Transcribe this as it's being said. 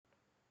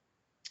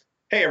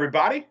Hey,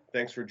 everybody.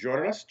 Thanks for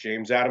joining us.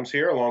 James Adams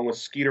here, along with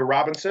Skeeter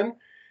Robinson.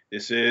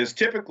 This is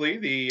typically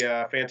the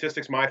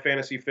Fantastics My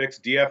Fantasy Fix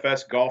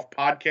DFS Golf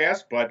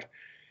podcast, but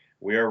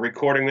we are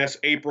recording this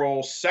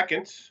April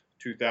 2nd,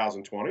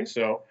 2020.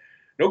 So,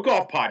 no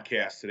golf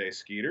podcast today,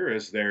 Skeeter,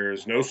 as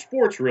there's no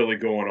sports really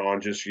going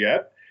on just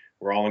yet.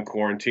 We're all in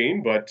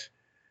quarantine, but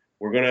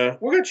we're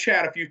gonna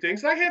chat a few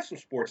things. I have some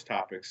sports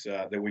topics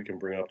that we can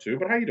bring up too.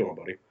 But how you doing,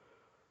 buddy?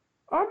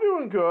 I'm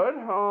doing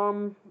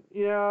good.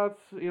 Yeah,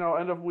 it's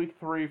end of week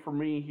 3 for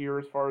me here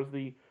as far as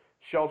the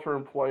shelter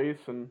in place,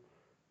 and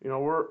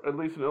we're at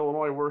least in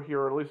Illinois. We're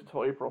here at least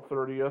until April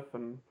 30th,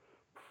 and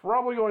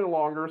probably going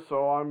longer.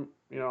 So I'm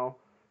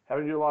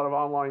having to do a lot of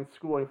online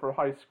schooling for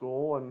high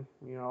school, and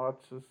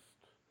it's just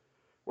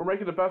we're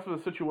making the best of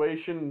the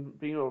situation.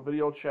 Being able to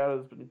video chat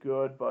has been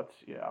good, but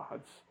yeah,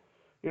 it's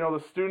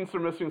the students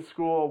are missing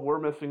school, we're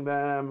missing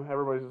them,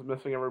 everybody's just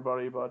missing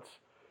everybody, but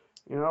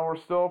we're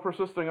still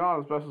persisting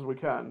on as best as we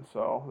can.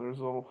 So there's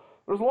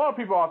a lot of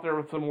people out there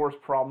with some worse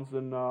problems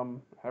than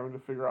having to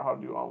figure out how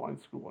to do online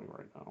schooling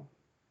right now.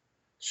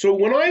 So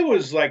when I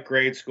was like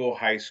grade school,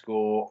 high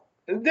school,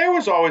 there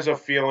was always a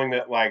feeling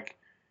that like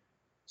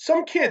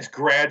some kids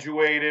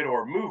graduated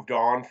or moved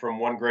on from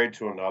one grade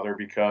to another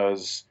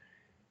because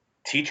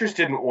teachers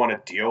didn't want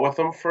to deal with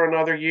them for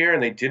another year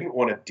and they didn't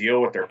want to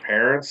deal with their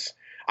parents.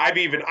 I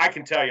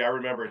can tell you, I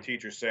remember a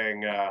teacher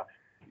saying,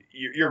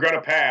 you're going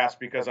to pass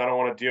because I don't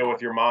want to deal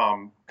with your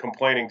mom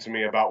complaining to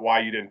me about why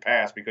you didn't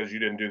pass because you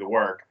didn't do the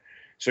work.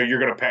 So you're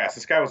going to pass.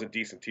 This guy was a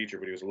decent teacher,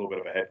 but he was a little bit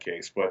of a head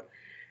case. But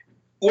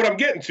what I'm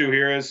getting to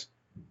here is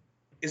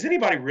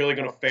anybody really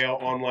going to fail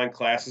online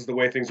classes the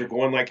way things are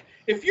going? Like,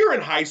 if you're in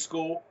high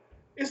school,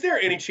 is there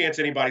any chance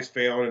anybody's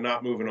failing and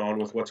not moving on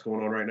with what's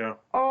going on right now?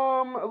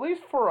 At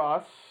least for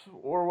us,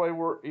 or way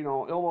we're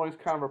Illinois is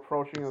kind of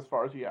approaching as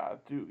far as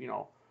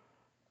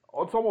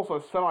it's almost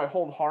a semi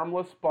hold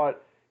harmless,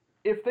 but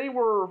if they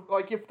were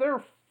like if they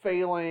were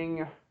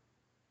failing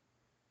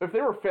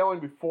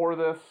before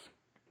this,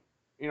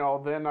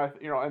 then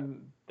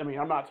and I mean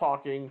I'm not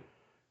talking,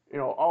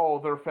 oh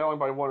they're failing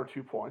by 1 or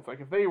 2 points.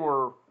 Like if they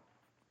were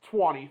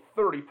 20,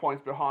 30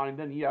 points behind,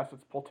 then yes,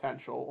 it's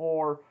potential.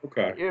 Or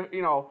Okay. if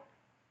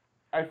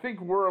I think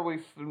we're at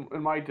least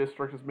in my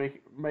district is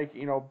make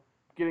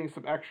getting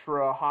some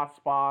extra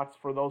hotspots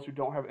for those who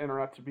don't have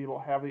internet to be able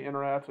to have the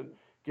internet and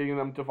getting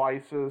them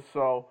devices.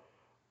 So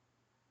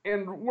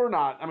and we're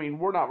not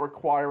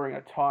requiring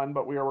a ton,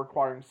 but we are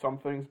requiring some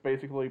things.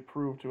 Basically,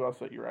 prove to us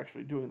that you're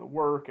actually doing the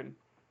work and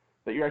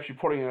that you're actually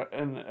putting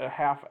in a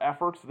half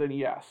effort. Then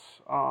yes.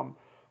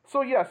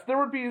 So yes,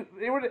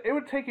 it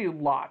would take a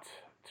lot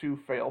to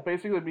fail.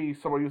 Basically, be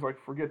somebody who's like,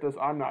 forget this,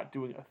 I'm not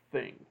doing a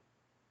thing.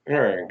 All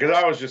right. Because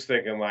I was just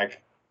thinking,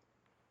 like,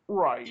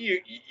 Right.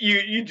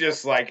 you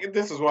just like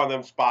this is one of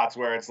them spots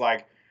where it's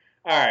like,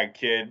 all right,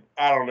 kid,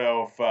 I don't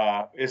know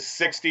if is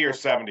 60 or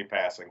 70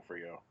 passing for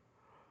you.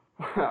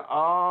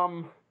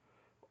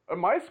 In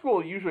my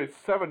school usually it's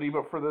 70,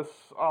 but for this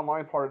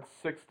online part it's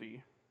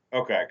 60.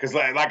 Okay, because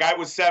like I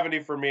was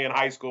 70 for me in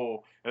high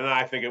school, and then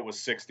I think it was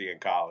 60 in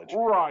college.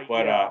 Right.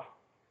 But Yeah.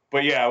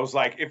 but yeah, it was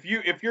like if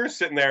you're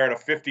sitting there at a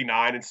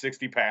 59 and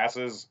 60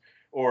 passes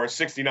or a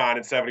 69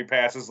 and 70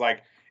 passes,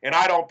 like, and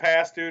I don't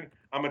pass, dude,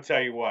 I'm gonna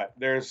tell you what.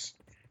 There's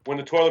when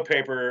the toilet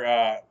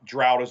paper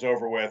drought is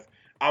over with,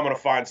 I'm gonna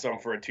find some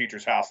for a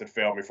teacher's house that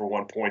failed me for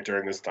 1 point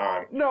during this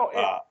time. No,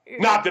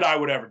 Not that I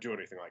would ever do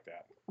anything like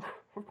that.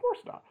 of course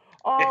not.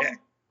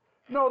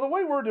 No, the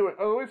way we're doing,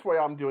 or at least the way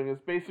I'm doing, is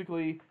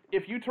basically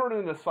if you turn in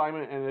an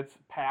assignment and it's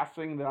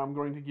passing, then I'm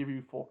going to give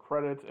you full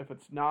credit. If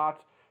it's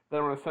not,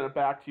 then I'm going to send it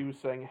back to you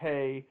saying,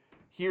 hey,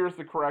 here's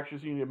the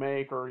corrections you need to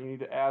make, or you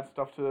need to add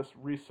stuff to this,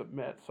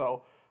 resubmit.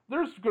 So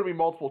there's going to be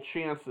multiple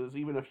chances,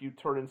 even if you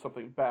turn in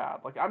something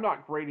bad. Like, I'm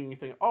not grading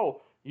anything,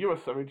 oh, you have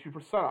a 72%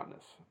 on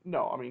this.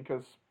 No, I mean,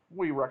 because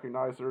we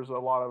recognize there's a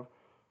lot of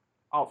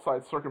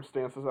outside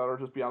circumstances that are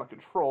just beyond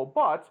control,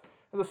 but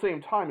at the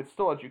same time, it's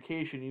still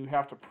education. You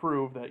have to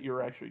prove that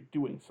you're actually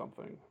doing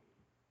something.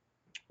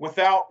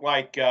 Without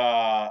like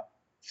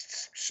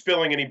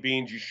spilling any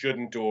beans you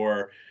shouldn't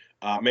or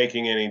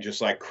making any just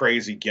like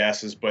crazy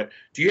guesses. But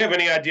do you have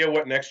any idea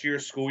what next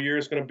year's school year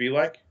is going to be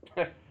like?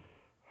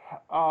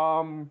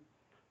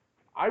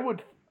 I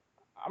would,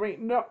 I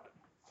mean, no,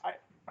 I,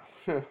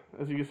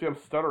 as you can see, I'm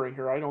stuttering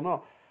here. I don't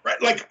know. Right,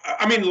 like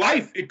I mean,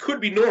 life it could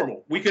be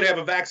normal. We could have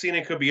a vaccine,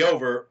 it could be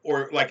over,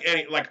 or like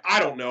I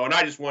don't know, and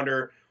I just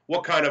wonder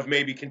what kind of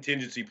maybe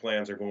contingency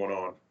plans are going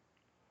on.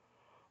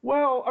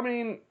 Well, I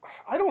mean,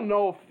 I don't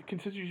know if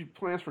contingency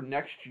plans for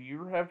next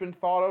year have been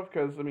thought of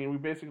because I mean, we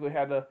basically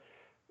had to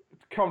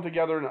come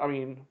together. And I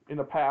mean, in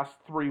the past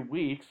 3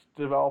 weeks,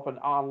 develop an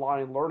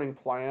online learning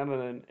plan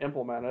and then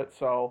implement it.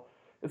 So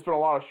it's been a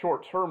lot of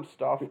short-term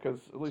stuff because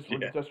at least for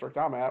the Yeah. district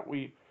I'm at,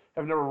 we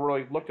have never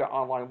really looked at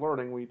online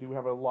learning. We do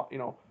have a lot,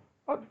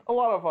 a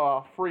lot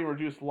of free and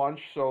reduced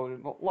lunch. So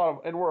a lot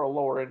of, and we're a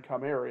lower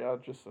income area,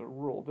 just a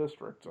rural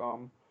district.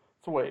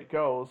 It's the way it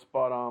goes.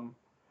 But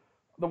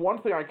the one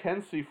thing I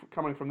can see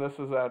coming from this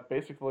is that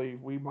basically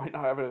we might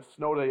not have a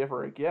snow day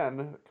ever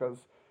again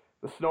because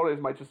the snow days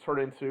might just turn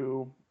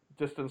into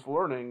distance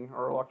learning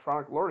or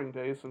electronic learning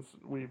days since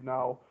we've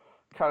now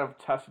kind of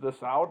tested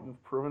this out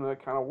and proven that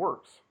it kind of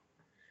works.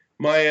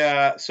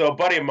 So a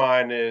buddy of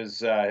mine is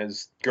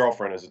his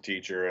girlfriend is a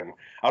teacher, and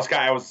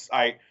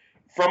I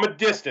from a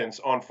distance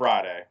on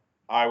Friday.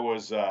 I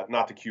was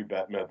not the Q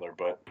Bet Midler,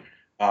 but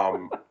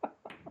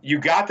you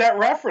got that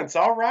reference,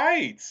 all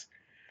right.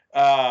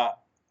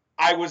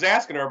 I was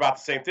asking her about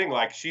the same thing.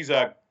 Like, she's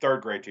a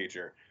third grade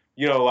teacher.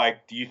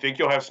 Like, do you think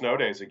you'll have snow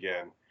days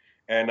again?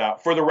 And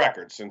for the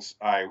record, since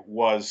I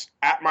was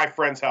at my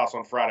friend's house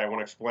on Friday, I want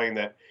to explain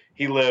that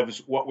he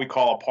lives what we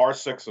call a par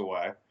 6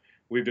 away.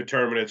 We've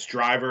determined it's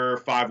driver,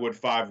 5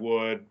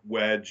 wood,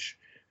 wedge,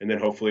 and then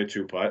hopefully a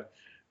 2-putt.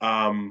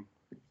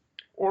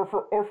 Or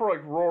for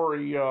like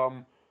Rory,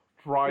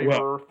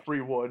 driver,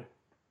 3 wood.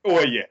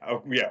 Well,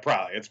 yeah,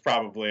 probably. It's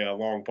probably a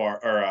long par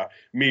or a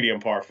medium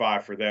par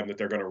 5 for them that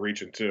they're going to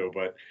reach into.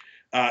 But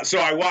so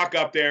I walk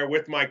up there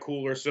with my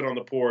cooler, sit on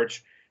the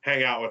porch,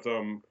 hang out with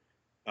them.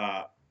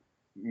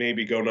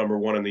 Maybe go number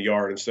 1 in the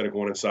yard instead of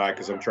going inside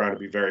because I'm trying to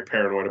be very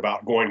paranoid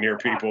about going near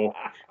people.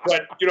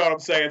 But you know what I'm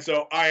saying.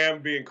 So I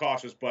am being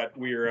cautious. But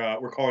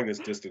we're calling this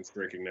distance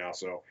drinking now.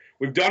 So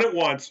we've done it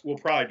once. We'll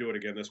probably do it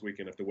again this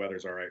weekend if the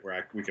weather's all right,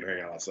 where we can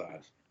hang out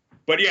outside.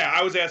 But yeah,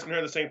 I was asking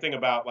her the same thing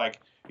about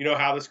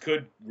how this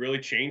could really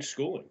change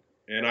schooling,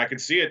 and I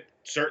could see it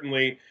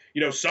certainly.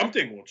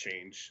 Something will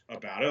change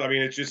about it. I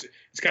mean,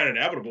 it's kind of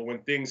inevitable when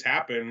things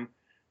happen.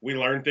 We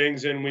learn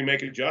things and we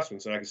make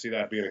adjustments, and I can see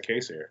that being a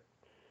case here.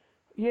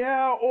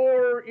 Yeah,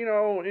 or,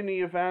 in the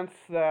event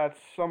that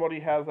somebody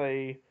has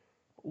a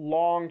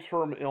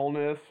long-term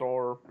illness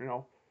or,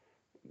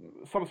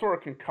 some sort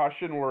of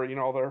concussion where,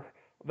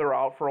 they're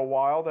out for a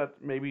while, that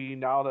maybe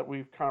now that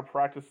we've kind of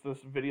practiced this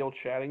video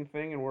chatting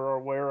thing and we're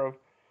aware of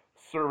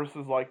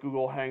services like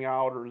Google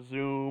Hangout or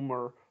Zoom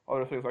or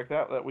other things like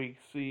that, that we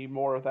see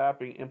more of that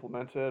being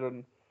implemented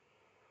and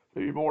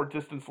maybe more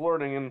distance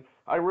learning. And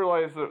I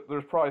realize that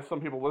there's probably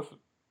some people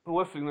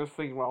listening to this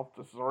thinking, well,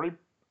 this is already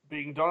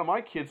being done at my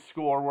kid's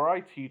school or where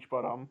I teach,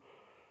 but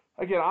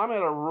again, I'm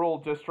at a rural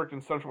district in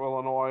central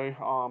Illinois,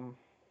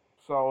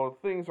 so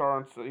things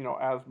aren't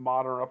as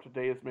modern or up to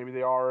date as maybe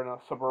they are in a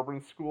suburban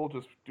school,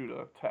 just due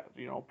to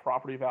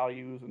property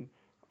values and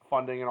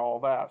funding and all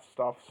that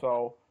stuff.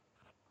 So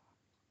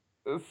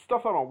it's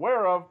stuff I'm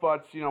aware of,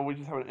 but we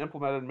just haven't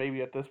implemented.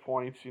 Maybe at this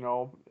point, I think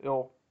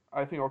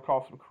it'll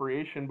cause some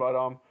creation. But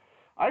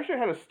I actually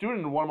had a student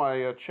in one of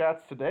my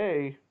chats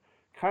today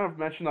kind of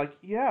mentioned, like,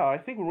 yeah, I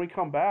think when we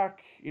come back,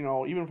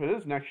 even if it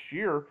is next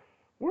year,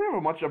 we're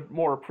going to have a much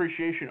more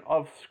appreciation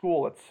of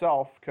school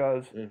itself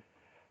because,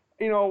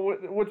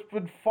 what's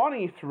been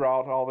funny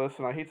throughout all this,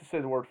 and I hate to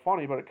say the word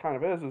funny, but it kind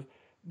of is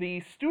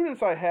the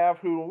students I have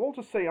who, we'll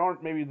just say,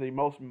 aren't maybe the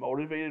most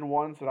motivated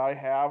ones that I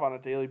have on a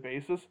daily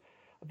basis,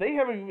 they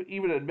haven't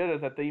even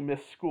admitted that they miss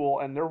school,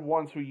 and they're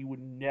ones who you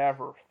would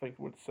never think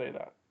would say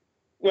that.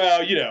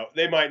 Well,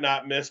 they might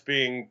not miss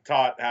being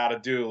taught how to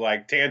do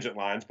tangent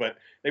lines, but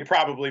they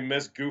probably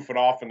miss goofing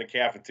off in the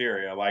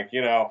cafeteria. Right.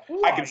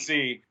 I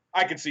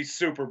could see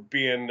Super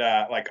being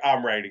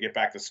I'm ready to get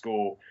back to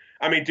school.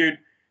 I mean, dude,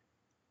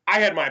 I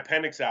had my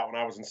appendix out when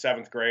I was in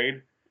 7th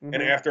grade,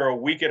 and after a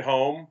week at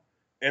home,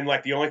 and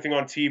the only thing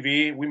on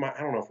TV,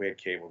 I don't know if we had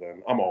cable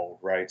then. I'm old,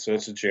 right? So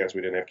it's a chance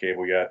we didn't have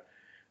cable yet.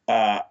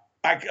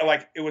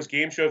 It was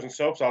game shows and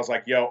soaps. I was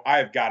like, yo, I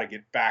have got to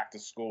get back to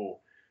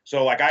school.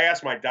 So, I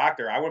asked my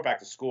doctor, I went back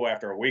to school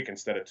after a week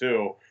instead of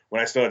 2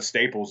 when I still had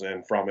staples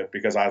in from it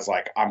because I was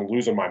like, I'm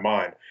losing my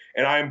mind.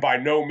 And I am by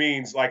no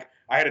means, I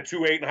had a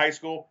 2.8 in high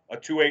school, a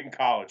 2.8 in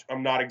college.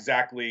 I'm not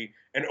exactly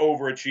an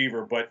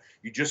overachiever, but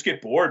you just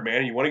get bored, man.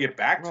 And you want to get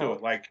back to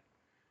it.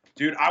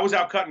 Dude, I was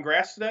out cutting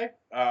grass today.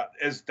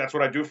 That's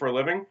what I do for a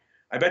living.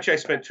 I bet you I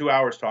spent 2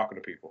 hours talking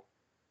to people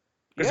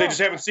because they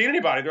just haven't seen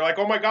anybody. They're like,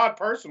 oh, my God,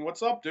 person,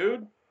 what's up,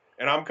 dude?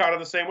 And I'm kind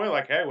of the same way,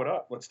 hey, what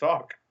up? Let's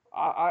talk.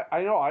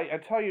 I know.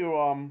 I tell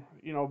you,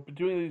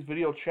 doing these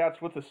video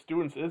chats with the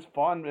students is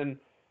fun, and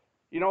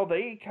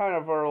they kind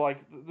of are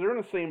they're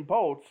in the same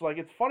boats.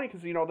 It's funny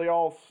because they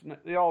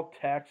all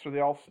text or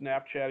they all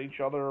Snapchat each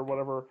other or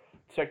whatever,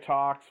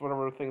 TikToks,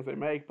 whatever things they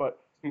make. But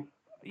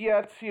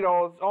yet, it's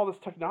all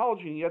this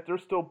technology, and yet they're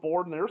still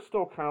bored and they're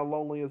still kind of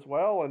lonely as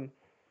well. And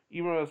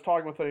even when I was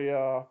talking with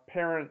a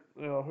parent,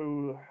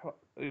 who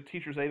a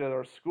teacher's aide at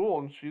our school,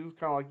 and she was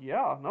kind of like,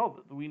 yeah,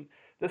 no,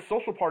 this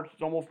social part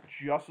is almost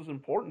just as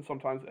important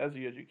sometimes as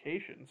the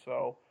education.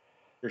 So,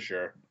 for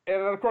sure. And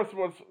then of course,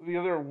 what's the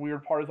other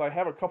weird part is I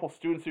have a couple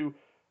students who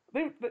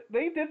they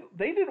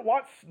didn't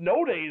want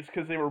snow days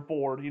because they were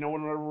bored.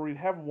 Whenever we'd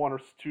have 1 or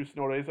 2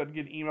 snow days, I'd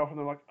get an email from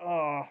them like,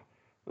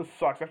 this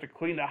sucks. I have to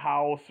clean the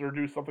house or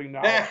do something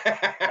now.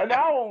 And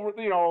now,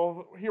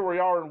 here we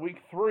are in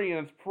week 3,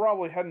 and it's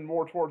probably heading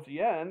more towards the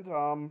end.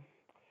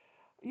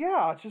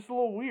 Yeah, it's just a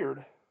little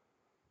weird.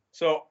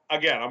 So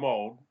again, I'm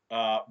old.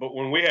 But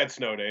when we had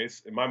snow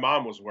days and my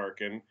mom was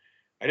working,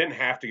 I didn't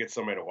have to get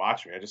somebody to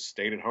watch me. I just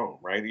stayed at home,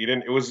 right?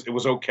 It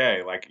was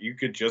okay. You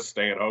could just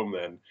stay at home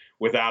then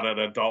without an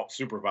adult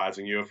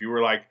supervising you. If you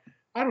were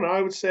I don't know,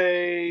 I would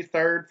say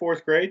third,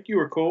 fourth grade. You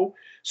were cool.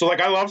 So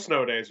like I love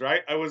snow days,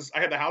 right? I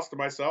had the house to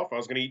myself. I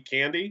was gonna eat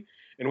candy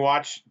and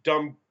watch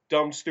dumb,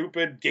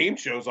 stupid game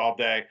shows all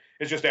day.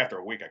 It's just after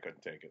a week I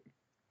couldn't take it.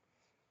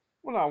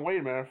 Well, now wait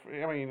a minute.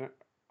 I mean,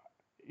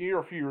 you're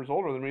a few years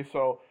older than me,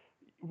 so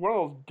one of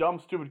those dumb,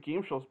 stupid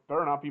game shows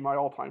better not be my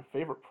all-time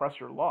favorite. Press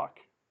Your Luck.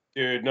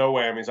 Dude, no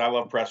whammies. I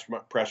love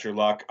pressure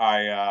luck.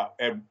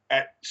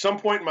 At some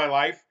point in my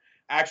life,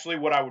 actually,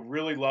 what I would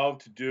really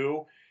love to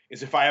do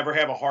is if I ever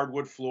have a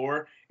hardwood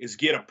floor, is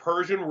get a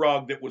Persian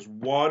rug that was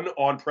won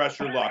on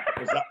pressure luck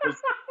because that was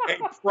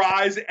a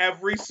prize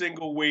every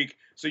single week.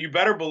 So you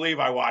better believe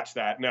I watch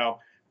that. No,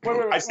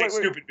 I say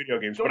stupid video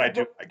games, but I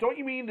do. Don't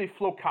you mean the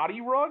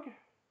Flocati rug?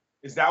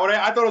 Is that what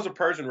I thought it was a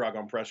Persian rug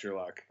on pressure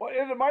luck? Well,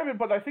 it might have been,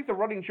 but I think the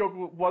running joke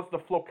was the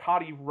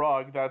Flocati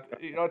rug that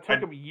it took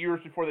them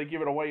years before they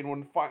give it away,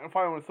 and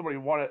finally when somebody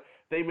won it,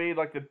 they made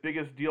like the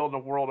biggest deal in the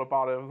world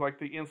about it. It was like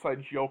the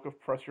inside joke of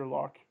Press Your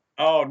Luck.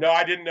 Oh no,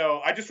 I didn't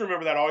know. I just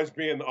remember that always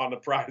being on the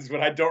prize,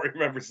 but I don't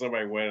remember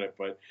somebody winning it.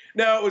 But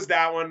no, it was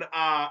that one.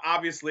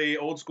 Obviously,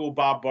 old school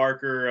Bob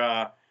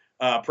Barker.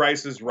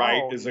 Price is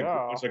Right was a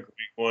great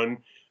one.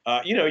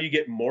 You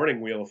get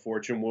Morning Wheel of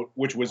Fortune,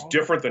 which was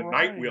different than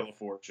Night Wheel of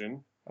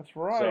Fortune. That's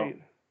right.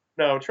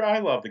 So, no, I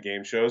love the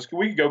game shows.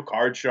 We could go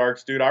Card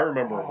Sharks, dude. I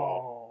remember them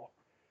all.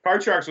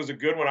 Card Sharks was a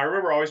good one. I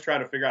remember always trying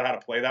to figure out how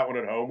to play that one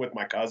at home with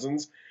my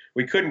cousins.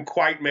 We couldn't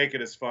quite make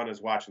it as fun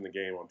as watching the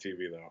game on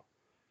TV, though.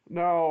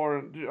 No,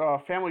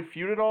 or Family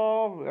Feud at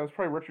all? That was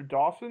probably Richard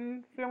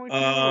Dawson Family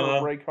Feud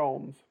or Ray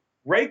Combs?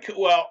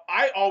 Well,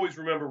 I always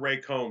remember Ray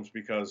Combs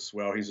because,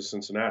 well, he's a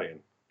Cincinnatian.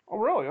 Oh,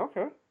 really?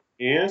 Okay.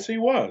 Yes, he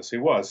was.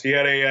 He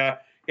had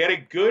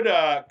a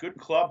good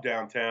club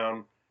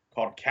downtown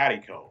called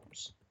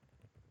Cattycombs,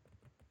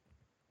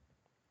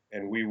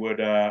 and we would.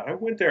 I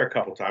went there a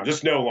couple times.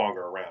 It's no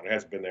longer around. It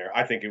hasn't been there.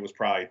 I think it was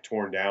probably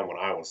torn down when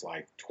I was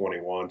like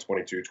 21,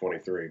 22,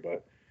 23. But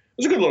it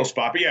was a good little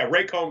spot. But yeah,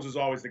 Ray Combs is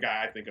always the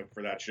guy I think of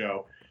for that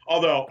show.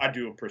 Although I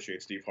do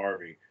appreciate Steve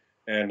Harvey.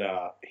 And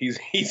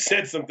he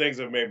said some things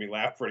that made me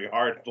laugh pretty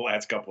hard the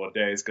last couple of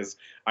days because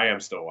I am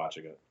still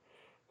watching it.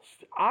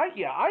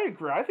 I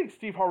agree. I think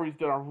Steve Harvey's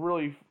done a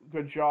really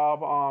good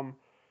job.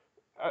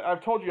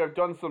 I've told you I've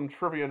done some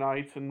trivia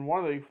nights, and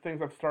one of the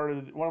things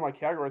one of my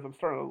categories I'm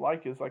starting to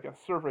like is like a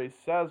survey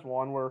says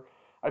one where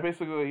I found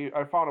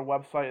a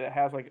website that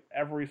has like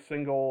every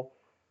single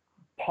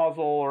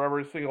puzzle or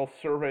every single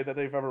survey that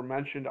they've ever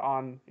mentioned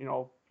on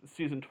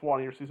season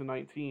 20 or season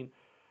 19.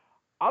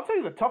 I'll tell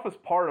you the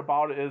toughest part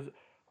about it is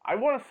I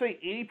want to say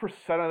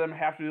 80% of them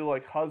have to do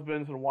like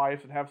husbands and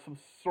wives and have some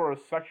sort of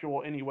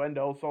sexual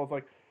innuendo. So it's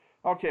like,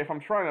 okay, if I'm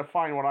trying to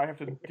find one, I have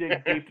to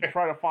dig deep to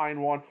try to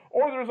find one.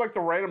 Or there's like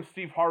the random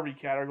Steve Harvey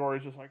category.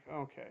 It's just like,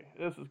 okay,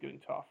 this is getting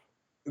tough.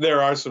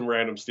 There are some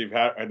random Steve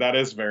Harvey. That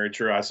is very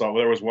true. I saw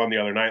there was one the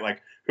other night,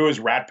 like who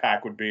his Rat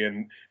Pack would be,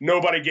 and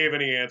nobody gave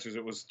any answers.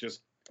 It was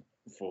just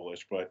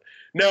foolish. But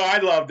no, I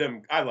love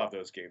them. I love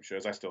those game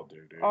shows. I still do,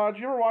 dude. Did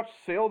you ever watch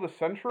Sale of the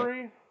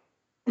Century?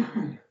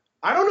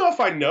 I don't know if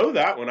I know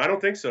that one. I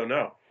don't think so,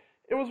 no.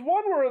 It was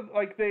one where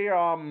like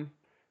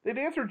they'd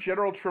answer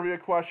general trivia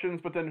questions,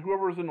 but then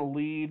whoever was in the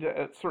lead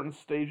at certain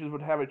stages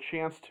would have a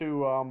chance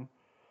to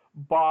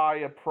buy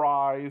a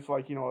prize.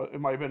 Like it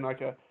might have been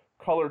like a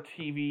color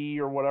TV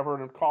or whatever,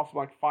 and it cost them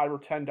like $5 or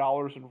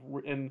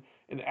 $10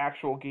 in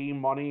actual game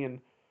money,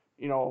 and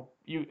it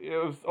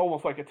was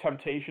almost like a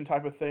temptation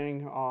type of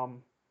thing.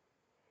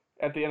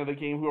 At the end of the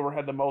game, whoever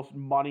had the most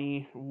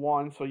money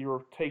won, so you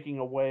were taking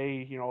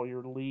away,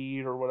 your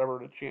lead or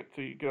whatever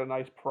to get a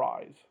nice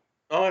prize.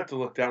 I'll have to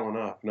look that one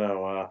up.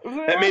 No,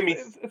 that made me.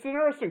 It's an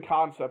interesting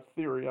concept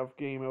theory of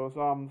game. It was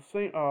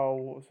what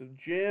was it?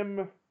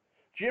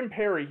 Jim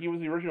Perry. He was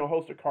the original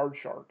host of Card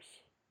Sharks.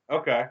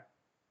 Okay.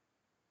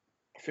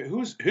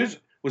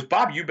 Was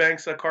Bob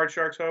Eubanks a Card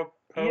Sharks host?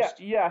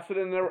 Yeah. So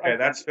then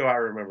that's who I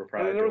remember.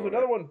 Probably. And then there was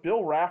another one,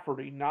 Bill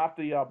Rafferty, not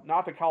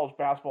the college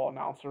basketball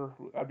announcer.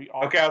 That'd be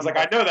awesome. Okay, I was like,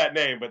 I know that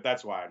name, but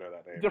that's why I know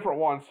that name. Different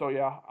one. So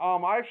yeah.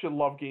 I actually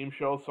love game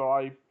shows, so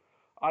I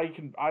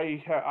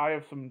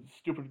have some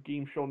stupid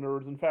game show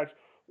nerds. In fact,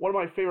 one of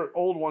my favorite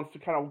old ones to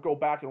kind of go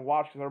back and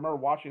watch, because I remember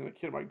watching as a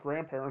kid at my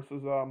grandparents',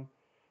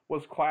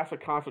 was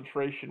Classic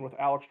Concentration with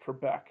Alex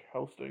Trebek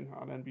hosting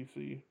on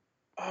NBC.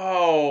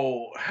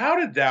 Oh, how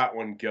did that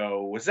one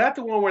go? Was that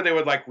the one where they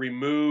would like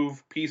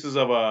remove pieces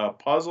of a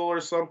puzzle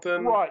or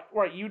something? Right.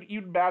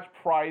 You'd match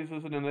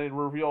prizes, and then they'd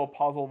reveal a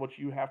puzzle which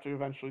you have to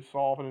eventually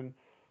solve, and then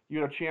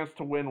you had a chance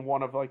to win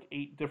one of like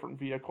 8 different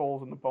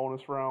vehicles in the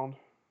bonus round.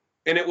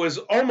 And it was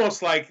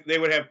almost like they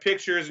would have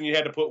pictures, and you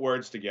had to put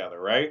words together,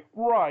 right?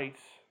 Right.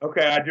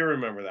 Okay, I do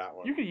remember that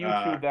one. You could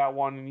YouTube that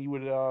one, and you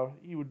would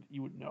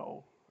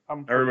know.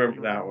 I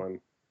remember that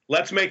one.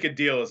 Let's Make a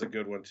Deal is a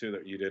good one too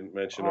that you didn't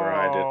mention, or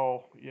I did.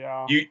 Oh,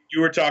 yeah. You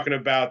were talking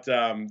about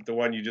the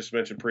one you just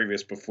mentioned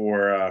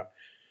before.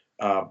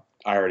 I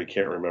already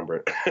can't remember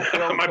it.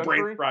 My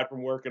brain's fried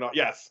from working on.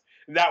 Yes,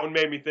 that one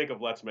made me think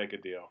of Let's Make a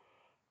Deal.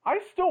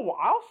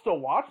 I'll still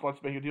watch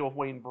Let's Make a Deal with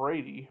Wayne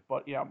Brady,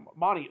 but yeah,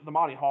 the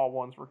Monty Hall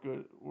ones were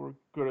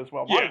good as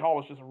well. Monty Yeah, Hall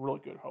was just a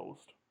really good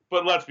host.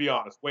 but let's be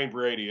honest, Wayne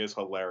Brady is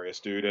hilarious,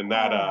 dude. And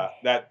Oh,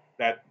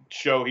 that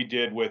show he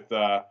did with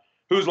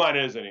Whose Line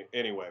Is It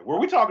Anyway? Were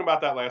we talking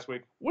about that last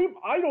week?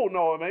 I don't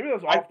know, maybe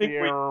that's off the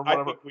air or I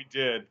whatever. think we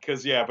did,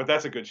 because yeah, but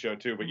that's a good show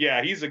too. But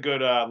yeah, he's a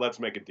good Let's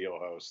Make a Deal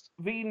host.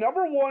 The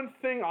number one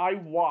thing I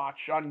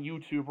watch on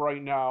YouTube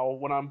right now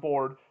when I'm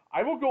bored,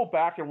 I will go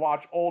back and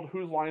watch old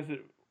Whose Line Is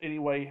It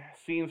Anyway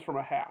scenes from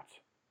a hat.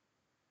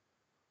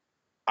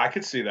 I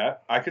could see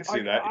that. I could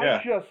see that. I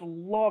Yeah. just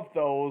love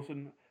those,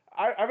 and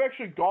I've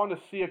actually gone to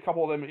see a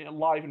couple of them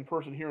live in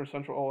person here in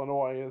Central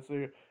Illinois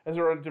as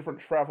they're in different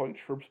traveling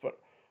troops. But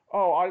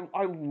oh,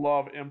 I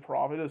love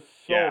improv. It is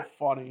so Yeah.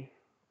 funny.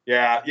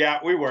 Yeah.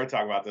 We were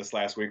talking about this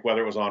last week,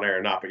 whether it was on air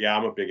or not. But yeah,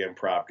 I'm a big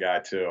improv guy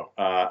too.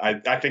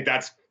 I think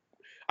that's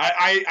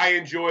I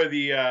enjoy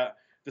the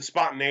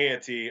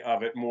spontaneity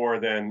of it more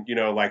than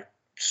like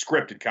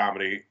scripted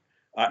comedy.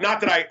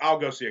 Not that I'll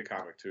go see a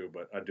comic too,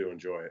 but I do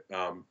enjoy it.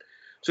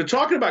 So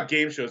talking about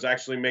game shows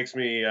actually makes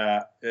me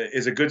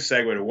is a good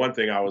segue to one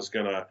thing I was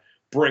gonna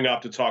bring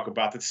up to talk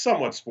about that's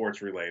somewhat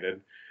sports related.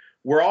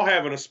 We're all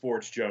having a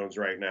sports Jones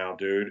right now,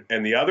 dude.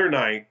 And the other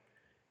night,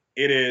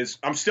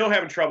 I'm still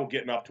having trouble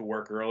getting up to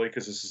work early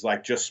because this is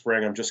like just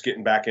spring. I'm just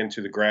getting back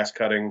into the grass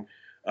cutting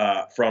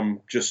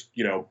from just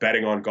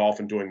betting on golf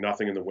and doing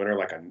nothing in the winter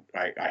like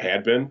I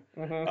had been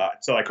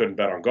until I couldn't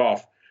bet on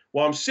golf.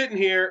 Well, I'm sitting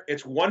here.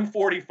 It's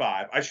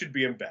 1:45. I should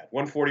be in bed.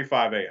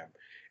 1:45 a.m.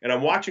 And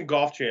I'm watching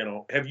Golf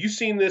Channel. Have you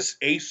seen this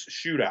Ace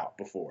Shootout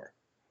before?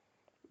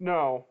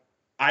 No.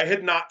 I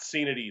had not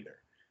seen it either.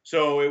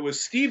 So it was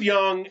Steve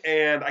Young,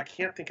 and I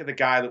can't think of the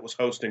guy that was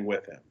hosting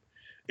with him.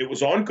 It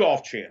was on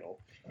Golf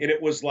Channel, and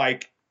it was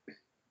like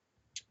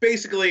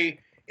basically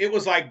it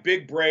was like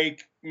Big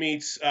Break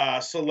meets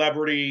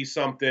Celebrity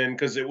something,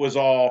 because it was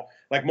all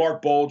like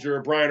Mark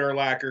Bolger, Brian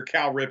Urlacher,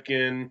 Cal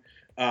Ripken,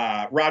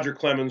 Roger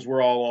Clemens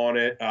were all on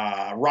it,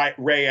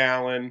 Ray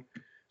Allen,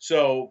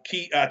 so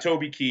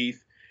Toby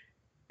Keith.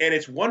 And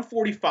it's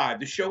 1:45.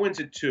 The show ends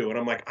at 2, and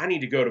I'm like, I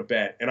need to go to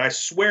bed. And I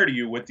swear to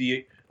you, with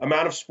the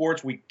amount of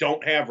sports we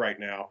don't have right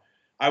now,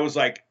 I was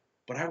like,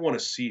 but I want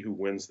to see who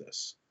wins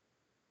this.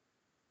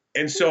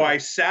 And so I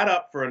sat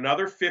up for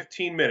another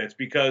 15 minutes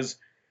because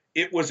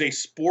it was a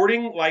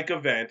sporting-like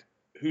event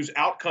whose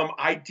outcome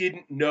I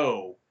didn't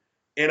know.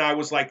 And I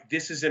was like,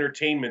 this is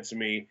entertainment to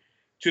me,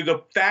 to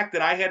the fact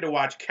that I had to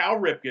watch Cal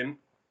Ripken,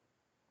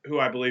 who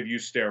I believe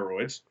used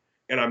steroids,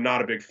 and I'm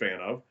not a big fan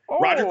of.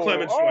 Roger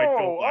Clemens, who I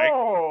don't like.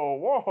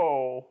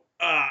 Whoa.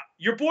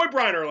 Your boy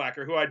Brian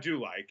Urlacher, who I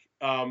do like.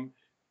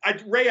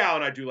 Ray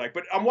Allen, I do like.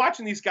 But I'm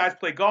watching these guys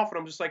play golf, and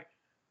I'm just like,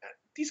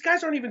 these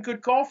guys aren't even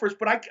good golfers.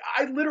 But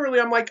I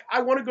literally, I'm like,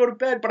 I want to go to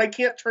bed, but I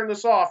can't turn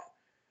this off.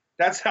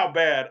 That's how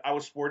bad I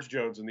was Sports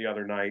Jonesing the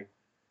other night.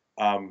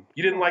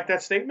 You didn't like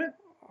that statement?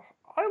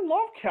 I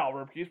love Cal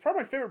Ripken. He's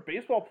probably my favorite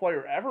baseball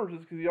player ever,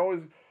 just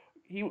because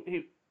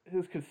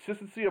his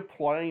consistency of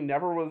playing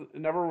never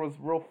was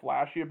real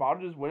flashy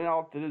about it. Just went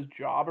out, did his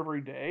job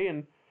every day,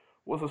 and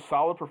was a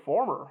solid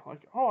performer.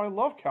 Like, oh, I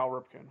love Cal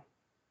Ripken.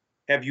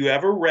 Have you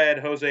ever read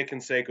Jose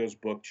Canseco's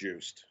book,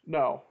 Juiced?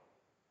 No.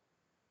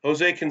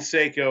 Jose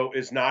Canseco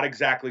is not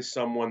exactly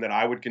someone that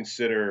I would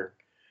consider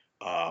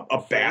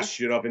a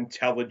bastion of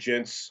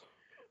intelligence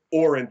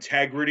or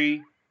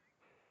integrity.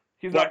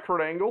 He's not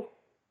Kurt Angle?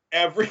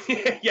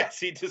 Yes,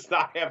 he does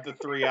not have the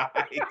 3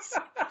 eyes.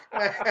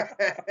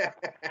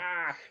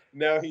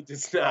 No, he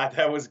does not.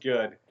 That was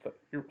good.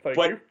 Thank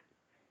you.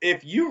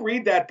 If you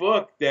read that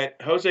book that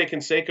Jose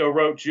Canseco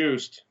wrote,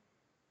 Juiced,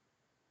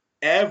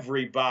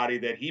 everybody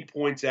that he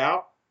points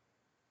out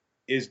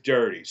is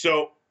dirty.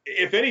 So,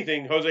 if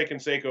anything, Jose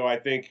Canseco, I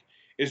think,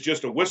 is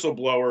just a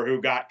whistleblower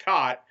who got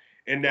caught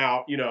and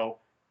now,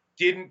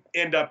 didn't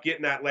end up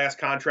getting that last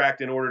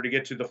contract in order to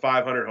get to the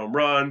 500 home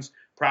runs.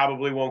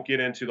 Probably won't get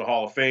into the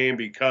Hall of Fame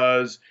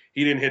because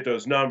he didn't hit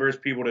those numbers.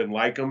 People didn't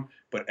like him.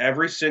 But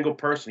every single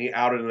person he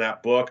outed in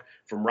that book,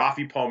 from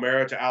Rafi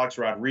Palmeiro to Alex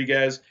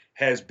Rodriguez,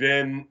 has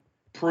been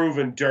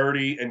proven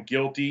dirty and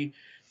guilty.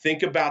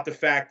 Think about the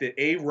fact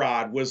that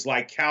A-Rod was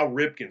like Cal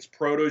Ripken's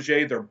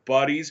protege. They're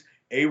buddies.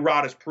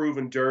 A-Rod is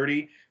proven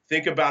dirty.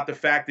 Think about the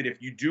fact that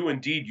if you do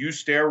indeed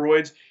use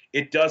steroids,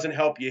 it doesn't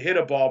help you hit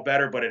a ball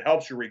better, but it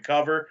helps you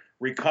recover.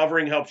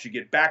 Recovering helps you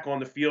get back on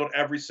the field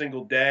every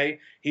single day.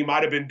 He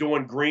might have been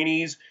doing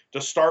greenies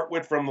to start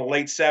with from the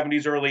late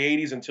 70s, early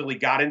 80s until he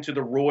got into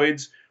the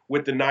roids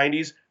with the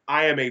 90s.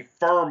 I am a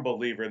firm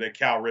believer that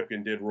Cal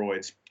Ripken did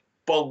roids.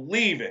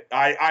 Believe it.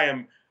 I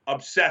am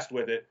obsessed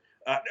with it.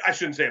 I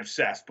shouldn't say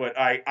obsessed, but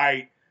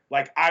I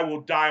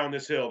will die on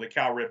this hill that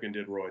Cal Ripken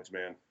did roids,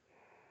 man.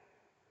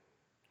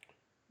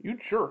 You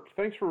jerk.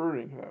 Thanks for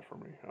ruining that for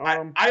me.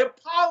 I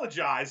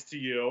apologize to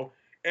you.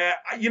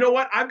 You know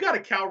what? I've got a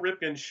Cal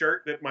Ripken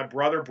shirt that my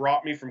brother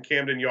brought me from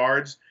Camden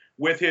Yards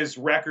with his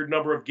record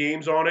number of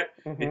games on it.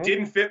 Mm-hmm. It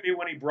didn't fit me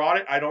when he brought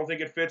it. I don't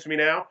think it fits me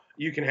now.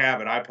 You can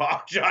have it. I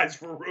apologize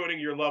for ruining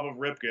your love of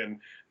Ripken.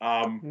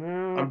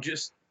 I'm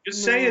just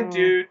saying,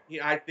 dude.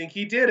 I think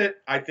he did it.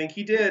 I think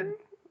he did. And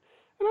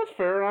that's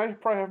fair. And I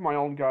probably have my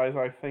own guys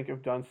I think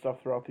have done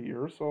stuff throughout the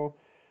years. So,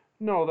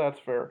 no, that's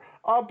fair.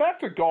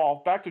 Back to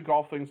golf. Back to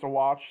golf things to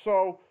watch.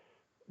 So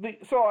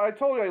I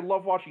told you I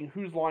love watching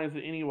Whose Line Is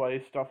It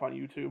Anyway stuff on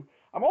YouTube.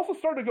 I'm also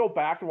starting to go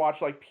back to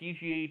watch like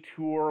PGA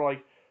Tour,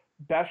 like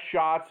best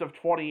shots of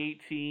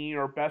 2018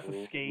 or best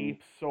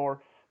escapes,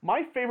 or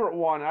my favorite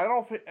one. I don't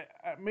know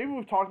if maybe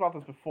we've talked about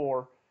this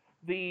before.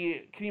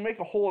 Can you make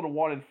a hole in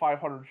one in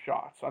 500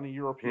 shots on a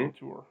European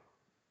tour?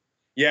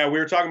 Yeah, we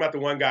were talking about the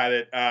one guy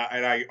that,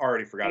 and I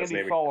already forgot his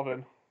name. Andy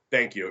Sullivan.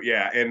 Thank you.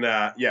 Yeah,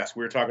 and yes,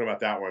 we were talking about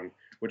that one,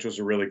 which was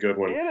a really good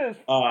one. It is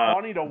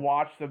funny to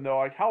watch them though,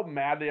 like how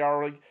mad they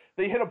are. Like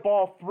they hit a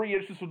ball 3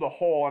 inches from the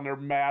hole and they're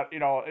mad. You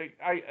know,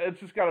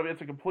 it's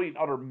a complete and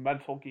utter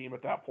mental game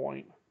at that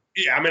point.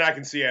 Yeah, I mean, I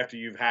can see after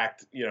you've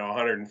hacked,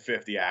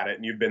 150 at it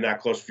and you've been that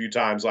close a few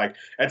times, like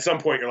at some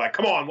point you're like,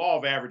 come on, law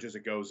of averages,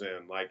 it goes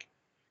in. Like,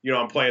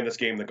 I'm playing this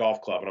game in the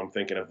golf club and I'm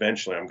thinking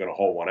eventually I'm going to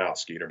hole one out,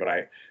 Skeeter, but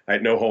I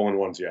had no hole in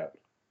ones yet.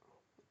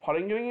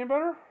 Putting getting any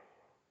better?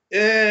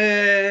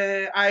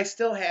 I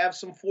still have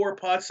some 4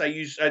 putts.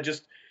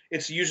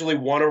 It's usually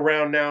 1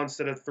 around now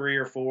instead of 3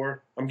 or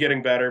 4. I'm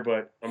getting better,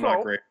 but I'm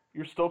not great.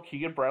 You're still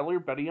Keegan Bradley or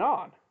Betty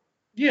on?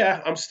 Yeah,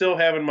 I'm still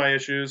having my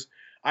issues.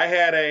 I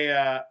had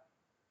I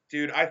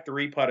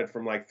 3-putted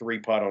from like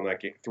 3-putt on that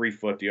game,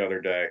 3-foot the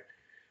other day.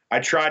 I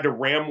tried to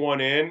ram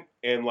one in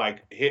and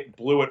like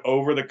blew it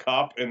over the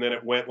cup, and then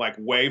it went like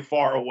way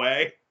far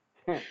away.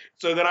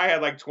 So then I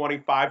had like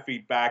 25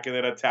 feet back, and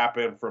then a tap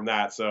in from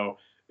that. So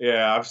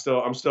yeah,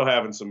 I'm still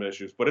having some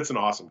issues, but it's an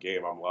awesome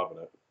game. I'm loving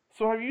it.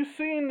 So have you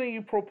seen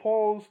the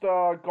proposed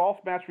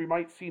golf match we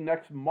might see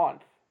next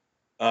month?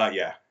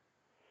 Yeah.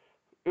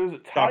 Is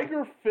it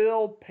Tiger,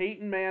 Phil,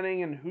 Peyton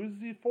Manning, and who's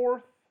the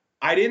fourth?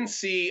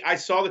 I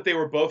saw that they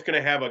were both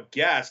going to have a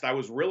guest. I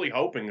was really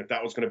hoping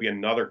that was going to be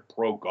another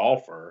pro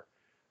golfer.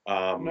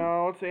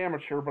 No, it's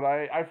amateur, but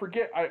I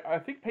forget. I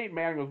think Peyton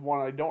Manning was one.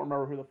 I don't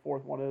remember who the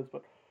fourth one is,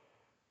 but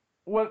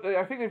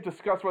I think they've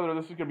discussed whether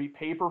this is going to be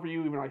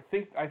pay-per-view. Even I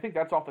think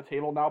that's off the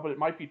table now, but it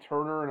might be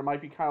Turner, and it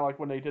might be kind of like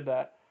when they did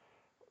that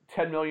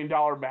 $10 million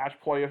match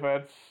play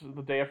events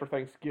the day after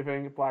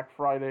Thanksgiving, Black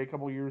Friday, a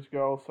couple of years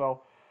ago.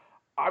 So,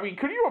 I mean,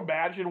 could you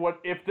imagine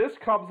if this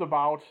comes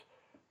about?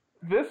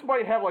 This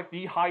might have like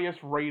the highest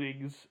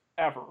ratings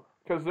ever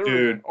because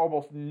there is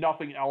almost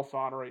nothing else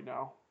on right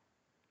now.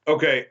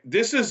 Okay,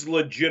 this is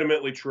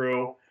legitimately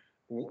true.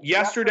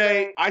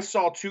 Yesterday, I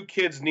saw 2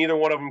 kids, neither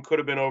one of them could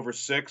have been over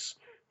 6,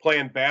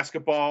 playing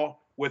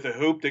basketball with a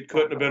hoop that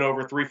couldn't have been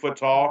over 3 foot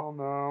tall. Oh,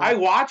 no. I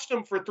watched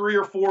them for 3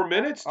 or 4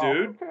 minutes,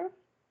 dude. Okay.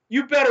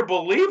 You better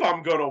believe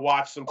I'm going to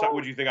watch some time.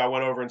 Would you think I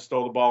went over and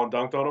stole the ball and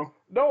dunked on them?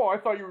 No, I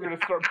thought you were going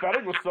to start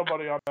betting with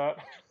somebody on that.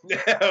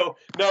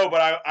 No,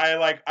 but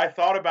I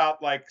thought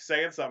about like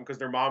saying something because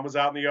their mom was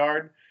out in the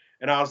yard,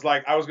 and I was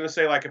going to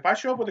say like, if I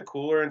show up with a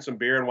cooler and some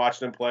beer and watch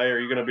them play, are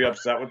you going to be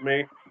upset with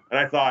me? And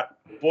I thought,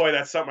 boy,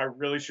 that's something I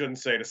really shouldn't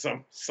say to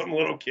some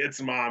little kid's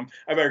mom.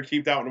 I better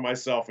keep that one to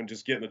myself and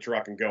just get in the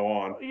truck and go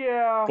on.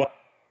 Yeah.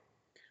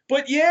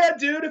 But yeah,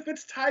 dude, if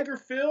it's Tiger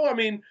Phil, I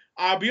mean,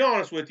 I'll be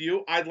honest with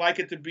you, I'd like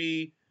it to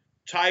be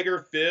Tiger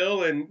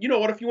Phil, and you know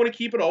what? If you want to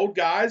keep it old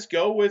guys,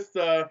 go with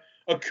a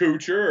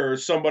Kuchar or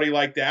somebody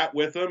like that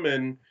with them,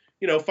 and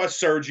if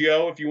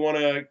Sergio, if you want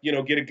to,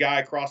 get a guy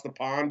across the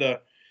pond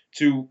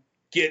to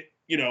get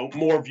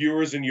more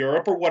viewers in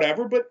Europe or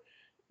whatever. But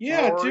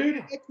yeah,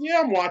 dude,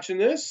 yeah, I'm watching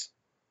this.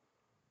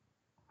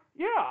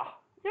 Yeah,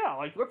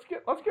 like let's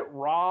get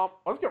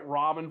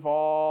Rob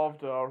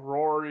involved,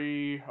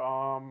 Rory,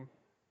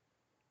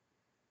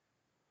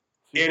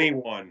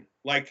 anyone.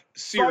 Like,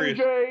 serious.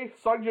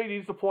 Sanjay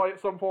needs to play at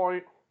some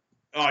point.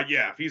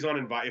 Yeah, if he's not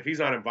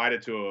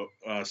invited to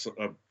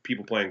a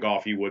people playing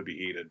golf, he would be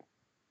heated.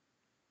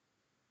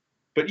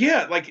 But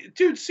yeah, like,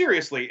 dude,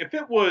 seriously, if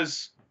it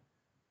was,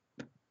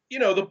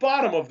 the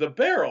bottom of the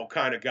barrel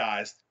kind of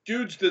guys,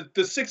 dudes, the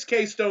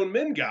 6K Stone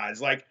Men guys,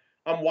 like,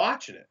 I'm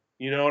watching it.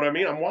 You know what I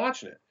mean? I'm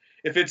watching it.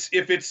 If it's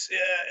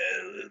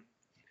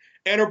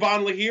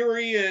Anirban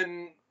Lahiri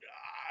and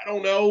I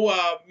don't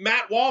know,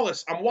 Matt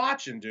Wallace, I'm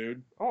watching,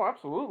 dude. Oh,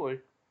 absolutely.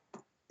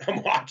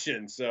 I'm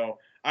watching, so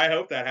I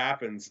hope that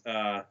happens.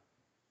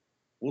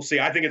 We'll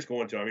see. I think it's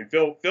going to. I mean,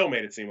 Phil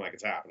made it seem like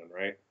it's happening,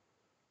 right?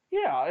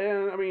 Yeah,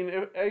 and I mean,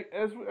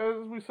 as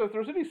we said, if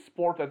there's any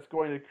sport that's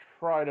going to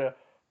try to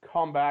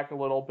come back a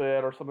little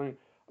bit or something,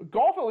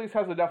 golf at least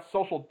has enough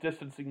social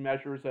distancing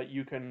measures that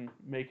you can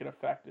make it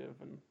effective.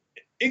 And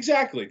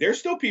exactly. There's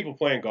still people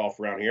playing golf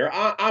around here.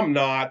 I'm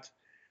not,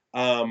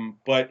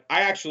 but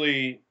I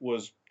actually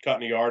was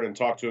cutting the yard and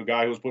talked to a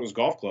guy who was putting his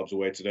golf clubs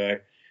away today.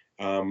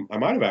 I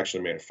might have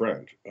actually made a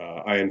friend.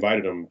 I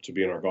invited him to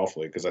be in our golf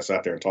league because I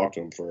sat there and talked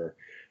to him for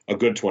a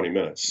good 20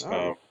 minutes.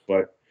 Nice.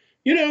 But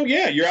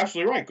yeah, you're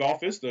absolutely right.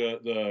 Golf is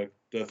the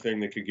thing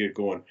that could get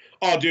going.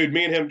 Oh, dude,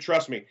 me and him,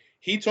 trust me.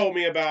 He told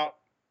me about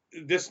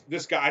this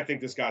guy, I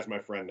think this guy's my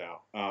friend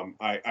now.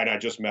 I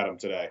just met him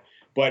today,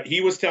 but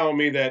he was telling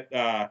me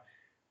that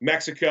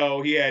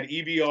Mexico, he had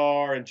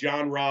EVR and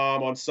John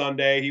Rahm on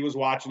Sunday. He was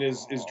watching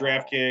his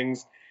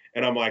DraftKings,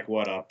 and I'm like,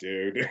 "What up,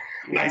 dude?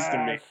 Nice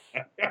to meet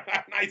you.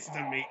 Nice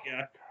to meet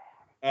you."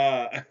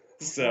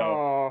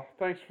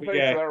 Thanks for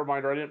Yeah, that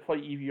reminder. I didn't play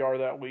EVR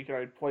that week, and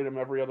I played him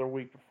every other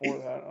week before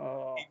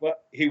that.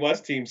 he was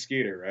Team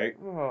Skeeter, right?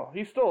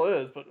 He still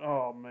is, but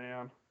oh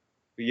man.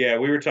 Yeah,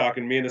 we were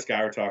talking. Me and this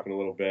guy were talking a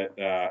little bit.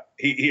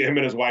 Him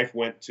and his wife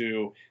went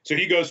to. So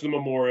he goes to the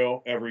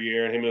Memorial every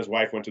year, and him and his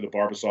wife went to the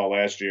Barbasol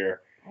last year.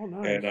 Oh,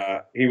 nice.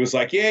 And he was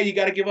like, "Yeah, you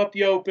got to give up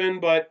the Open,"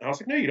 but I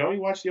was like, "No, you don't.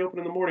 You watch the Open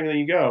in the morning, and then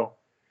you go."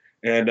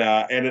 And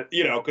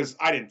because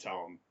I didn't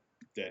tell him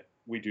that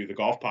we do the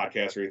golf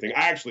podcast or anything.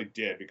 I actually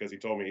did because he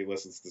told me he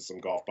listens to some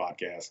golf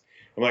podcasts.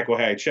 I'm like, "Well,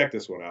 hey, check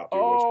this one out, dude."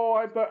 Oh,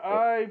 I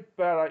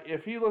bet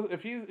if he goes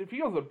at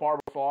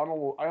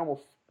Barbasol, I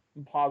almost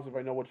am positive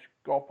I know which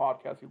golf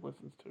podcast he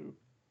listens to.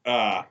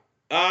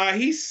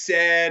 He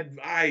said,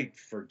 I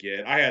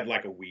forget. I had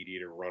like a weed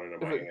eater running in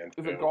my hand.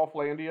 Is it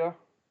Golflandia?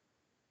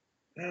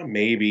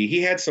 Maybe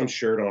he had some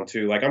shirt on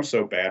too. Like, I'm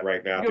so bad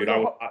right now, dude.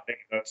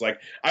 It's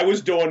like I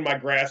was doing my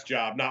grass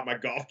job, not my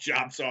golf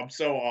job, so I'm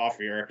so off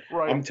here.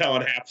 Right. I'm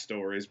telling half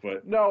stories,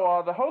 but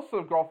no. The host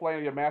of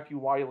Golflandia, Matthew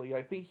Wiley,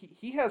 I think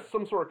he has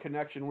some sort of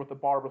connection with the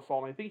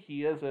Barbasol, and I think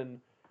he is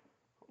in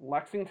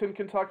Lexington,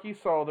 Kentucky.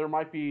 So there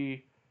might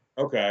be.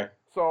 Okay.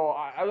 So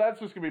that's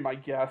just gonna be my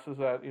guess. Is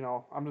that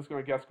I'm just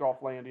gonna guess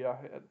Golflandia.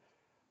 It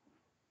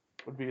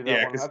would be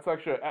that one. That's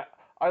actually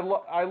I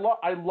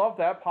love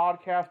that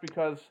podcast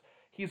because.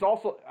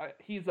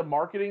 He's a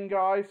marketing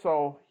guy,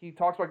 so he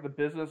talks about the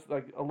business,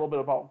 like a little bit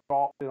about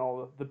golf,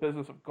 the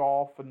business of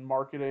golf and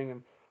marketing.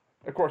 And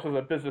of course, as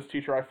a business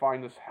teacher, I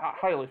find this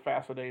highly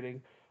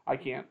fascinating. I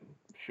can't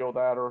show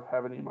that or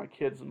have any of my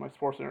kids in my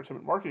sports and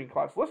entertainment marketing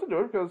class listen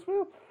to it because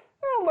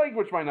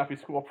language might not be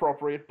school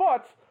appropriate,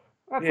 but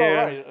that's all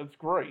right. It's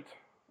great.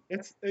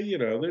 It's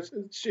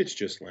it's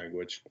just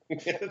language.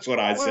 That's what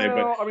I say.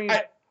 But I mean.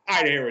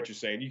 I hear what you're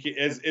saying.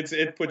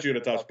 It puts you in a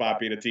tough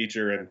spot being a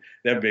teacher and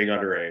them being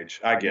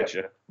underage. I get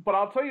you. But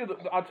I'll tell you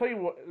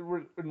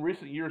what in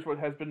recent years what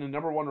has been the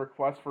number one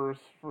request for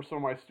some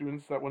of my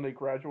students that when they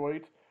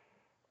graduate.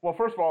 Well,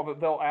 first of all,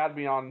 they'll add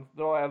me on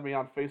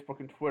Facebook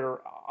and Twitter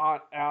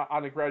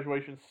on the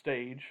graduation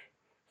stage,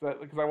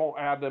 because I won't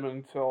add them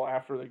until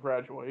after they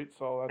graduate.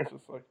 So that's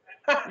just like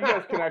you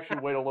guys can actually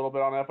wait a little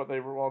bit on that, but they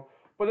won't.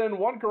 But then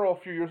one girl a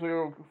few years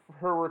ago,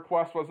 her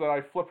request was that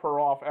I flip her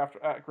off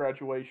at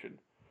graduation.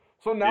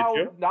 So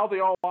now they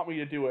all want me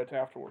to do it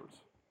afterwards.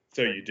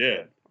 So you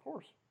did, of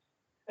course,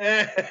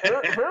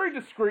 very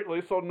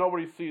discreetly, so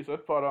nobody sees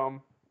it. But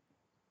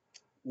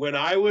when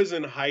I was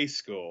in high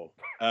school,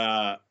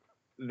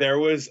 there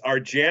was our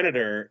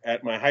janitor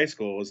at my high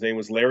school. His name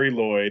was Larry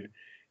Lloyd.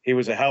 He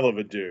was a hell of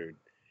a dude,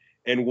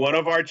 and one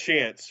of our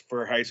chants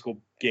for high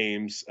school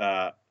games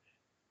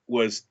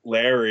was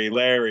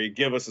Larry,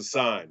 give us a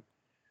sign.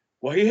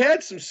 Well, he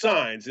had some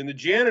signs, and the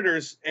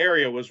janitor's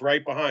area was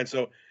right behind,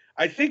 so.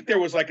 I think there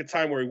was like a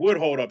time where he would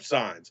hold up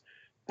signs,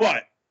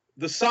 but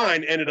the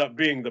sign ended up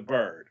being the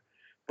bird.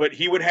 But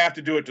he would have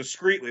to do it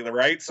discreetly,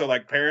 right? So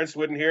like parents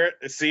wouldn't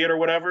see it or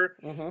whatever.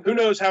 Mm-hmm. Who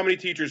knows how many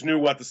teachers knew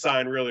what the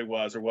sign really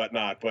was or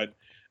whatnot. But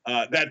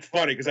that's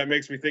funny because that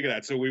makes me think of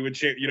that. So we would,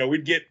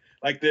 we'd get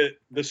like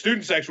the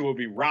student section would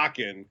be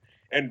rocking.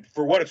 And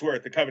for what it's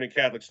worth, the Covenant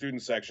Catholic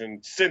student section,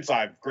 since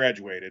I've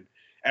graduated,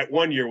 at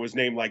one year was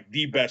named like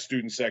the best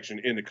student section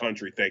in the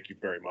country. Thank you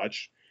very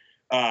much.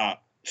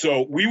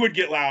 So we would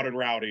get loud and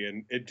rowdy,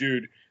 and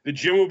dude, the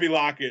gym would be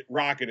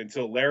rocking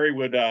until Larry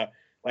would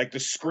like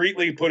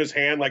discreetly put his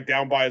hand like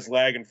down by his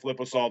leg and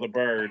flip us all the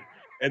bird,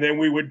 and then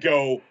we would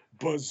go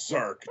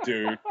berserk,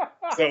 dude.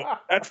 So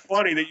that's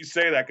funny that you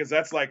say that because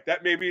that's like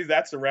that. Maybe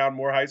that's around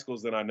more high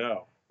schools than I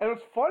know. And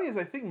what's funny is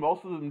I think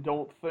most of them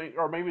don't think,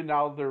 or maybe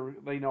now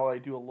they know I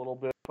do a little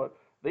bit, but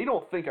they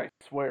don't think I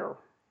swear.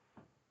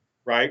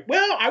 Right.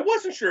 Well, I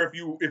wasn't sure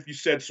if you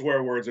said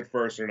swear words at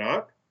first or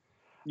not.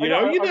 You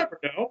never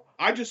know.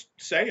 I just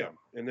say them,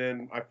 and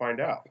then I find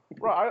out.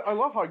 Right. I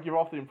love how I give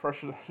off the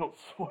impression that I don't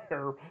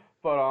swear.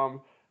 But,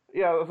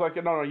 it's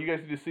like, no, you guys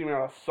need to see me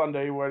on a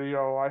Sunday when,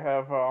 I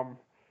have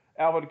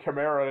Alvin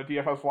Kamara in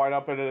a DFS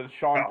lineup, and then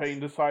Sean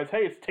Payton decides,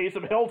 hey, it's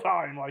Taysom Hill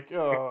time. Like,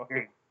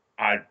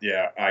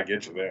 I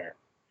get you there.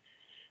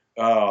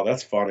 Oh,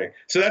 that's funny.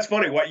 So that's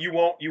funny. What you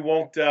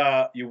won't.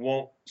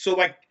 So,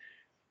 like,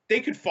 they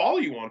could follow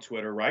you on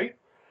Twitter, right?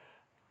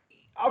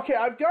 Okay,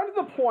 I've gotten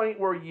to the point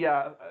where,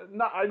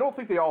 I don't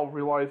think they all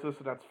realize this,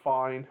 and that's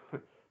fine.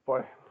 But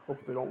I hope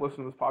they don't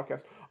listen to this podcast.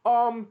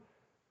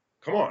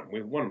 Come on,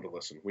 we want them to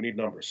listen. We need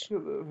numbers.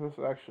 This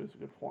actually is a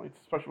good point,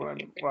 especially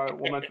when I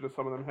will mention to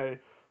some of them, hey,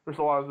 there's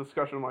a lot of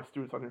discussion of my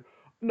students on here.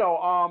 No,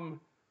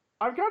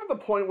 I've gotten to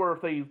the point where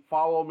if they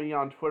follow me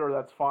on Twitter,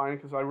 that's fine,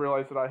 because I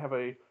realize that I have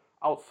a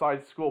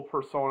outside school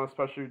persona,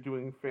 especially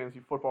doing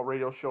fantasy football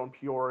radio show in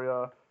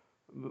Peoria,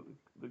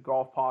 the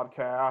golf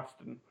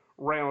podcast, and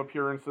random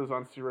appearances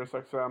on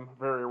SiriusXM,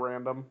 very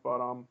random, but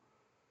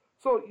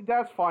So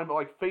that's fine, but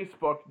like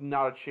Facebook,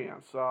 not a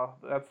chance.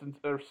 That's in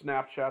their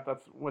Snapchat.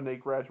 That's when they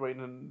graduate,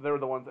 and they're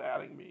the ones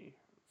adding me.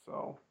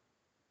 So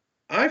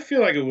I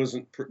feel like it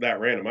wasn't that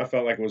random. I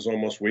felt like it was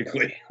almost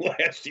weekly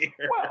last year.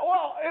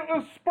 well, it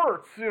was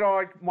spurts.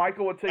 Like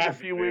Michael would take I a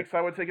few feel you. weeks.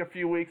 I would take a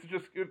few weeks.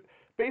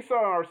 Based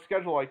on our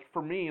schedule. Like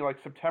for me, like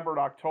September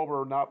to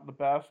October, not the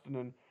best, and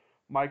then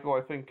Michael,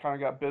 I think, kind of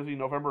got busy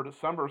November,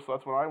 December. So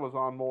that's when I was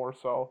on more.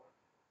 So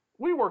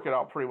we work it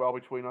out pretty well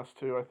between us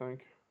two, I think.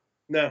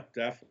 No,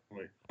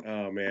 definitely.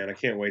 Oh man, I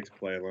can't wait to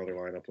play another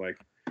lineup. Like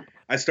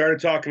I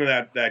started talking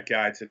to that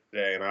guy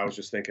today, and I was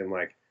just thinking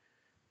like,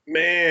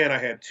 man, I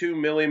had two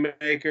milli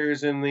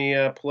makers in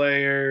the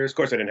players. Of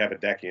course, I didn't have a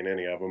decky in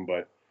any of them,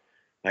 but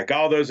like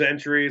all those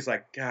entries,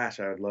 like gosh,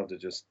 I would love to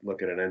just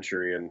look at an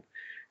entry, and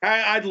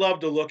I'd love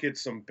to look at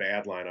some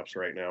bad lineups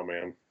right now,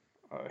 man.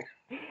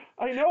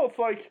 I know it's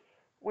like,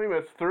 wait a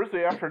minute, it's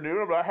Thursday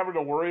afternoon. I'm not having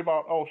to worry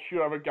about, oh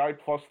shoot, I have a guy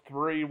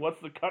 +3. What's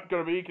the cut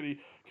gonna be? Can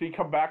he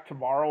come back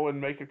tomorrow and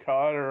make a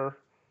cut? Or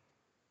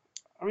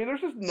I mean,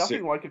 there's just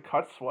nothing like a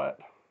cut sweat.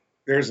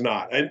 There's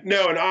not, and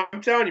no, and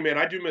I'm telling you, man,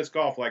 I do miss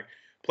golf. Like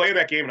playing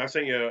that game, and I've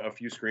sent you a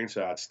few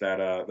screenshots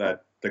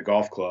that the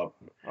golf club.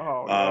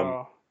 Oh Um,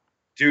 yeah.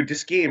 Dude,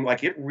 this game,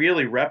 like, it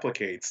really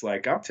replicates.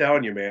 Like, I'm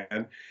telling you,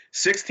 man,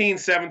 16,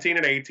 17,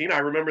 and 18, I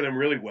remember them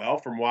really well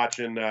from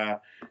watching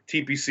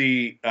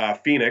TPC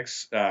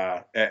Phoenix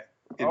at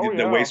Oh the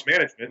yeah. Waste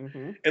Management.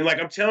 Mhm. And, like,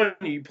 I'm telling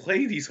you, you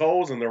play these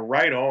holes, and they're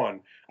right on.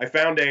 I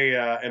found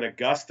an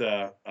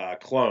Augusta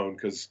clone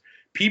because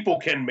people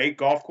can make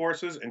golf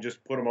courses and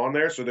just put them on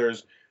there. So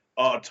there's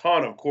a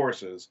ton of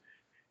courses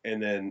and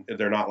then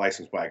they're not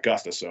licensed by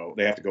Augusta, so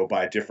they have to go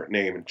by a different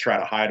name and try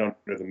to hide under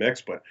the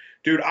mix. But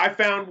dude, I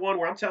found one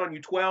where I'm telling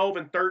you 12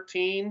 and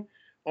 13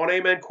 on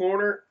Amen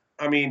Corner.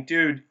 I mean,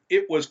 dude,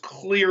 it was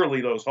clearly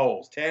those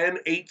holes. 10,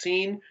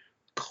 18,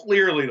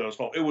 clearly those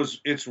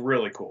holes. It's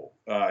really cool.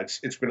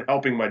 It's been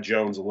helping my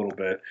Jones a little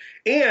bit.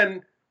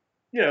 And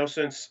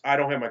since I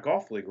don't have my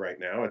golf league right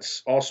now,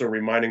 it's also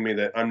reminding me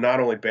that I'm not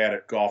only bad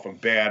at golf, I'm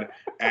bad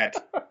at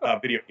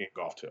video game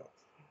golf too.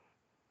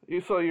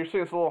 So you're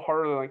saying it's a little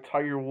harder than like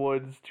Tiger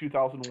Woods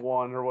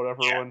 2001 or whatever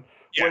Yeah, when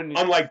yeah. when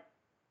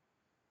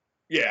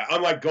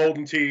Unlike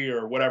Golden Tee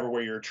or whatever,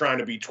 where you're trying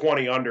to be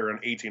 20 under in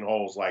 18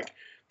 holes, like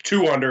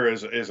 2 under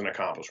is an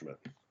accomplishment.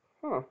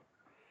 huh.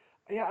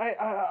 Yeah,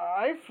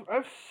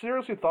 I've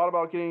seriously thought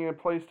about getting a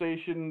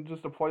PlayStation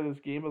just to play this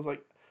game. I was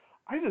like,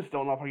 I just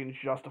don't know if I can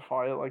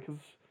justify it. Like, 'cause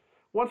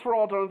once we're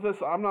all done with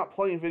this, I'm not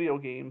playing video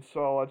games,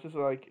 so it's just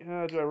like, do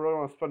I really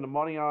want to spend the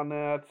money on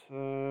that?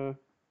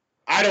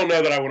 I don't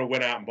know that I would have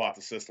went out and bought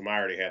the system. I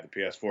already had the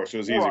PS4, so it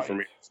was easy for Right.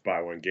 me to just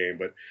buy one game.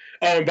 But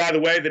and by the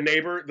way, the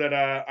neighbor that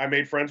I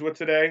made friends with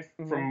today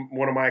Mm-hmm. from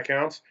one of my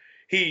accounts,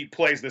 he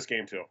plays this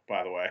game too.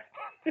 By the way,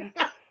 Yeah, and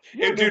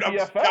they're dude, I'm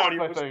just telling you,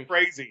 BFFs, I it was think.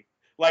 crazy.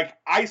 Like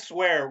I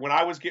swear, when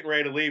I was getting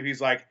ready to leave, he's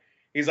like,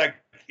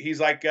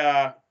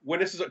 when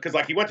this is because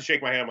like he went to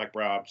shake my hand. I'm like,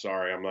 bro, I'm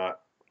sorry, I'm not.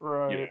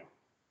 Right.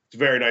 It's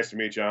very nice to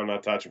meet you. I'm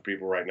not touching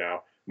people right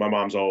now. My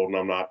mom's old, and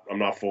I'm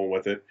not fooling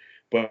with it.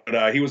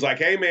 But he was like,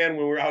 hey man,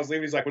 I was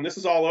leaving, he's like, when this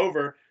is all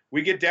over,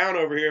 we get down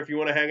over here if you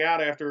want to hang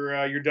out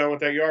after you're done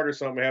with that yard or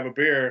something, have a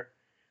beer.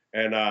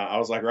 And I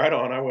was like, right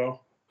on, I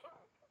will.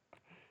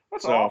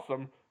 That's So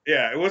awesome.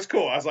 yeah, it was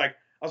cool. I was like,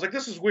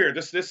 this is weird.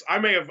 This I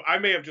may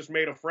have just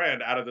made a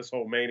friend out of this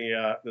whole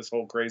mania, this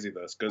whole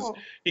craziness, because Well,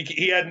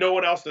 he had no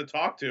one else to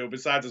talk to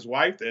besides his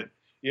wife. That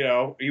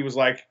he was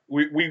like,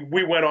 we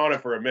went on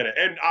it for a minute,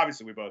 and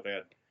obviously we both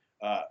had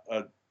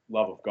a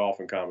love of golf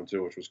in common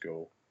too, which was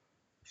cool.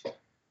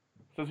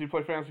 does he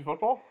play fantasy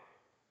football?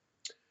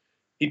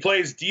 He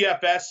plays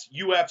DFS,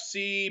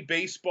 UFC,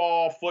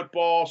 baseball,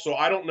 football. So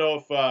I don't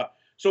know if.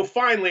 So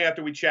finally,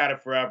 after we chatted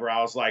forever,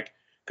 I was like,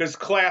 because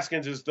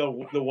Claskins is the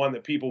one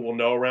that people will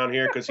know around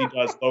here because he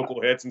does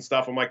local hits and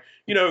stuff. I'm like,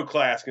 you know who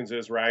Claskins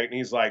is, right? And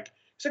he's like,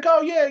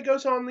 oh yeah, he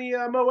goes on the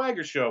Mo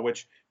Egger show,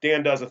 which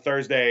Dan does a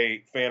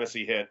Thursday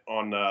fantasy hit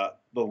on the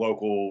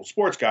local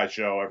sports guy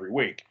show every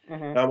week.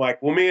 Mm-hmm. And I'm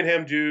like, well, me and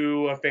him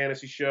do a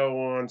fantasy show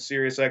on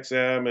Sirius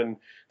XM and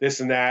this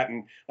and that.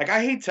 And like,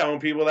 I hate telling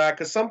people that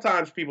because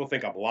sometimes people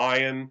think I'm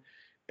lying.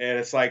 And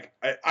it's like,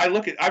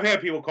 I've had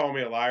people call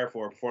me a liar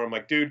for it before. I'm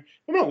like, dude,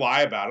 I'm going to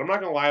lie about it. I'm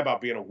not going to lie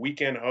about being a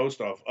weekend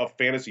host of a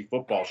fantasy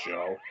football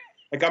show.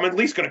 Like, I'm at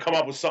least going to come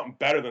up with something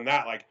better than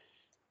that. Like,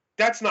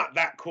 that's not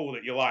that cool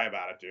that you lie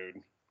about it,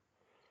 dude.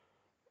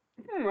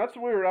 That's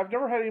weird. I've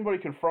never had anybody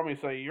confront me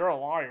say you're a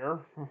liar.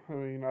 I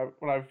mean,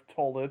 when I've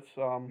told it.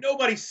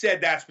 Nobody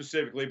said that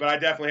specifically, but I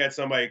definitely had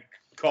somebody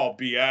call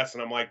BS,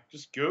 and I'm like,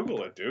 just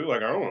Google it, dude.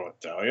 Like, I don't know what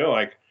to tell you.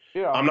 Like,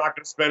 Yeah. I'm not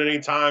going to spend any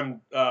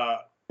time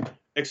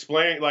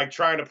explaining, like,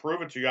 trying to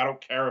prove it to you. I don't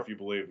care if you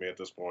believe me at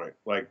this point.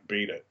 Like,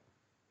 beat it.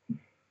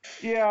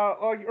 Yeah,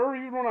 like, or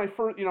even when I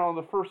first,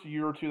 the first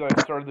year or two that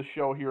I started the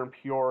show here in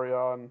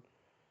Peoria, and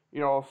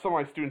some of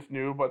my students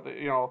knew, but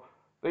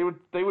they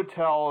would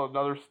tell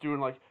another student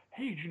like,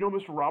 "Hey, did you know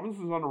Mr.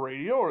 Robinson's on the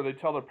radio?" Or they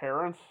tell their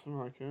parents. I'm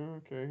like, yeah,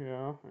 okay,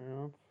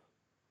 yeah.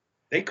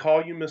 They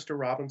call you Mr.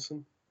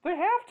 Robinson? They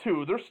have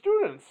to. They're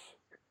students.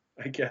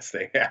 I guess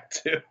they have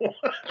to. Well,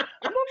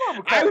 none of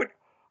them I call. would.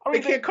 I They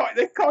mean, can't call.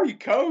 They call you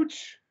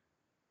coach.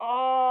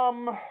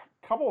 a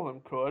couple of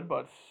them could,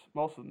 but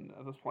most of them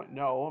at this point,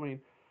 no.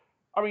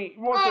 I mean,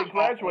 once they Oh,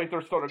 graduate,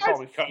 they're still gonna I call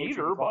me coach. You can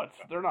Skeeter, call me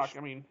but they're not. coach.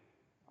 I mean,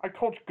 I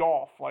coach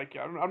golf. Like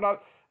I'm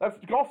not. That's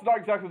golf's not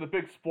exactly the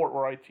big sport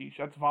where I teach.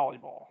 That's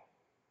volleyball.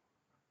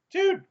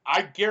 Dude,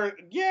 I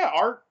guarantee. Yeah,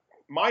 our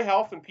my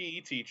health and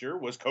PE teacher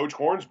was Coach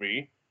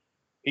Hornsby.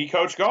 He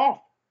coached golf.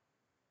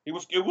 He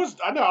was. It was.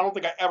 I know. I don't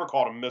think I ever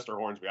called him Mister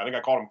Hornsby. I think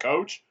I called him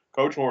Coach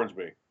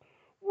Hornsby.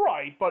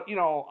 Right, but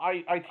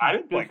I I teach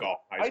didn't play business. golf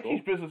in high I school.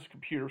 teach business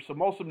computers, so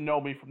most of them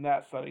know me from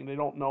that setting. They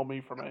don't know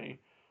me from a.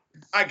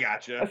 I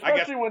gotcha. I guess.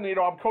 Especially when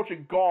I'm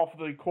coaching golf,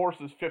 the course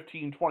is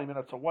 15, 20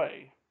 minutes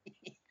away.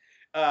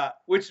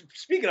 Which,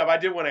 speaking of, I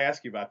did want to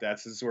ask you about that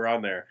since we're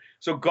on there.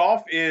 So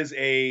golf is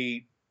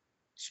a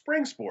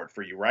spring sport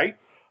for you, right?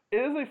 It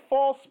is a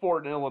fall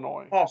sport in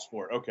Illinois. Fall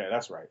sport. Okay,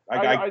 that's right.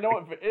 I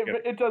know Yeah.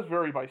 it does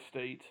vary by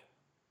state.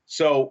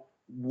 So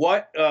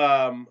what?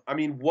 I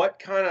mean, what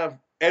kind of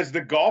as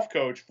the golf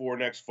coach for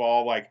next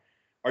fall? Like,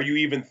 are you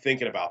even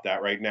thinking about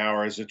that right now,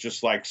 or is it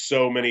just like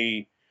so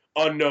many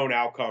unknown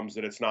outcomes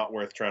that it's not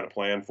worth trying to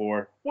plan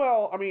for?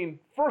 Well, I mean,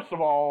 first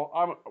of all,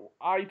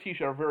 I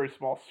teach at a very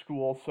small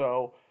school,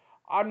 so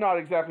I'm not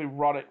exactly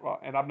running,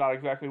 and I'm not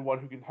exactly one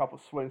who can help us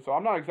swing. So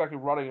I'm not exactly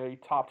running a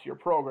top tier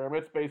program.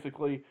 It's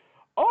basically,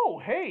 oh,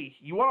 hey,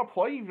 you want to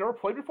play? You've never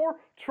played before?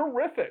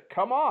 Terrific!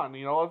 Come on,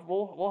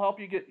 we'll help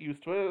you get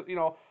used to it.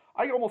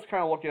 I almost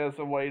kind of look at it as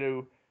a way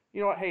to,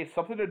 hey, it's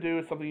something to do.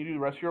 It's something you do the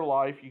rest of your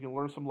life. You can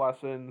learn some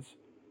lessons.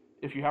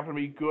 If you happen to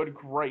be good,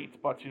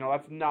 great. But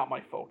that's not my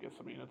focus.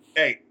 I mean, it's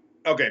Hey,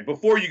 okay,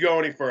 before you go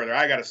any further,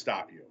 I got to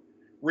stop you.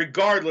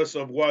 Regardless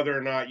of whether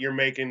or not you're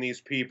making these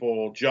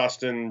people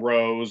Justin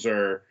Rose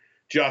or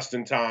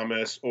Justin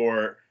Thomas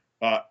or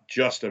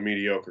just a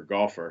mediocre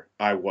golfer,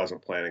 I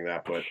wasn't planning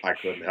that, but I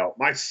couldn't help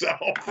myself.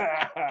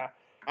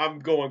 I'm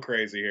going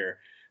crazy here.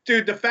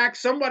 Dude, the fact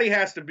somebody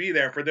has to be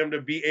there for them to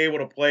be able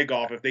to play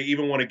golf if they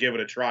even want to give it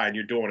a try, and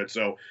you're doing it.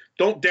 So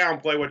don't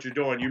downplay what you're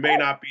doing. You may oh,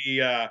 not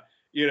be,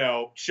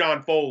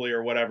 Sean Foley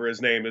or whatever his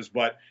name is,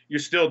 but you're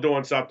still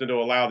doing something to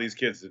allow these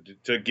kids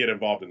to get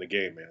involved in the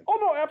game, man. oh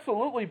no,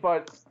 absolutely.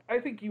 But I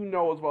think you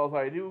know as well as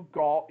I do,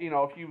 golf.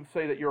 If you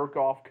say that you're a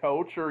golf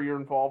coach or you're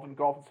involved in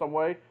golf in some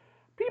way,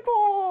 people,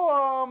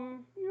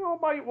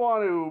 might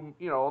want to,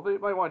 they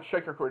might want to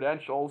check your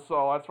credentials.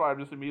 So that's why I'm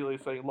just immediately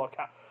saying, look,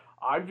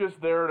 I'm just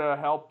there to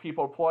help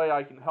people play.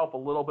 I can help a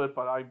little bit,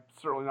 but I'm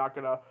certainly not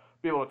going to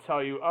be able to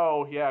tell you,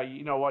 oh yeah,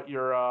 you know what,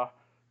 your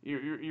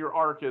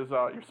arc is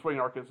your swing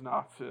arc is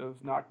not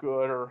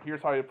good, or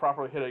here's how you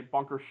properly hit a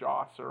bunker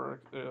shot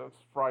or a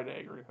fried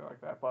egg or anything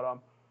like that.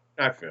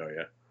 I feel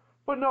you.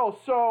 But no,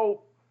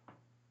 so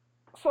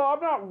I'm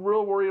not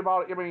real worried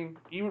about it. I mean,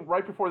 even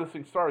right before this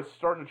thing started,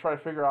 starting to try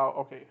to figure out,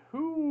 okay,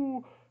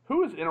 who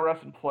is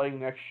interested in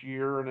playing next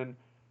year, and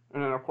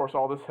then of course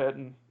all this hit,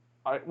 and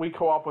we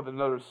co-op with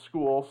another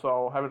school,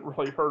 so haven't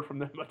really heard from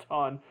them a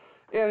ton.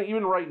 And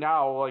even right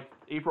now, like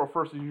April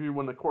 1st is usually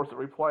when the course that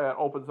we play at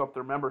opens up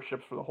their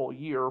memberships for the whole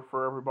year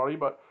for everybody.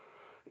 But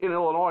in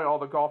Illinois, all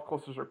the golf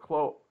courses are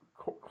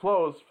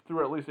closed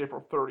through at least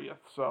April 30th.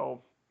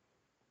 So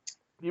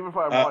even if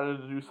I Uh, wanted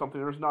to do something,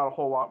 there's not a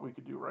whole lot we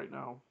could do right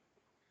now.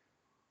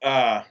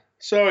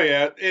 so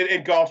yeah,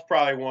 and golf's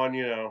probably one.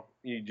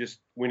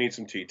 We need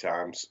some tee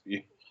times.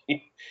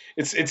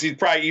 It's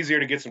probably easier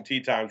to get some tee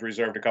times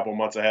reserved a couple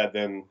months ahead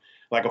than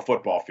like a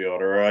football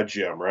field or a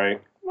gym,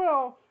 right?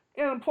 Well,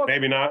 and plus,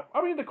 Maybe not.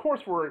 I mean, the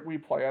course where we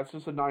play at is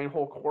just a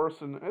 9-hole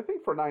course, and I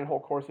think for a 9-hole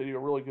course, they do a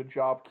really good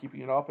job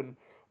keeping it up, and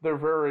they're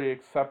very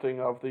accepting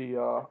of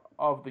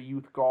the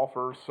youth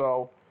golfers.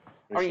 So,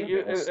 I mean,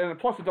 and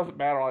plus, it doesn't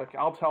matter. Like,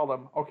 I'll tell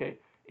them, okay,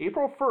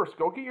 April 1st,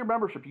 go get your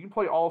membership. You can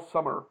play all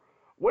summer.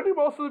 When do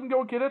most of them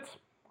go get it?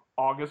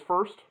 August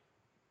 1st.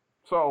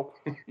 So,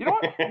 you know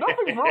what?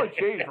 Nothing's really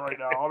changed right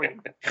now. I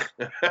mean,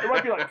 there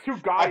might be like two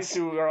guys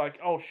who are like,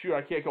 oh, shoot,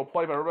 I can't go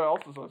play, but everybody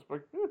else is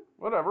like,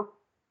 whatever.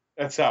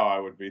 That's how I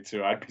would be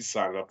too. I'd be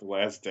signing up the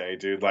last day,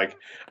 dude. Like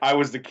I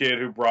was the kid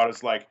who brought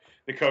us. Like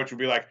the coach would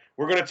be like,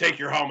 "We're gonna take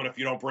your helmet if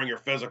you don't bring your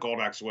physical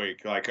next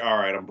week." Like, all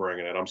right, I'm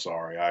bringing it. I'm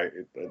sorry.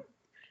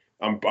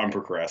 I'm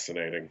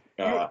procrastinating.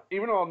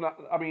 Even though I'm not,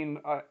 I mean,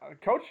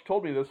 coach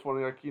told me this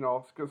one, like,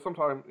 because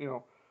sometimes,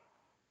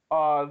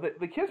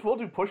 the kids will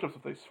do push-ups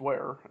if they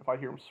swear, if I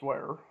hear them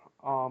swear.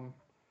 Oh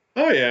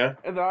yeah.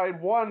 And then I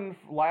had one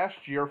last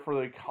year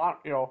for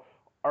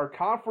our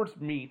conference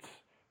meets,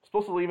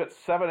 supposed to leave at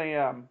 7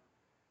 a.m.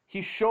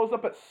 He shows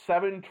up at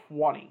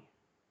 7:20.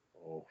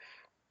 Oh.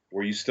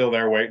 Were you still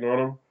there waiting on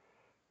him?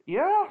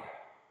 Yeah.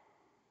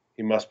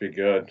 He must be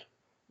good.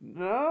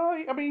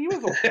 No, I mean, he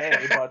was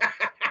okay, but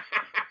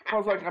I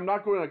was like, I'm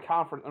not going to a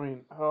conference. I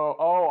mean,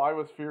 I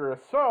was furious.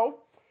 So,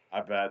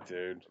 I bet,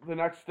 dude. the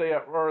next day,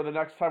 or the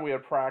next time we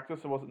had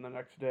practice, it wasn't the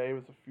next day, it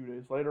was a few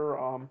days later,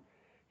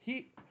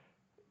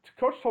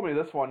 coach told me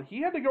this one.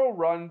 He had to go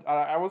run.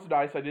 I was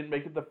nice. I didn't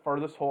make it the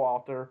furthest hole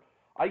out there.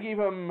 I gave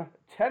him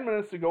 10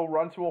 minutes to go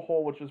run to a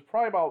hole, which is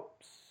probably about,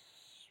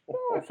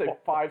 I'd say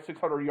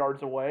 500-600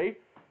 yards away.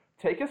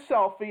 take a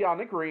selfie on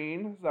the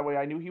green. So that way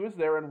I knew he was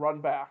there and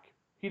run back.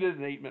 He did it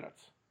in 8 minutes.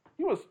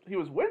 He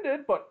was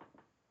winded, but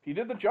he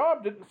did the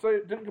job.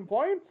 Didn't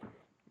complain.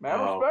 Mad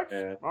respects.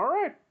 Man. All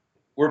right.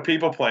 Were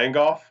people playing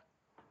golf?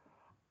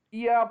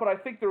 Yeah, but I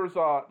think there was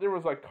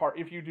a cart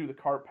if you do the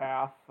cart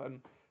path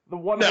and the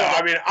one. No,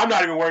 I mean I'm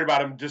not even worried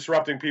about him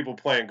disrupting people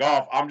playing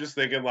golf. I'm just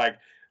thinking like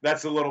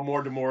that's a little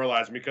more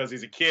demoralizing because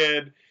he's a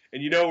kid,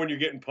 and when you're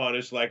getting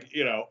punished. Like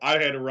I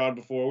had to run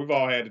before. We've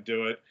all had to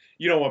do it.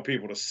 You don't want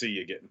people to see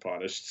you getting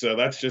punished, so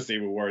that's just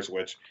even worse,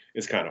 which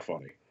is kind of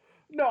funny.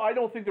 No, I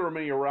don't think there were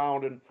many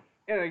around, and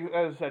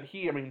as I said,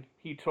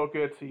 he took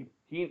it.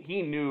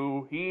 He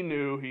knew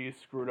he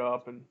screwed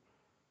up, and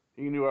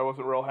he knew I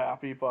wasn't real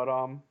happy, but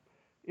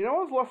it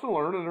was a lesson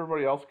learned, and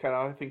everybody else kind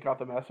of, I think, got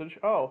the message.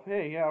 Oh,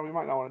 hey, yeah, we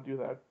might not want to do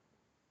that.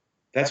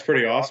 That's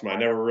pretty awesome. I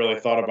never really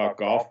thought about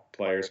golf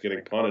players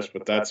getting punished,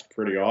 but that's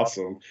pretty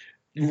awesome.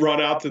 You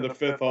run out to the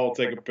fifth hole,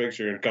 take a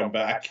picture, and come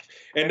back.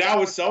 And now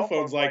with cell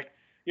phones, like,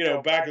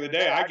 back in the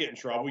day, I get in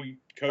trouble.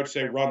 Coach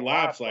say run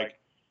laps, like,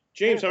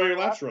 James, how many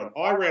laps run?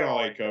 Oh, I ran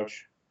all 8,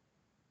 coach.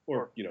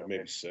 Or,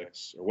 maybe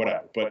 6 or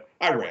whatever. But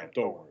I ran,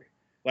 don't worry.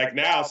 Like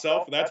now,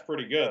 that's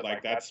pretty good.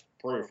 Like that's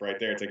proof right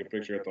there. Take a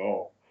picture at the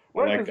hole.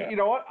 Right, because you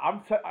know what?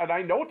 And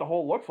I know what the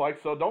hole looks like,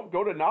 so don't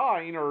go to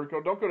 9 or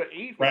don't go to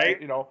 8.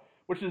 Right.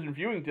 Which is in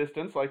viewing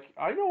distance. Like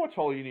I know which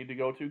hole you need to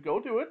go to. Go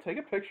do it. Take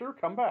a picture.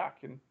 Come back.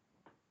 And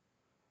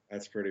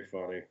that's pretty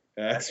funny.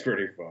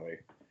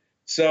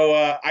 So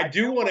I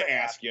do want to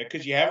ask you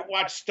because you haven't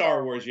watched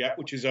Star Wars yet,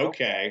 which is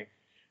okay.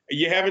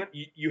 You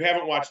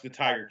haven't watched The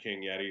Tiger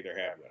King yet either,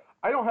 have you?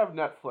 I don't have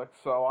Netflix,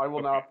 so I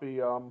will not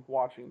be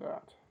watching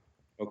that.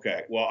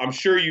 Okay. Well, I'm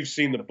sure you've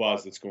seen the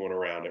buzz that's going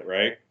around it,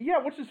 right? Yeah,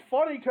 which is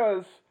funny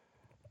because,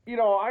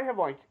 I have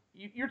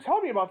you're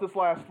telling me about this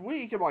last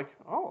week. I'm like,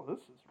 oh, this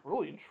is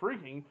really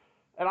intriguing.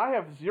 And I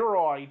have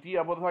zero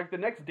idea. But the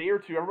next day or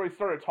two, everybody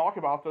started talking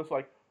about this.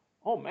 Like,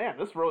 oh man,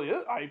 this really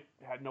is. I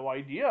had no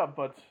idea.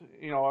 But,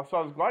 so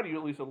I was glad you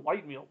at least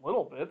enlightened me a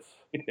little bit.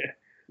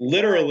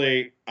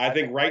 Literally, I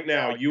think right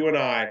now, you and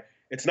I,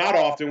 it's not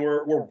often,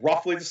 we're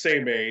roughly the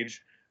same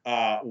age,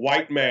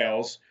 white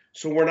males.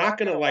 So we're not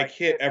going to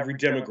hit every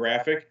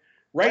demographic.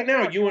 Right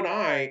now, you and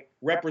I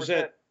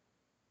represent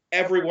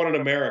everyone in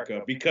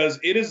America because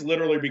it has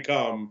literally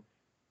become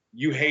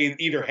you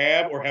either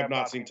have or have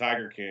not seen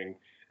Tiger King.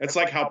 That's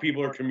like how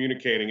people are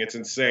communicating. It's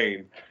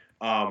insane.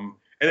 And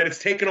then it's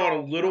taken on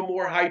a little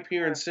more hype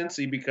here in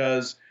Cincy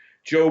because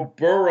Joe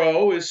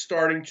Burrow is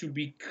starting to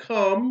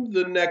become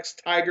the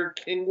next Tiger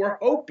King, we're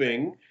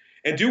hoping.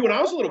 And dude, when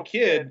I was a little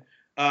kid,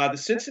 the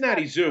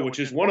Cincinnati Zoo, which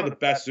is one of the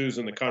best zoos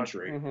in the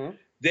country,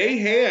 they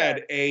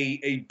had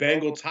a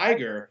Bengal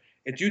tiger,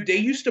 and dude, they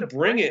used to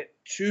bring it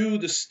to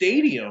the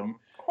stadium.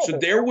 So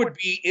there would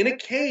be in a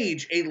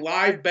cage a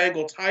live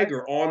Bengal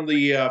tiger on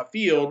the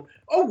field,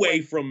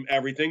 away from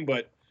everything.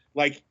 But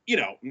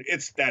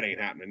that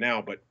ain't happening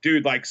now. But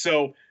dude,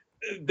 so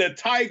the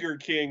Tiger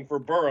King for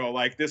Burrow,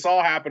 this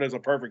all happened as a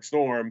perfect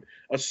storm.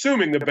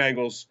 Assuming the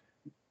Bengals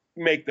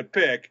make the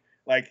pick,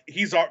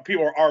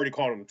 people are already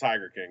calling him the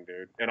Tiger King,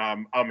 dude, and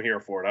I'm here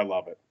for it. I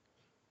love it.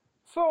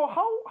 So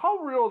how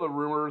real are the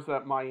rumors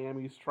that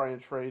Miami's trying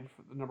to trade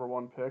for the number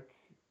 1 pick?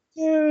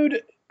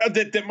 Dude,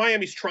 that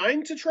Miami's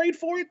trying to trade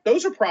for it?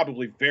 Those are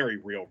probably very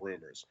real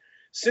rumors.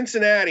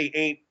 Cincinnati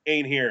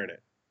ain't hearing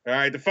it. All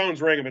right, the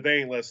phone's ringing, but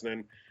they ain't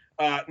listening.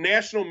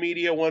 National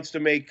media wants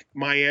to make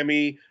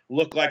Miami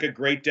look like a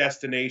great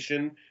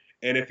destination,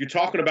 and if you're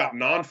talking about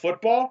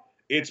non-football,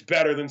 it's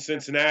better than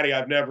Cincinnati.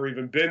 I've never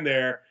even been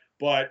there,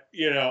 but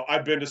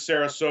I've been to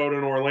Sarasota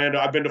and Orlando.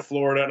 I've been to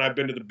Florida, and I've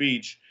been to the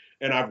beach.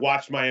 And I've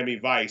watched Miami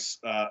Vice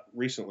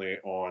recently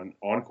on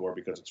Encore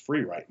because it's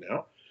free right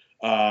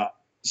now.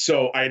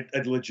 So I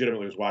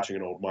legitimately was watching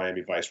an old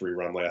Miami Vice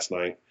rerun last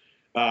night.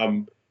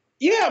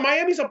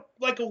 Miami's a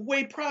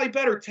way probably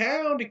better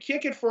town to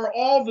kick it for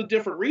all the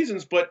different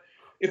reasons. But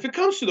if it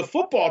comes to the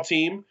football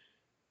team,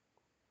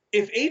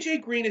 if A.J.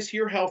 Green is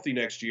here healthy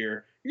next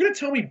year, you're going to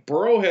tell me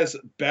Burrow has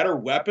better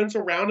weapons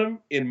around him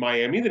in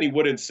Miami than he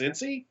would in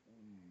Cincy?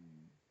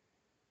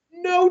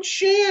 No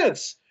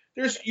chance.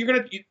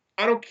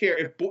 I don't care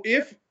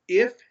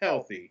if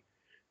healthy,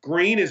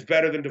 Green is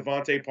better than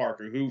Devontae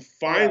Parker, who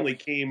finally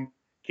came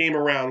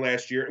around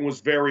last year and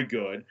was very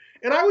good.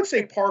 And I would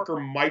say Parker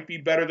might be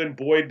better than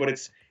Boyd, but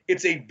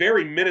it's a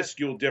very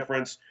minuscule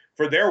difference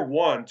for their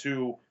 1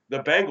 to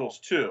the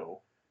Bengals 2.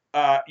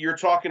 You're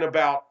talking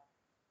about,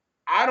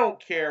 I don't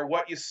care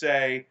what you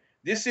say.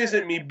 This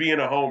isn't me being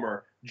a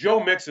homer.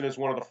 Joe Mixon is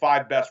one of the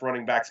 5 best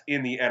running backs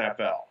in the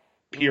NFL.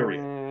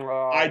 Period.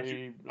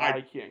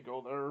 I can't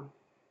go there.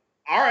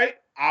 All right,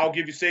 I'll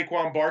give you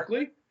Saquon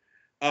Barkley.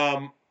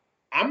 I'm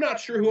not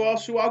sure who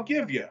I'll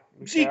give you.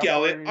 McCaffrey. Zeke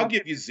Elliott. I'll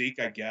give you Zeke,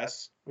 I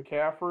guess.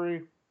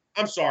 McCaffrey.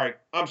 I'm sorry.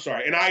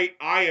 And I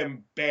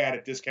am bad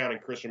at discounting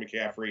Christian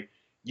McCaffrey.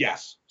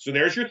 Yes. So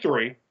there's your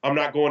 3. I'm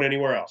not going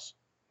anywhere else.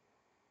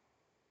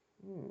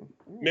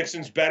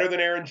 Mixon's better than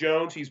Aaron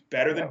Jones. He's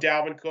better than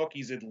Dalvin Cook.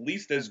 He's at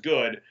least as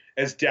good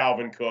as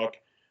Dalvin Cook.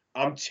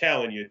 I'm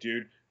telling you,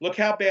 dude. Look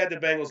how bad the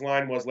Bengals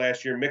line was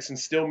last year. Mixon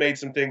still made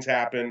some things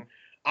happen.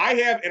 I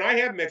have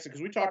Mixon,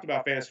 because we talked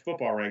about fantasy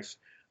football ranks.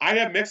 I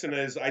have Mixon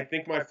as, I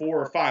think, my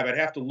 4 or 5. I'd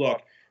have to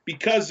look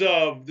because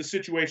of the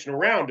situation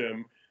around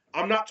him.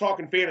 I'm not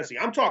talking fantasy.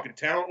 I'm talking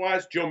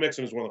talent-wise. Joe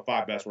Mixon is one of the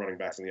 5 best running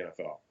backs in the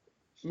NFL.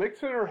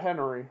 Mixon or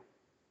Henry?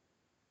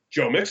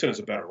 Joe Mixon is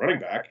a better running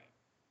back.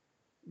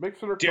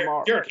 Mixon or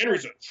Kamara? Derrick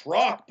Henry's a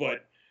truck,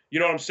 but you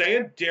know what I'm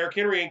saying? Derrick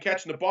Henry ain't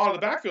catching the ball in the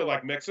backfield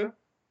like Mixon.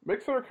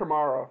 Mixon or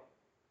Kamara?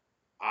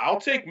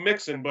 I'll take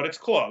Mixon, but it's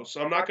close.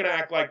 I'm not going to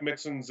act like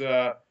Mixon's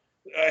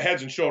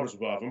heads and shoulders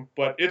above him,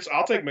 but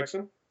I'll take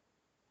Mixon.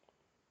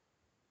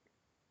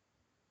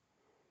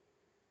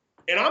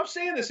 And I'm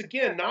saying this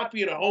again, not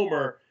being a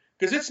homer,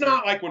 because it's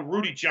not like when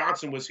Rudy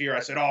Johnson was here, I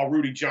said, oh,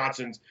 Rudy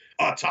Johnson's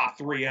a top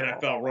 3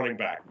 NFL running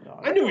back. No.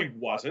 I knew he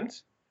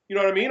wasn't. You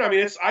know what I mean?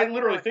 I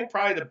literally think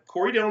probably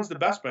Corey Dillon's the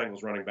best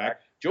Bengals running back.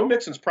 Joe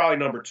Mixon's probably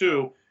number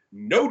 2.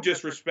 No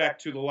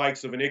disrespect to the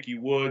likes of an Ickey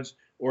Woods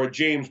or a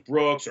James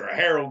Brooks or a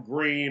Harold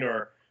Green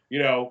or,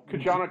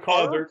 Kajana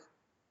Carter?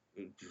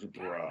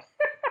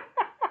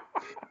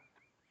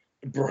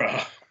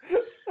 Bruh.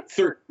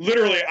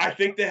 Literally, I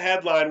think the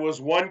headline was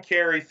 1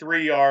 carry,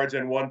 3 yards,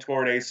 and 1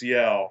 torn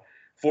ACL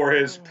for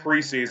his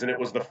preseason. It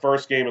was the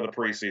first game of the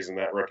preseason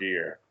that rookie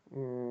year.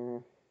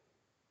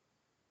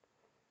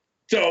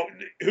 So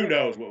who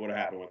knows what would have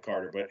happened with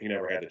Carter, but he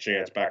never had the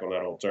chance back on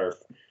that old turf.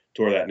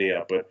 Tore that knee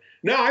up. But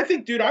no, I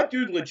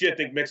do legit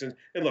think Mixon.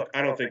 And look,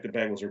 I don't think the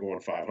Bengals are going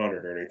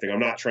 500 or anything. I'm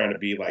not trying to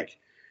be like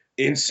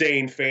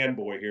insane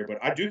fanboy here, but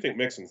I do think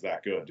Mixon's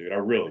that good, dude. I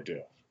really do.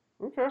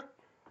 Okay.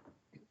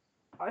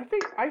 I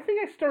think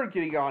I started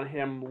getting on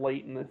him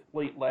late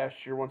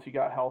last year once he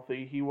got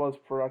healthy. He was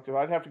productive.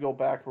 I'd have to go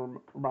back and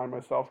remind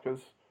myself because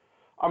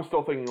I'm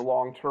still thinking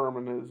long term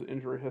in his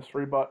injury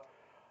history. But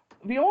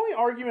the only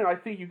argument I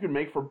think you can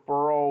make for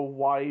Burrow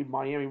why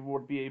Miami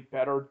would be a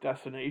better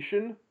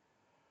destination.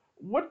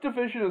 What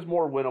division is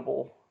more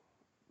winnable?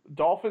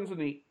 Dolphins in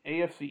the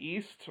AFC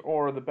East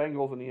or the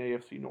Bengals in the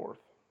AFC North?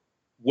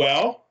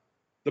 Well,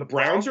 the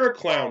Browns are a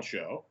clown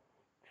show.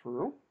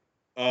 True.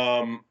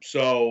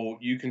 So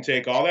you can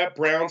take all that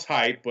Browns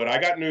hype, but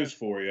I got news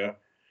for you.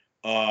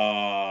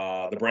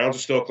 The Browns are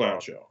still a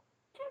clown show.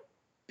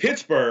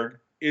 Pittsburgh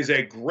is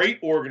a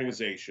great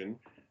organization,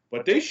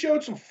 but they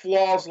showed some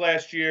flaws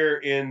last year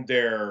in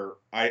their,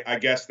 I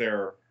guess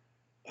their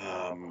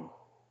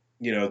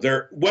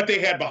what they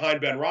had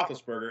behind Ben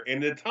Roethlisberger,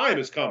 and the time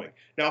is coming.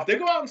 Now, if they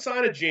go out and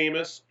sign a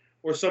Jameis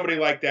or somebody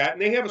like that,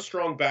 and they have a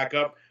strong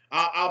backup,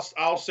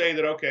 I'll say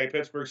that, okay,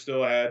 Pittsburgh's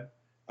still ahead.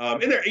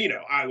 And they're,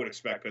 I would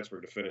expect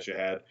Pittsburgh to finish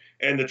ahead.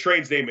 And the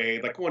trades they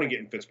made, like going and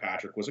getting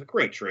Fitzpatrick, was a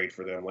great trade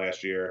for them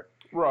last year.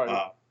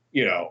 Right.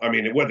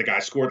 The guy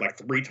scored like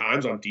 3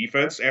 times on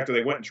defense after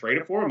they went and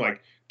traded for him.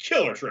 Like,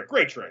 killer trade,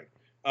 great trade.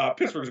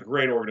 Pittsburgh's a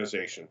great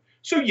organization.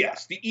 So,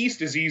 yes, the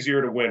East is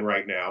easier to win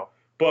right now.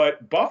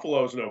 But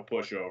Buffalo's no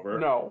pushover.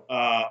 No.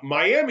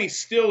 Miami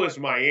still is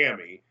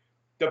Miami.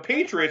 The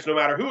Patriots, no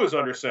matter who is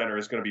under center,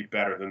 is going to be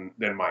better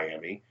than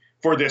Miami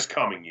for this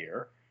coming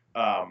year.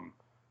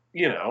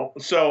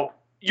 So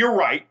you're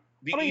right.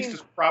 The East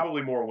is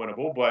probably more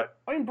winnable, but...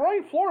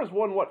 Brian Flores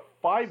won,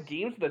 5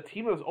 games with a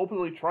team that was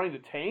openly trying to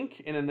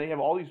tank, and then they have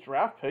all these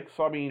draft picks,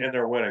 so And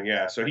they're winning,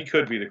 yeah. So he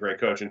could be the great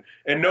coach.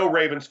 And no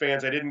Ravens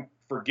fans, I didn't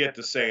forget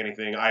to say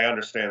anything. I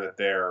understand that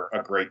they're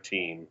a great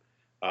team.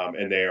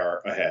 And they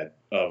are ahead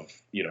of,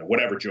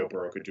 whatever Joe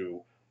Burrow could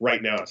do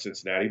right now in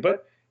Cincinnati.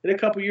 But in a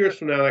couple years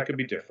from now, that could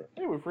be different.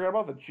 Hey, we forgot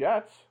about the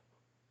Jets.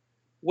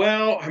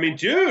 Well,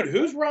 dude,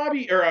 who's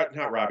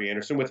not Robbie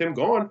Anderson, with him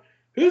gone?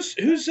 Who's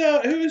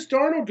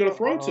Darnold going to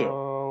throw to?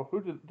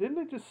 Oh, didn't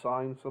they just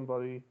sign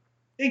somebody?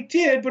 They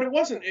did, but it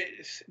wasn't.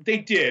 They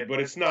did,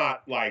 but it's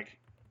not like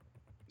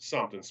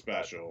something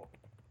special.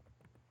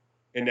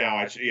 And now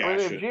I should.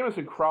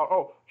 Jamison Crowder.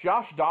 Oh,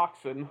 Josh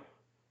Doxson.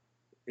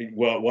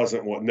 Well, it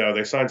wasn't. No,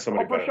 they signed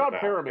somebody better than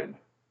that. Brashad Perriman.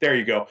 There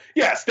you go.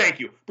 Yes, thank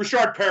you.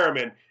 Brashad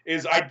Perriman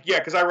is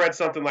because I read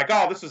something like,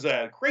 oh, this is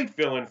a great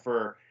fill-in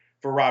for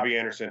Robbie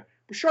Anderson.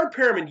 Brashad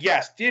Perriman,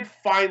 yes, did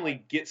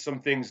finally get some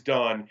things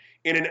done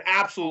in an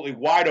absolutely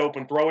wide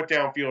open, throw it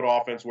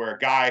downfield offense where a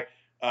guy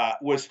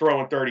was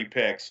throwing 30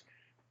 picks.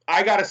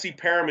 I got to see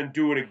Perriman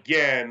do it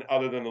again,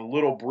 other than the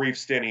little brief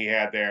stint he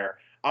had there.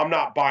 I'm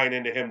not buying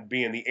into him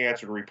being the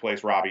answer to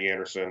replace Robbie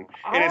Anderson,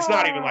 and it's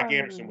not even like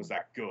Anderson was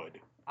that good.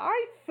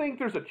 I think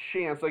there's a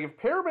chance. Like, if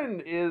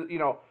Perriman is,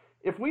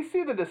 if we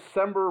see the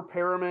December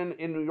Perriman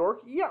in New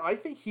York, yeah, I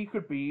think he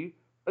could be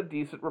a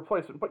decent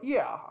replacement. But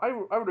yeah,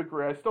 I would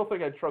agree. I still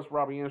think I'd trust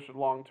Robbie Anderson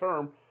long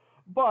term.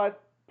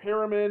 But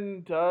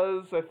Perriman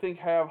does, I think,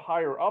 have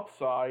higher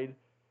upside.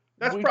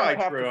 That's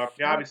probably true.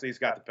 Obviously, he's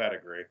got the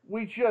pedigree.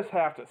 We just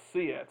have to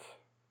see it.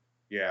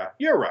 Yeah,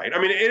 you're right.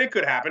 And it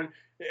could happen.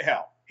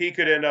 Hell, he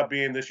could end up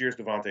being this year's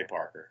Devontae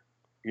Parker.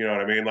 You know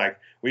what I mean? Like,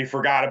 we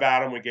forgot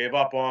about him. We gave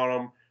up on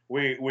him.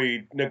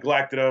 We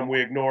neglected him,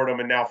 we ignored him,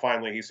 and now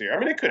finally he's here.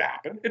 It could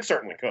happen. It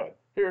certainly could.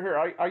 Here,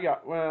 I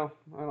got, well,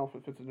 I don't know if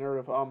it fits the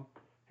narrative.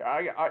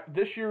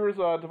 This year's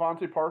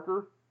Devontae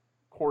Parker,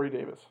 Corey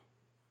Davis.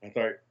 I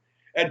thought,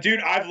 Dude,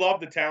 I've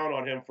loved the talent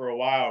on him for a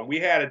while. We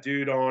had a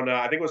dude on,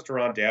 I think it was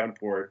Teron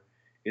Davenport,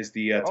 is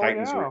the Oh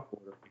Titans yeah.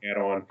 reporter we had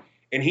on,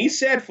 and he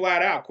said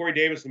flat out, Corey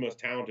Davis is the most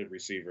talented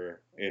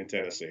receiver in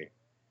Tennessee.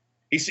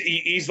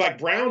 He's like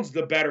Brown's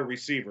the better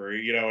receiver,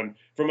 and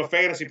from a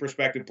fantasy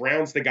perspective,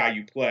 Brown's the guy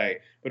you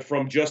play. But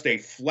from just a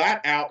flat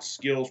out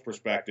skills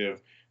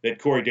perspective, that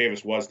Corey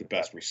Davis was the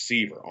best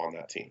receiver on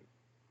that team.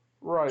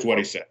 Right. That's what So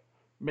he said.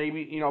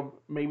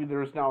 maybe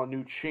there's now a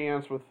new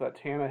chance with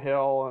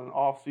Tannehill and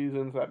off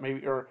seasons that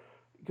maybe or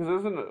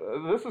because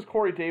this is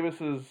Corey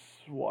Davis's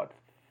what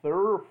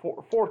third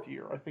or fourth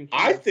year? I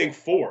think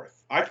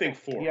fourth.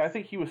 Yeah, I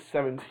think he was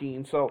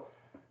 17. So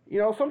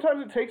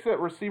sometimes it takes that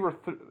receiver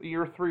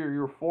year 3 or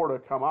year 4 to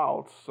come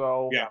out.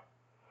 So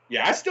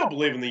yeah, I still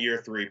believe in the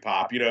year 3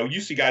 pop.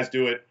 You see guys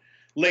do it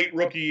late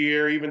rookie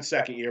year, even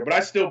second year, but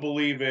I still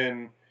believe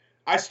in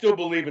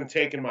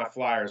taking my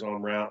flyers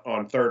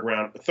on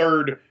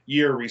third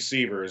year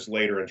receivers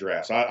later in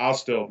drafts. I'll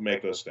still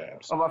make those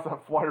stabs. Unless the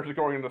flyers are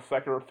going in the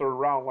second or third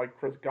round, like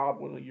Chris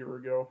Godwin a year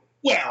ago.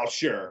 Well,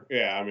 sure,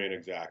 yeah, I mean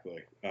exactly.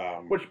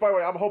 Which, by the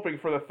way, I'm hoping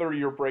for the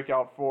 30-year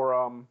breakout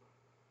for.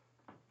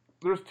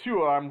 There's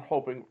 2 I'm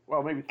hoping.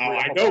 Well, maybe 3.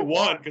 I know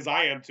 1 because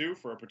I am too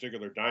for a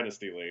particular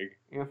dynasty league.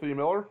 Anthony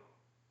Miller.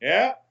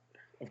 Yeah,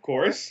 of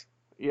course.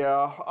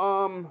 Yeah.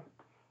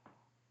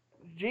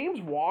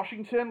 James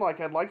Washington,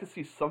 I'd like to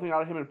see something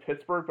out of him in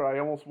Pittsburgh, but I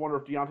almost wonder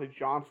if Deontay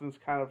Johnson's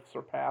kind of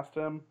surpassed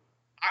him.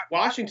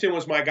 Washington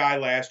was my guy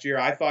last year.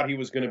 I thought he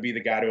was going to be the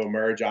guy to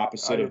emerge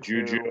opposite of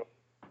Juju. Too.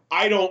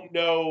 I don't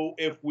know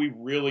if we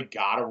really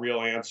got a real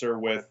answer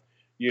with,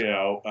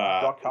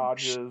 Duck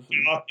Hodges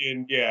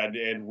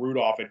and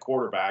Rudolph at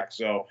quarterback.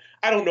 So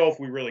I don't know if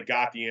we really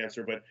got the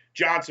answer, but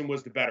Johnson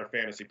was the better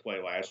fantasy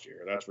play last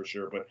year. That's for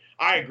sure. But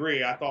I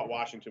agree. I thought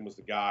Washington was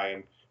the guy.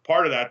 And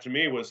part of that to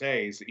me was,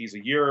 hey, he's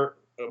a year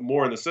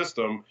more in the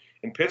system,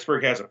 and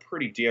Pittsburgh has a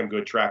pretty damn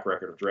good track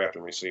record of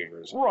drafting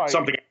receivers. Right.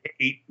 Something I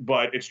hate,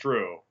 but it's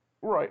true.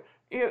 Right.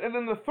 And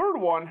then the third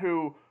one,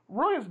 who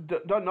really has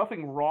done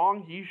nothing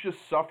wrong, he's just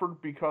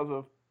suffered because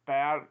of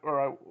bad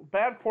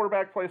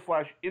quarterback play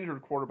 /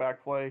 injured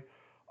quarterback play.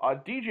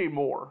 DJ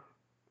Moore,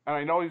 and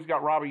I know he's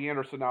got Robbie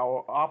Anderson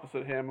now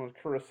opposite him, with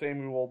Curtis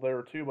Samuel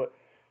there too. But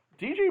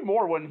DJ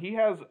Moore, when he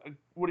has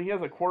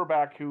a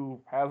quarterback who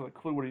has a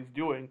clue what he's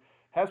doing,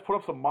 has put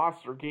up some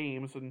monster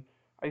games, and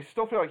I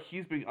still feel like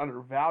he's being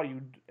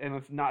undervalued, and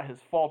it's not his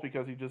fault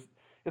because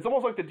it's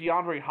almost like the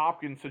DeAndre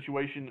Hopkins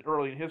situation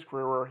early in his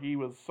career where he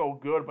was so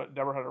good but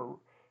never had a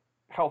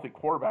healthy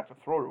quarterback to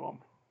throw to him.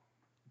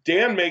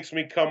 Dan makes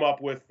me come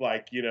up with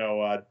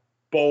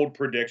bold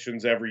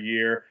predictions every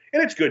year,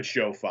 and it's good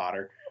show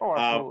fodder. Oh,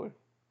 absolutely.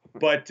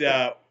 But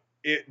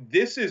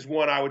this is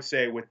one I would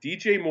say with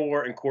DJ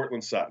Moore and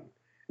Cortland Sutton.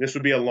 This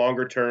would be a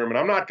longer term, and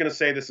I'm not going to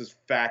say this is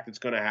fact it's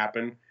going to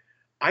happen.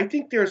 I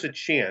think there's a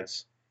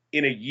chance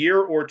in a year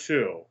or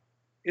 2,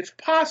 it's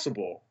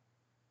possible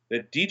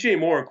that DJ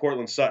Moore and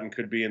Cortland Sutton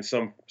could be in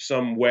some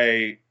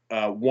way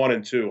 1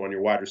 and 2 on your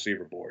wide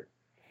receiver board.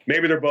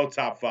 Maybe they're both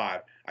top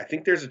 5. I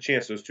think there's a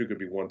chance those 2 could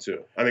be 1,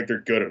 2. I think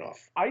they're good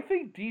enough. I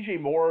think DJ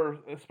Moore,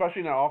 especially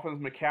in that offense,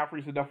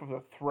 McCaffrey's enough of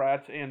a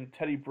threat, and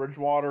Teddy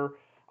Bridgewater,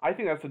 I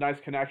think that's a nice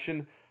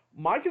connection.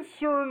 My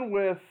concern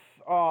with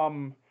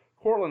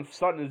Cortland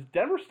Sutton is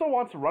Denver still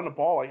wants to run the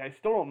ball. I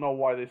still don't know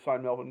why they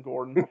signed Melvin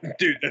Gordon.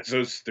 Dude, that's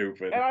so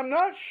stupid. And I'm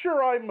not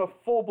sure I'm a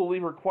full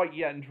believer quite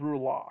yet in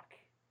Drew Lock.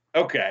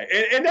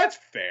 Okay, and that's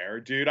fair,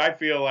 dude. I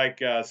feel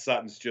like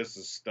Sutton's just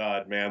a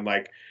stud, man.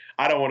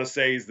 I don't want to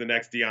say he's the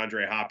next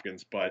DeAndre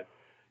Hopkins, but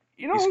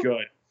he's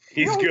good.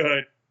 He's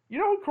good. You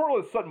know who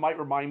Cortland Sutton might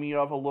remind me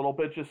of a little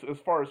bit, just as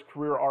far as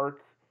career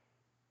arc?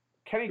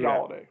 Kenny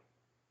Golladay.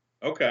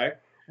 Okay.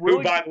 Really,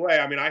 who, by the way,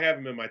 I have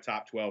him in my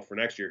top 12 for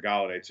next year,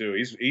 Golladay, too.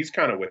 He's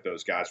kind of with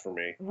those guys for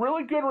me.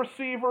 Really good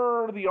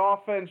receiver. The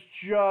offense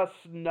just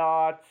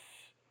not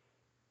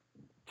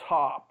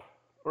top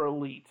or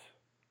elite.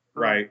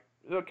 Right.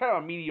 Kind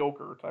of a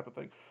mediocre type of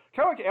thing.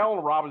 Kind of like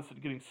Allen Robinson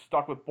getting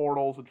stuck with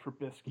Bortles and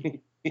Trubisky.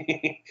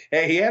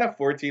 Hey, he had a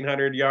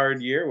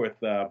 1,400-yard year with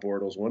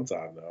Bortles one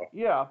time, though.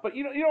 Yeah, but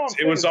you know what I'm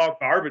saying? It was all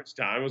garbage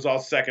time. It was all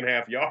second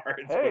half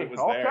yards. Hey, it was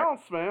all there.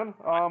 counts, man.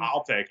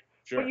 I'll take it.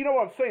 Sure. But you know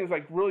what I'm saying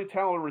is really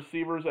talented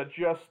receivers that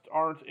just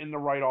aren't in the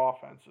right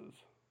offenses.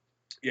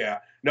 Yeah.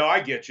 No, I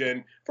get you.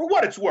 And for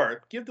what it's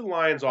worth, give the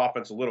Lions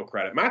offense a little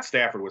credit. Matt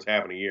Stafford was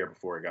having a year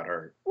before he got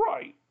hurt.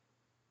 Right.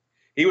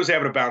 He was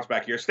having a bounce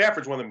back year.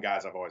 Stafford's one of them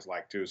guys I've always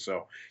liked, too.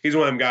 So he's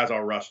one of them guys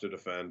I'll rush to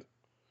defend.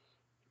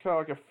 Kind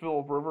of like a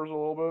Phil Rivers a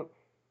little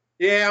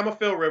bit. Yeah, I'm a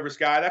Phil Rivers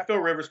guy. That Phil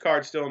Rivers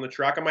card's still in the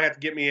truck. I might have to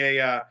get me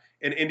an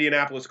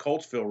Indianapolis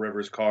Colts Phil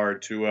Rivers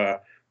card to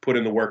put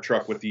in the work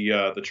truck with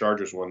the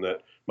Chargers one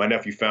that my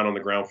nephew found on the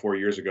ground 4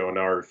 years ago, and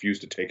now I refuse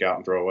to take out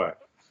and throw away.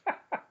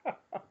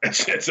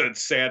 It's a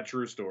sad,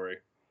 true story.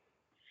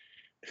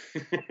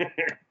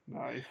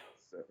 Nice.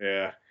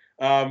 Yeah.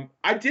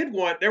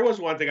 There was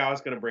one thing I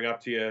was going to bring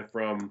up to you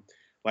from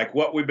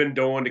what we've been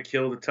doing to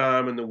kill the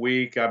time in the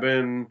week.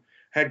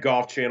 Had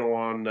Golf Channel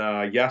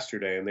on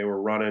yesterday, and they were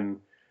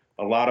running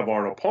a lot of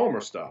Arnold Palmer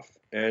stuff.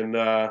 And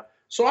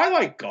So I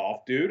like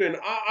golf, dude, and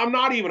I'm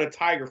not even a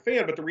Tiger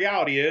fan. But the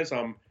reality is,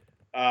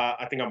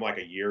 I think I'm like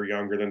a year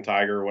younger than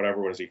Tiger or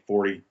whatever. What is he,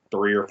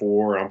 43 or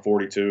 4? I'm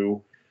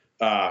 42.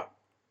 Uh,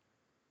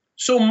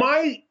 so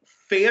my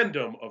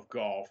fandom of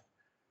golf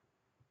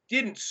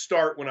didn't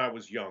start when I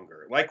was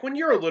younger. Like when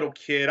you're a little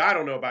kid, I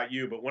don't know about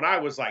you, but when I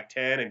was like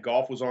 10 and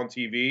golf was on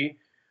TV,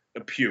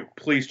 puke,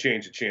 please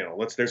change the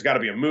channel. There's got to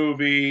be a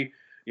movie,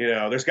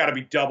 there's got to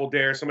be Double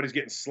Dare, somebody's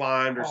getting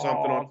slimed or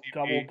something on Oh,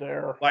 Double TV.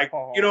 Dare. Like,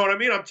 you know Oh. what I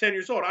mean? I'm 10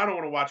 years old. I don't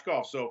want to watch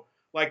golf. So,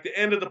 like the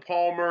end of the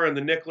Palmer and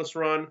the Nicklaus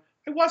run,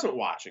 I wasn't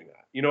watching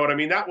that. You know what I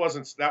mean? That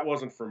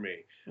wasn't for me.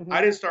 I Hmm.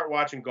 didn't start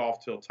watching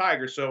golf till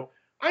Tiger. So,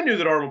 I knew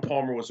that Arnold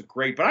Palmer was a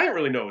great, but I didn't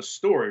really know his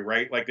story,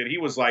 right? Like that he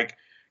was like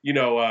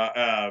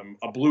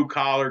a blue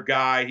collar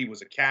guy. He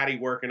was a caddy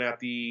working at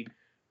the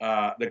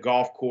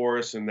golf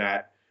course, and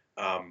that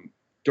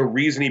the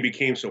reason he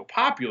became so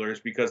popular is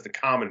because the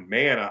common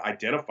man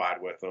identified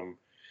with him.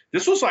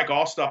 This was like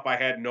all stuff I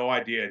had no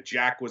idea.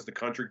 Jack was the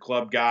country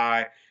club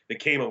guy that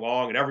came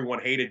along, and everyone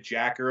hated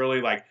Jack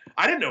early. Like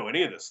I didn't know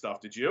any of this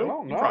stuff. Did you?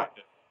 Oh You no. probably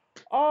did.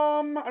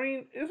 I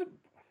mean, is it?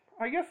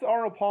 I guess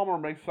Arnold Palmer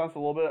makes sense a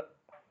little bit.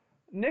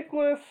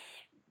 Nicholas,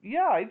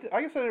 yeah, I guess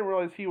I didn't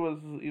realize he was,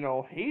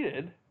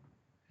 hated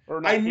or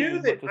I not knew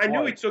hated but that I knew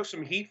he disliked. took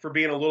some heat for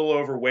being a little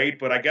overweight,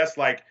 but I guess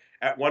like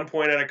at one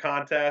point at a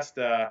contest,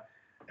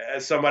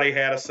 somebody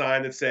had a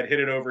sign that said "Hit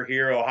it over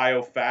here,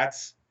 Ohio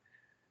Fats,"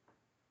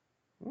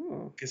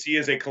 Hmm. because he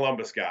is a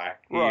Columbus guy.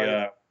 He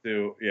Right.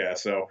 yeah.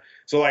 So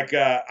like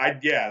I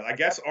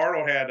guess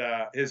Arnold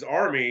had his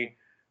army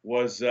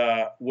was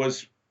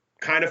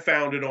kind of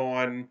founded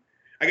on.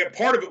 I get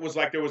part of it was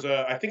like there was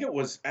I think it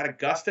was at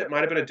Augusta. It might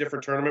have been a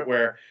different tournament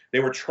where they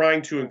were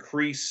trying to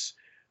increase.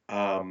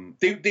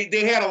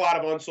 They had a lot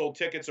of unsold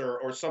tickets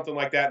or something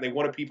like that, and they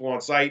wanted people on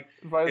site,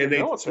 Invited the and they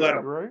just let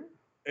military, them right?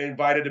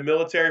 invited the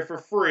military for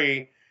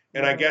free,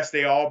 and I Mm-hmm. guess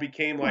they all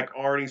became like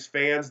Arnie's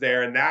fans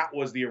there, and that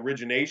was the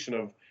origination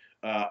of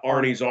Arnie's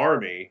Arnie's.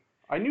 army,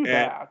 I knew and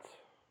that.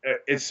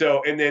 it's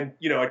so, and then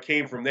it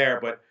came from there.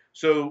 But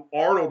so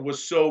Arnold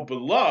was so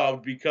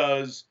beloved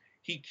because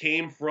he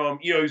came from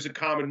he was a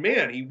common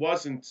man. He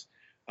wasn't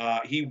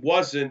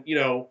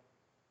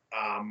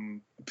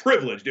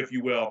privileged, if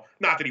you will.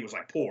 Not that he was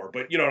like poor,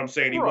 but you know what I'm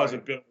saying. He Right.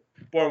 wasn't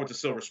born with a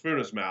silver spoon in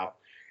his mouth,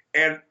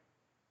 and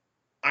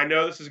I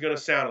know this is going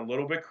to sound a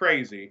little bit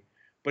crazy,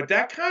 but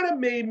that kind of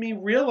made me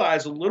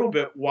realize a little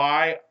bit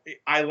why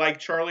I like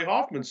Charlie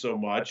Hoffman so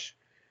much.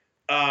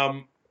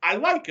 I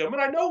like him,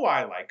 and I know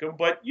why I like him,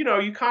 but you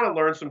kind of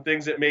learn some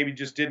things that maybe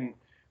just didn't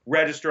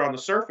register on the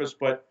surface.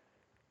 But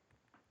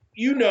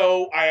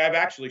I have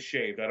actually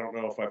shaved. I don't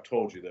know if I've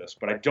told you this,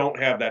 but I don't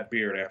have that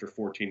beard after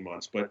 14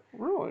 months. But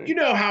Really? you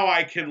know how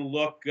I can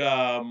look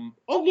a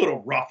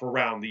little rough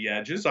around the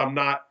edges. I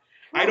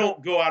Sure.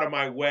 don't go out of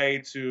my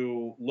way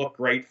to look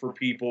great for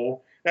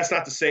people. That's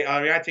not to say,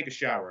 I mean, I take a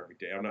shower every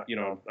day. I'm not,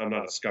 I'm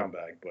not a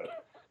scumbag,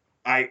 but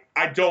I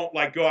don't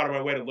like go out of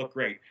my way to look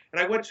great.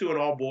 And I went to an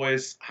all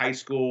boys high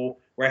school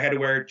where I had to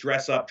wear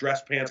dress up,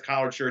 dress pants,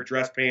 collared shirt,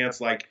 dress pants,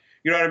 like,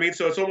 you know what I mean?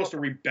 So it's almost a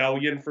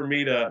rebellion for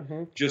me to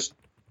Mm-hmm. just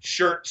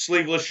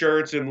sleeveless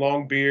shirts and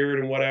long beard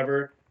and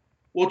whatever.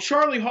 Well,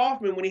 Charlie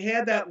Hoffman, when he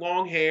had that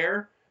long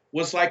hair,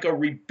 was like a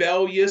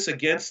rebellious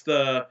against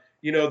the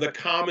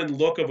common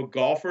look of a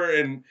golfer.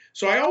 And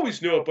so I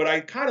always knew it, but I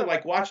kind of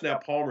like watching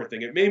that Palmer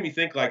thing. It made me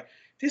think like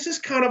this is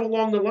kind of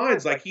along the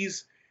lines, like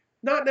he's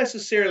not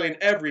necessarily an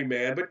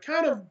everyman, but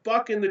kind of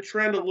bucking the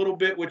trend a little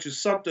bit, which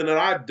is something that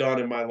I've done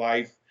in my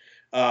life,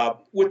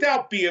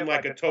 without being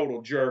like a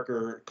total jerk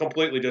or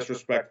completely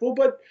disrespectful,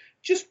 but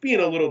just being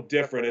a little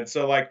different. And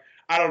so, like,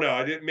 I don't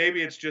know.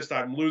 Maybe it's just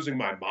I'm losing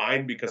my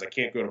mind because I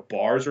can't go to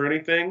bars or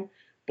anything.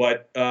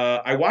 But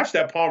I watched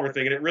that Palmer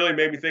thing, and it really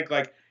made me think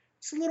like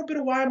it's a little bit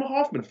of why I'm a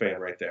Hoffman fan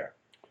right there.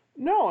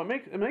 No, it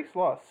makes a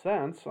lot of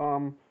sense.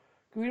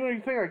 Because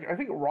you think like I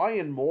think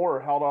Ryan Moore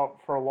held out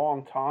for a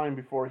long time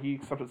before he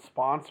accepted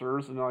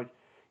sponsors and like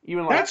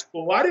even like That's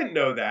cool. I didn't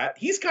know that.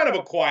 He's kind of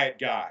a quiet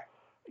guy.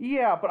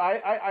 yeah, but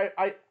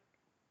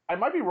I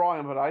might be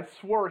wrong, but I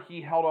swore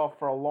he held off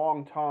for a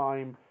long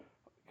time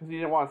because he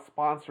didn't want to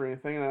sponsor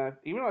anything, and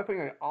even I think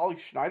like Ollie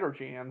Schneider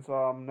Jans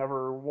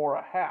never wore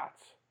a hat.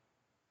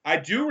 I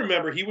do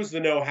remember he was the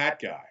no hat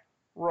guy.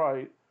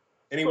 Right.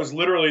 And he So was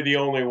literally the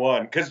only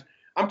one. Because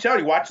I'm telling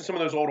you, watching some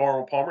of those old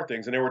Arnold Palmer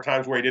things, and there were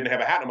times where he didn't have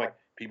a hat. And I'm like,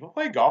 people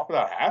play golf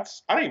without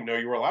hats? I didn't even know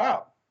you were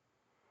allowed.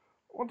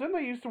 well, didn't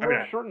they used to I wear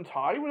mean, a shirt and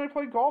tie when they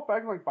played golf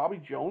back in like Bobby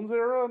Jones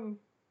era? And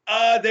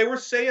they were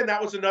saying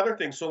that was another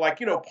thing. So, like,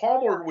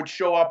 Palmer would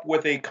show up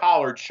with a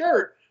collared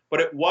shirt, but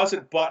it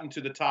wasn't buttoned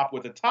to the top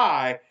with a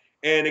tie.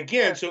 And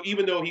again, so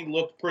even though he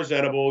looked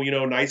presentable,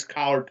 nice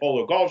collared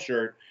polo golf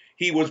shirt,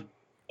 he was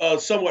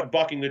somewhat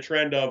bucking the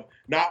trend of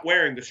not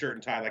wearing the shirt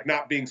and tie, like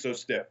not being so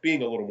stiff,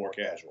 being a little more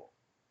casual.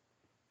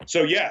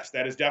 So, yes,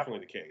 that is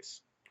definitely the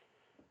case.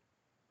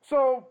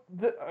 so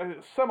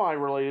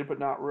semi-related, but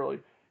not really.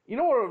 You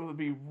know what would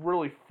be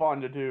really fun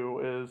to do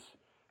is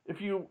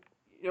if you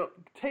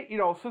take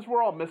since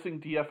we're all missing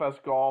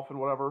DFS golf and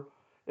whatever,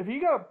 if you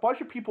got a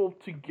bunch of people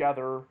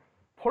together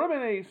put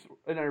them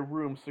in a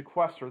room,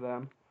 sequester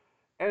them,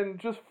 and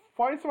just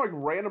find some like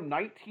random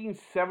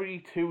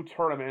 1972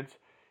 tournament.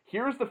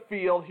 Here's the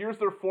field. Here's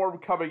their form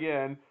coming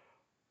in.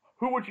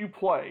 Who would you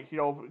play?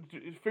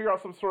 Figure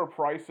out some sort of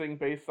pricing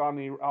based on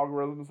the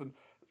algorithms and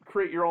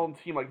create your own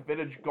team like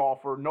vintage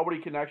golf where nobody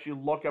can actually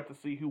look up to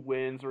see who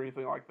wins or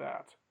anything like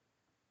that.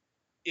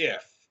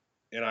 If,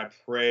 and I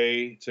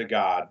pray to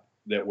God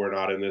that we're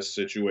not in this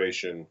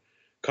situation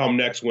come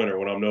next winter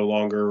when I'm no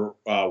longer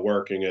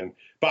working. And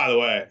by the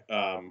way,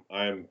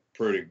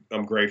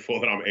 I'm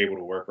grateful that I'm able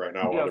to work right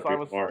now while Yes, other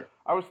people aren't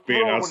I was being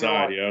thrilled when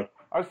outside.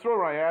 I was thrilled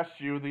when I asked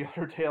you the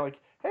other day, like,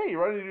 "Hey,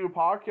 you ready to do a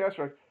podcast?"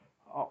 You're like,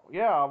 "Oh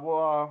yeah,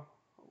 well,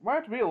 might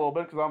have to be a little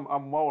bit because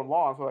I'm mowing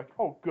lawns." So like,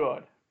 "Oh,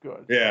 good,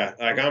 good." Yeah,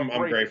 So like I'm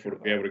great grateful hear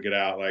to be that. able to get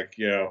out. Like,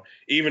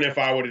 even if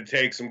I were to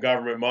take some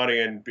government money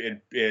and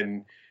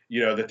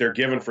that they're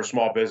given for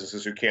small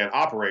businesses who can't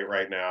operate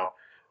right now,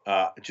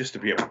 just to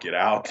be able to get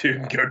out, dude,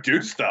 and go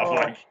do stuff. Oh,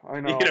 Like,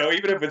 I know.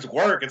 even if it's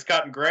work, it's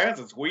cutting grass,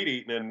 it's weed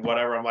eating, and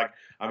whatever. I'm like,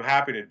 I'm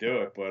happy to do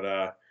it.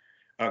 But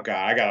oh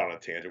god, I got on a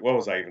tangent. What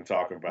was I even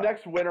talking about?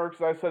 Next winter,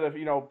 because I said if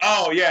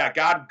Oh yeah,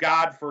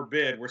 God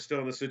forbid we're still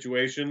in the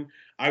situation.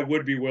 I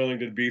would be willing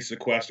to be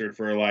sequestered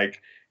for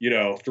like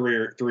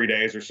 3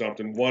 days or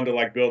something. One to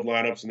like build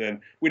lineups, and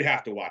then we'd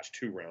have to watch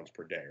 2 rounds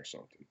per day or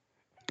something.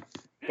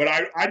 But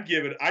I'd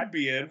give it. I'd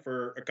be in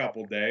for a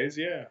couple days.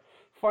 Yeah.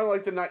 find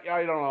like the night,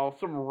 I don't know,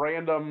 some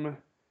random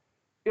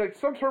like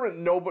some tournament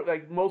nobody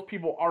like most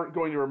people aren't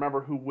going to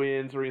remember who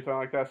wins or anything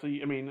like that. So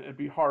I mean, it'd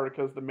be hard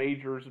because the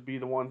majors would be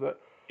the ones that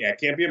Yeah, it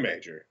can't be a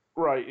major.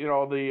 right.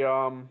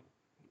 The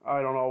I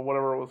don't know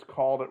whatever it was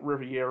called at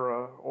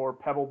Riviera or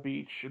Pebble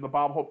Beach in the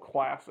Bob Hope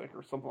Classic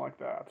or something like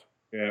that.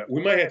 Yeah,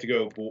 we might have to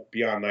go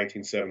beyond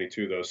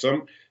 1972 though.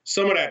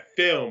 Some of that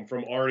film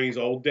from Arnie's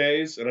old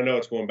days, and I know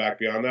it's going back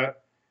beyond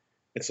that.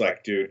 It's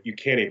like, dude, you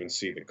can't even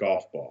see the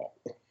golf ball.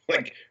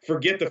 Like,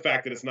 forget the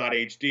fact that it's not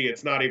HD.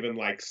 It's not even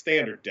like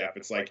standard depth.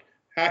 It's like,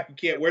 how you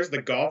can't. Where's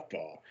the golf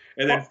ball?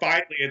 And then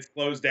finally, it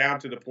slows down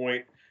to the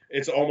point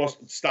it's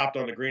almost stopped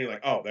on the green.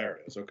 Like, oh, there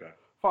it is. Okay.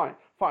 Fine.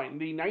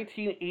 The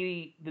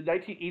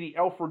 1980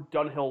 Alfred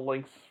Dunhill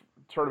Links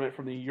tournament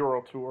from the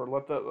Euro Tour.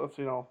 Let's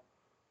do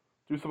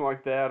something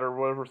like that or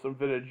whatever. Some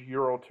vintage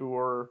Euro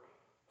Tour,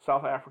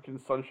 South African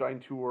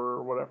Sunshine Tour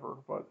or whatever.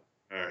 But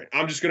All right,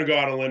 I'm just gonna go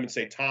out on a limb and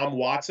say Tom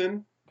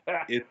Watson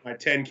is my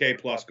 10K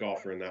plus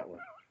golfer in that one.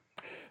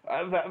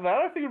 that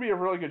I think would be a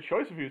really good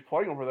choice if he was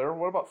playing over there.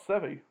 What about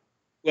Sevi?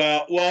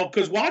 Well,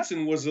 because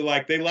Watson was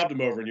like they loved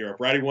him over in Europe,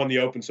 right? He won the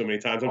Open so many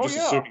times. Oh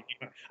yeah,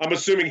 I'm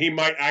assuming he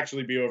might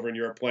actually be over in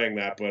Europe playing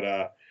that.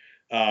 But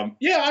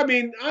yeah, I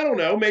mean, I don't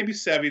know, maybe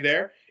Seve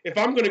there. If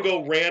I'm going to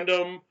go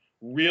random,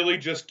 really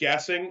just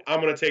guessing,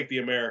 I'm going to take the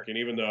American,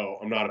 even though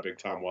I'm not a big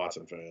Tom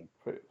Watson fan.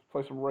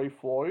 play some Ray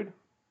Floyd.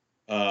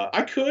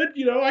 I could,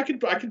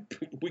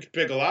 we could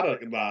pick a lot of.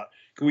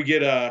 Can we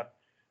get a?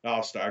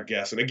 I'll start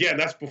guessing again.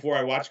 That's before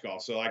I watch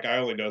golf, so like I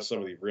only know some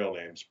of the real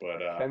names, but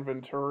Ken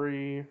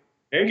Venturi.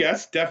 and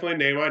yes, definitely a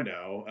name I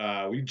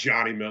know. We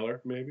Johnny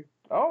Miller, maybe.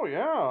 Oh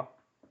yeah.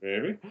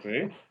 Maybe.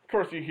 Of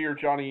course, you hear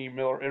Johnny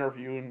Miller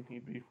interview, and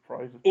he'd be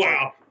surprised.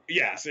 Well,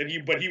 yes, and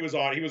he was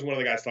on. He was one of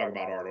the guys talking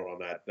about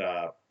Arnold on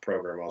that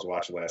program I was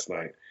watching last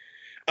night.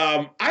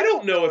 I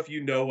don't know if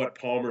you know what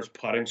Palmer's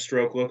putting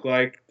stroke looked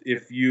like.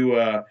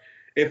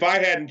 If I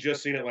hadn't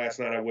just seen it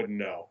last night, I wouldn't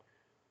know.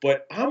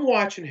 But I'm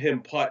watching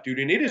him putt, dude,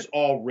 and it is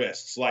all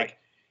wrists. Like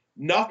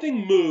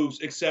nothing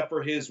moves except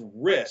for his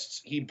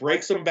wrists. He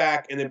breaks them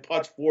back and then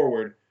putts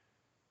forward.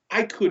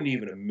 I couldn't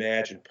even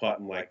imagine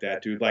putting like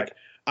that, dude. Like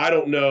I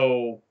don't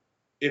know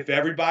if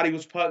everybody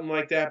was putting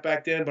like that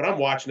back then, but I'm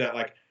watching that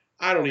like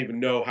I don't even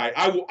know how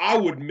I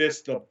would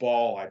miss the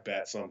ball. I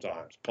bet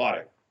sometimes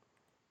putting.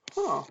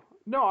 Huh.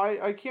 No,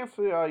 I can't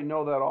say I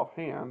know that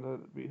offhand.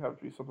 It'd have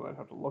to be something I'd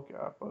have to look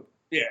at, but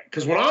Yeah,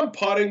 because when I'm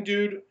putting,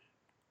 dude,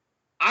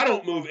 I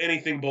don't move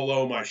anything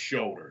below my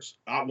shoulders.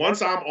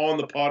 Once I'm on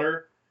the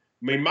putter,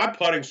 I mean, my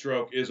putting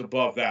stroke is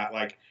above that.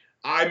 Like,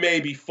 I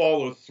maybe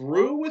follow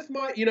through with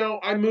my,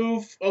 I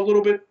move a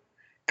little bit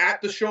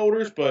at the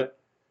shoulders, but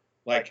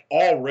like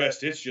all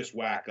wrist, it's just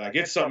whack. Like,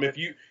 it's something. If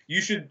you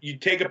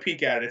take a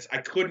peek at it. I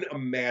couldn't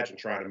imagine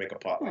trying to make a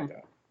putt like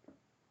that.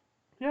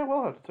 Yeah,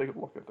 we'll have to take a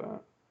look at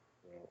that.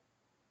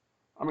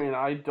 I mean,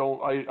 I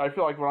don't. I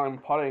feel like when I'm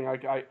putting,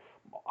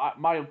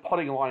 my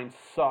putting lines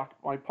suck.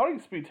 My putting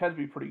speed tends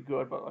to be pretty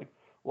good, but like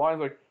lines,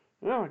 like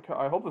yeah,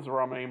 I hope this is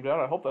where I'm aimed at.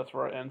 I hope that's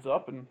where it ends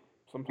up, and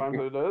sometimes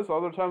it is.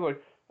 Other times,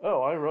 like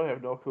oh, I really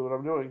have no clue what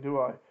I'm doing, do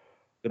I?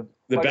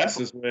 The best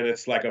is when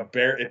it's like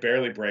it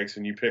barely breaks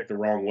and you pick the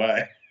wrong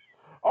way.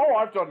 Oh,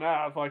 I've done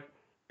that. It's like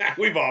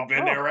we've all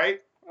been there,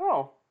 right?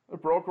 Oh,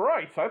 it broke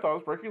right. I thought it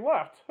was breaking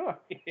left. Huh.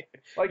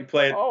 Like,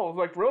 it was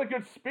like really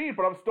good speed,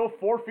 but I'm still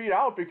 4 feet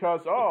out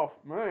because, oh,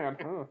 man,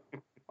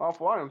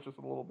 offline it's just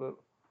a little bit.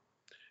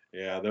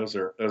 Yeah, those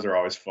are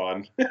always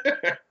fun.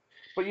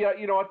 But yeah,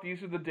 you know what?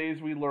 These are the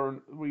days we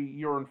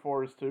yearn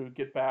for is to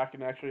get back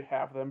and actually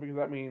have them because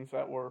that means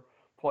that we're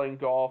playing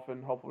golf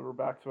and hopefully we're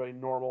back to a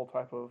normal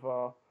type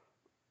of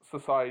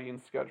society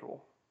and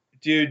schedule.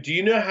 Dude, do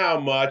you know how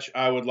much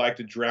I would like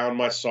to drown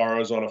my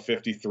sorrows on a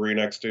 53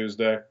 next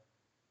Tuesday?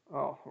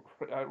 Oh,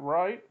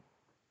 right.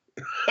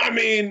 I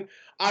mean,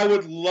 I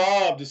would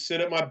love to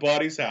sit at my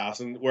buddy's house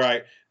and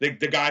where the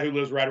guy who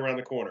lives right around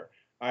the corner.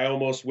 I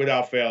almost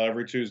without fail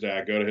every Tuesday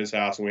I go to his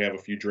house and we have a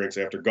few drinks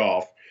after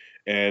golf,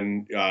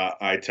 and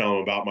I tell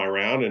him about my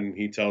round and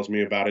he tells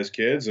me about his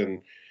kids,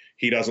 and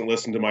he doesn't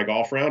listen to my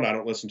golf round. I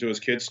don't listen to his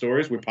kids'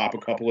 stories. We pop a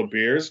couple of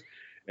beers,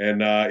 and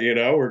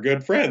we're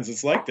good friends.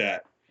 It's like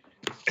that.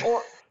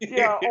 Or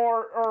yeah,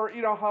 or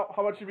how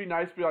much it'd be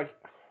nice to be like,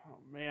 oh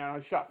man,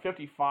 I shot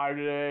 55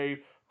 today,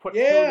 put two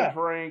in the Yeah,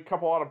 drink,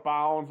 couple out of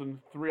bounds, and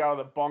three out of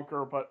the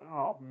bunker. But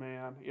oh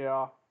man,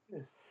 yeah.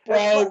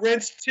 bro, But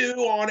rinsed 2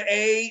 on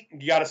 8.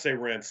 You got to say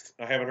rinsed.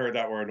 I haven't heard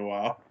that word in a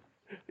while.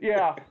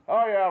 yeah,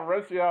 oh yeah,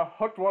 rinsed. Yeah,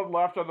 hooked one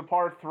left on the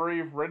par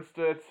three, rinsed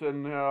it,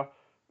 and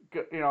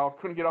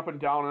couldn't get up and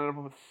down. Ended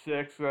up with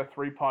six.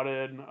 Three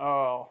putted.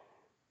 Oh.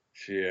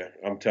 Yeah,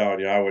 I'm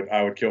telling you,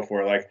 I would kill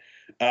for it. Like,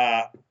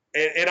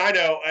 and I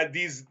know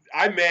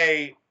I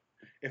may,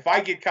 if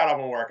I get caught up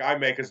on work, I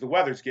may, because the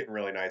weather's getting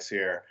really nice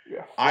here.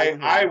 Yeah,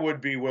 I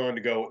would be willing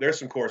to go. There's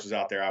some courses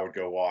out there I would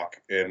go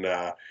walk. And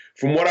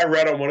from what I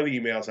read on one of the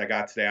emails I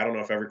got today, I don't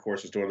know if every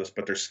course is doing this,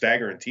 but they're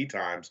staggering tee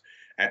times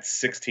at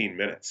 16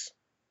 minutes.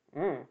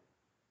 Mm.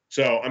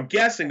 So I'm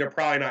guessing they're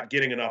probably not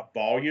getting enough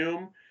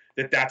volume.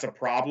 That's a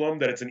problem.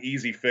 That it's an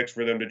easy fix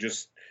for them to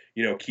just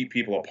keep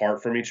people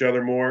apart from each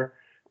other more.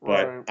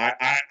 But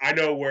Right. I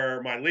know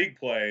where my league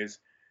plays,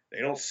 they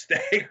don't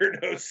stagger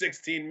those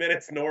 16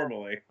 minutes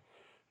normally.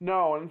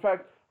 No, in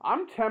fact,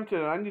 I'm tempted,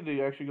 and I need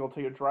to actually go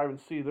take a drive and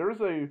see. There's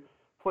a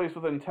place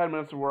within 10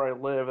 minutes of where I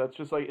live that's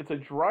just like it's a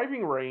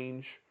driving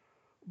range,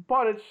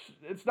 but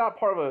it's not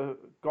part of a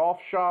golf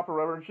shop or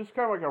whatever. It's just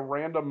kind of like a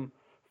random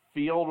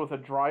field with a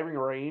driving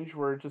range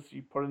where just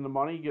you put in the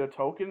money, you get a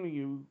token,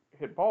 you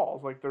hit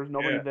balls. Like there's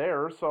nobody Yeah.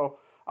 there, so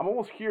I'm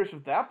almost curious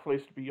if that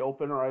place to be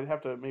open, or I'd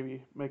have to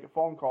maybe make a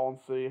phone call and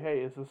say,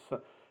 hey, is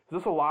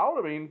this allowed?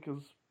 I mean,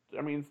 because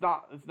it's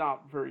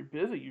not very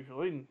busy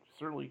usually, and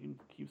certainly you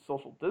can keep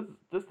social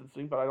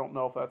distancing. But I don't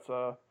know if that's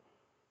I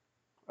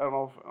don't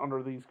know if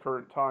under these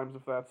current times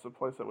if that's a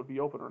place that would be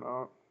open or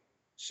not.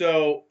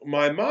 So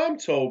my mom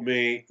told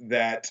me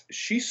that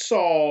she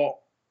saw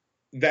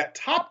that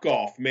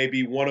Topgolf may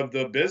be one of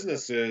the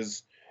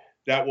businesses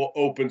that will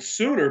open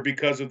sooner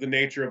because of the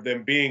nature of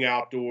them being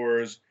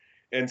outdoors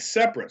and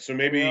separate. So Yeah,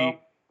 maybe,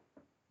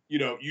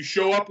 you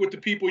show up with the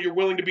people you're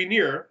willing to be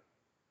near,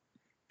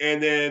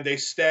 and then they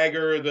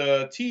stagger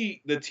the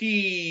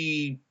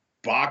tee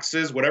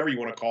boxes, whatever you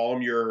want to call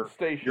them,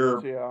 stations.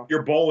 your Yeah,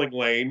 your bowling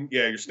lane,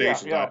 yeah, your yeah,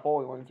 stations. yeah.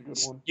 Bowling lane's a good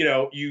one.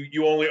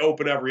 You only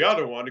open every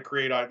other one to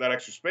create that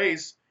extra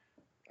space.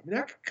 I mean,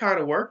 that could kind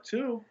of work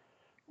too.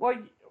 Like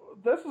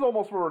this is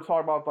almost where we're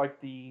talking about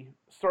like the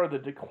start of the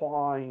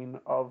decline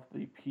of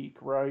the peak,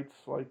 right?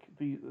 Like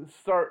the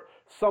start.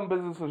 Some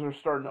businesses are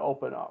starting to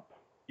open up.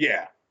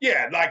 Yeah,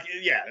 yeah,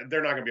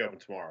 they're not going to be open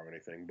tomorrow or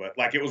anything, but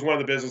like it was one of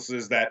the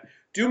businesses that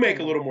do make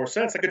a Hmm. little more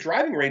sense. Like a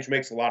driving range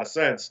makes a lot of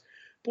sense.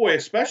 Boy,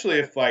 especially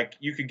if like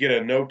you could get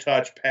a no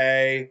touch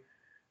pay,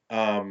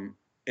 and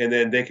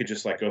then they could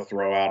just like go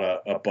throw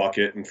out a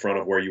bucket in front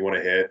of where you want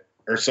to hit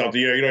or something.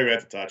 You don't even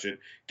have to touch it.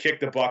 Kick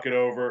the bucket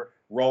over,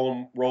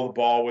 roll the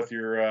ball with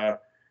your,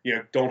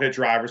 don't hit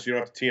drivers. So you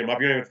don't have to tee them up.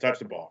 You don't even have to touch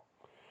the ball.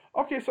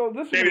 Okay, so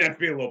Maybe that's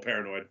being a little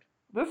paranoid.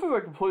 this is a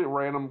completely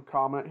random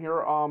comment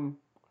here.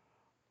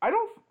 I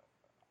don't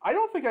I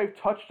don't think I've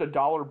touched a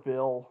dollar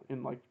bill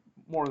in like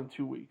more than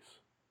 2 weeks.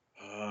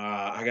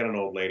 I got an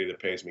old lady that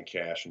pays me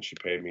cash, and she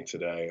paid me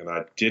today, and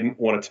I didn't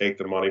want to take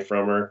the money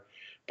from her,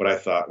 but I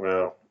thought,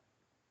 well,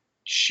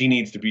 she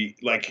needs to be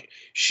like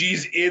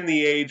she's in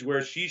the age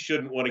where she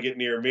shouldn't want to get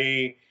near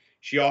me.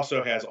 She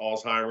also has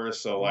Alzheimer's,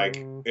 so like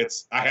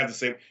Mm, I have the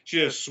same.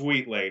 She's a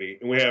sweet lady,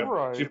 and she's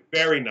right.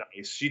 very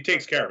nice. She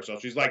takes care of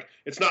herself. She's like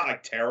it's not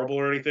like terrible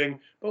or anything,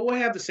 but we'll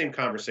have the same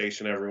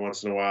conversation every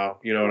once in a while.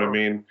 You know what I Sure.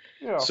 mean?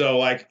 Yeah. So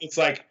like it's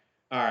like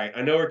all right,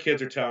 I know her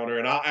kids are telling her,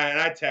 and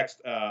I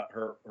text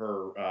her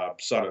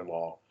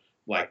son-in-law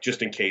like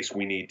just in case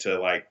we need to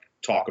like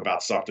talk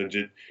about something.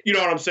 You know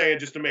what I'm saying?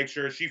 Just to make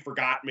sure she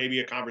forgot maybe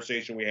a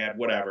conversation we had,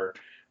 whatever.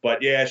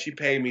 But yeah, she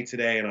paid me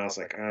today, and I was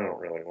like, I don't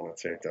really want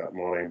to take that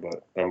money,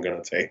 but I'm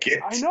gonna take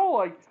I it. know,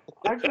 like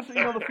I've just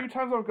the few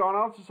times I've gone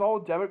out, it's just all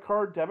debit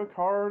card,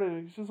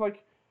 and it's just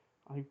like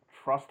I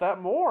trust that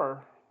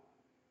more.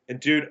 And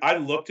dude, I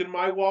looked in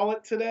my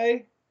wallet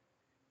today,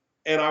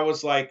 and I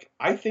was like,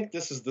 I think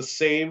this is the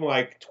same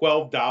like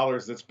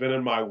 $12 that's been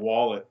in my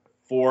wallet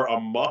for a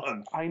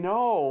month I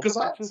know. because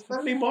I It haven't just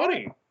spent it's any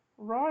money.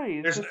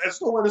 right. It's just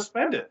There's nowhere to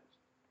spend it.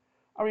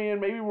 I mean,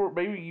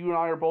 maybe you and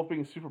I are both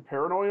being super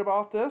paranoid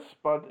about this,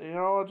 but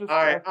just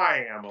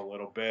I am a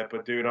little bit,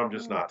 but dude, I'm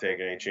just yeah. not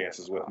taking any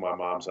chances with my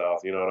mom's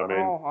health. You know what I mean?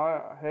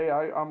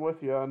 Oh, I'm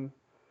with you, and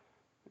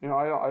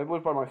I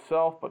live by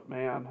myself, but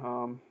man,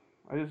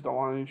 I just don't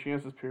want any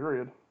chances.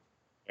 Period.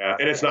 Yeah,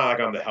 and it's not like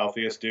I'm the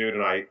healthiest dude,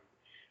 and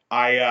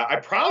I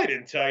probably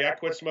didn't tell you I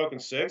quit smoking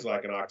cigs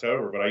like in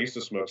October, but I used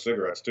to smoke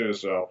cigarettes too,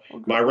 so Well,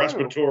 good my for you.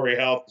 respiratory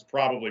health is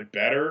probably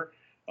better.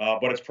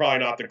 but it's probably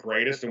not the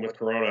greatest. And with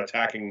Corona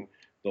attacking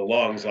the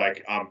lungs,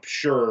 like I'm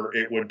sure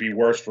it would be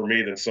worse for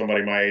me than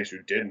somebody my age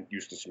who didn't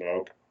used to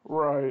smoke.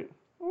 Right.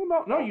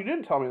 Well, no, you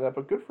didn't tell me that,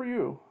 but good for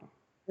you.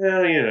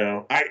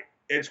 Well,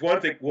 it's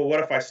one thing. Well, what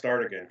if I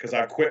start again? Because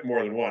I've quit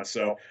more than once.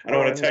 So I don't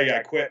want to Right. tell you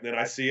I quit, and then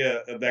I see you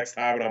the next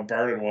time and I'm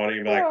burning one, and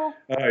you'd be like, Well,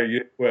 "Oh,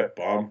 you quit,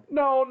 bum."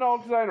 no,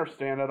 because I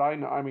understand it. I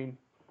know. I mean,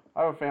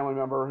 I have a family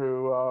member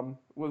who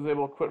was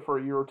able to quit for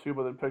a year or two,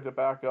 but then picked it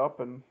back up,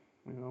 and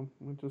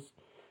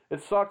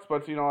it sucks.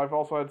 But I've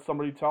also had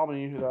somebody tell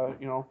me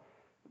that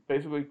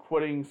basically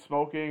quitting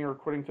smoking or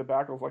quitting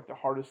tobacco is like the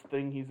hardest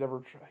thing he's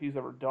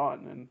ever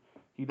done,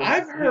 and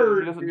I've he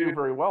heard, doesn't do dude.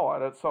 very well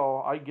at it. So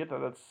I get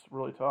that it's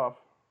really tough.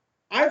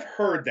 I've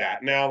heard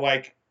that. Now,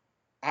 like,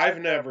 I've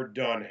never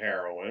done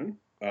heroin.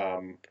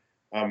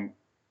 I'm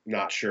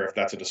not sure if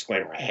that's a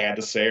disclaimer I had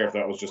to say or if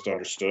that was just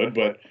understood,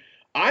 but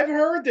I've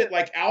heard that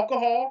like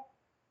alcohol,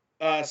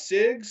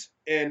 cigs,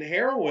 and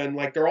heroin,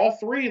 like they're all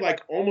three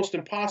like almost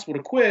impossible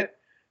to quit.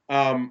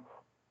 Um,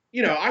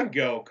 I can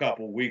go a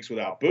couple weeks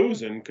without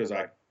boozing because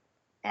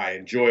I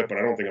enjoy it, but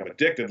I don't think I'm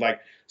addicted. Like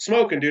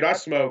smoking, dude, I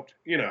smoked.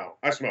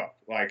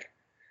 Like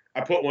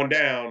I put one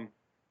down.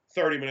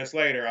 30 minutes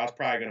later, I was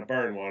probably going to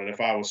burn one. And if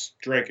I was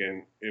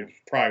drinking, it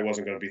probably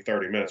wasn't going to be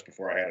 30 minutes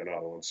before I had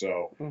another one.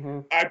 So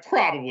Mm-hmm. I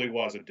probably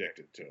was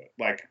addicted to it.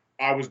 Like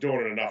I was doing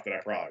it enough that I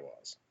probably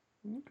was.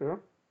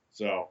 Okay.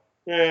 So,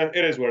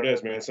 it is what it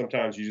is, man.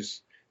 Sometimes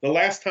the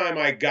last time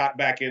I got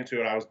back into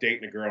it, I was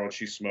dating a girl and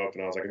she smoked.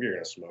 And I was like, if you're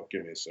going to smoke,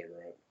 give me a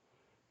cigarette.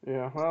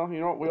 Yeah. Well,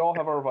 we all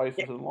have our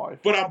vices in life.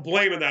 But I'm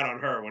blaming that on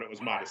her when it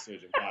was my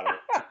decision, by the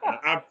way. And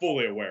I'm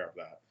fully aware of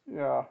that.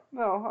 Yeah.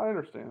 No, I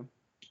understand.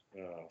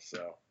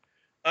 So.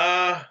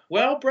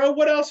 Well, bro,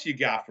 what else you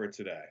got for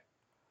today?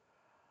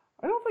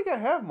 I don't think I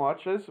have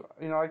much. I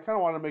kind of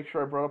wanted to make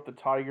sure I brought up the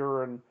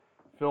Tiger and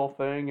Phil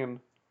thing, and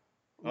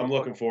I'm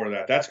looking forward to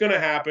that. That's going to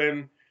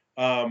happen.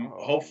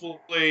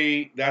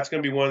 Hopefully, that's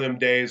going to be one of them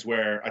days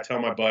where I tell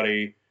my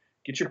buddy,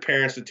 get your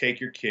parents to take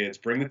your kids,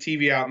 bring the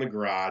TV out in the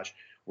garage.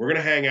 We're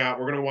going to hang out.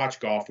 We're going to watch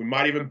golf. We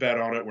might even bet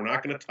on it. We're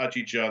not going to touch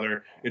each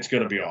other. It's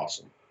going to be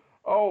awesome.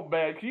 oh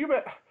man, can you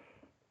bet?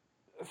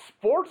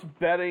 Sports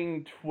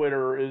betting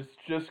Twitter is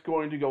just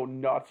going to go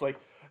nuts. Like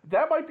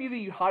that might be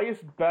the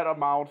highest bet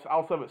amount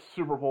outside of a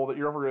Super Bowl that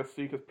you're ever going to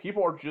see because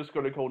people are just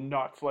going to go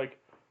nuts. Like,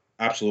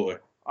 Absolutely.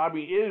 I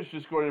mean, it is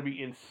just going to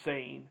be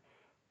insane.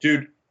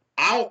 Dude,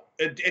 I'll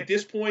at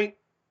this point,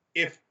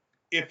 if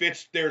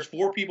there's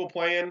four people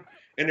playing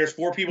and there's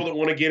four people that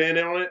want to get in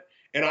on it,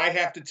 and I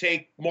have to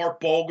take Mark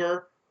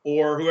Bulger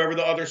or whoever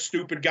the other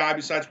stupid guy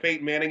besides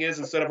Peyton Manning is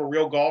instead of a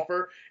real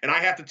golfer, and I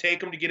have to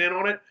take him to get in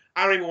on it,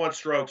 I don't even want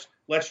strokes.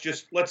 Let's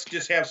just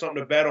have something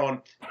to bet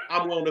on.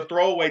 I'm willing to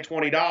throw away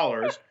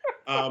 $20,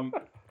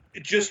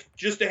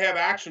 just to have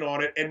action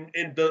on it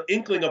and the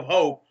inkling of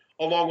hope,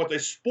 along with a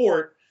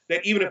sport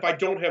that even if I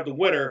don't have the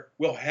winner,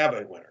 we'll have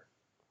a winner.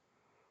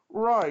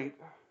 Right.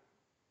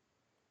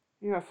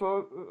 Yeah.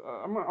 So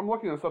I'm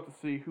looking this up to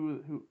see who.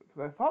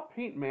 Cause I thought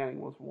Peyton Manning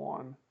was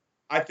one.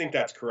 I think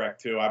that's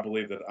correct too. I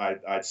believe that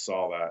I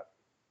saw that.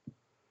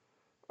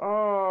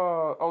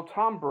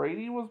 Tom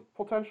Brady was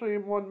potentially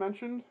one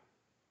mentioned.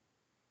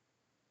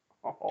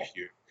 Oh,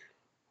 Pew.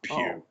 Pew.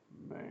 oh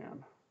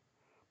man.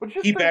 But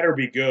just He better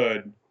be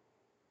good.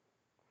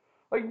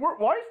 like,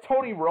 why is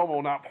Tony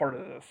Romo not part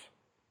of this?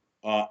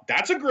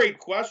 That's a great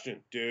question,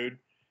 dude.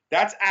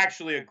 That's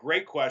actually a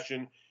great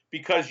question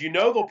because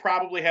they'll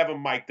probably have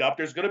him mic'd up.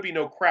 There's going to be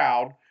no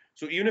crowd,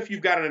 so even if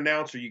you've got an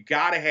announcer, you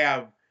got to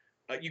have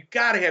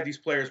these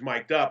players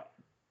mic'd up.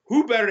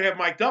 Who better to have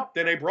mic'd up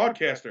than a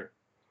broadcaster?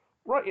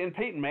 Right, and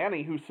Peyton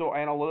Manning, who's so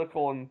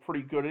analytical and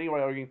pretty good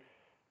anyway.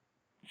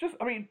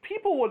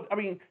 People would. I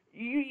mean,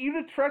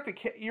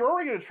 you're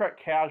already going to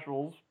attract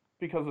casuals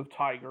because of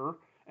Tiger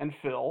and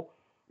Phil,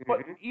 but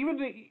Mm-hmm.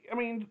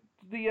 even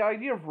the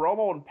idea of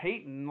Romo and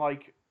Peyton,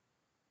 like,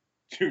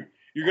 Dude,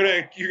 you're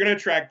gonna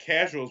attract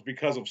casuals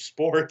because of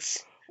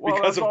sports, well,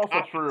 because that's of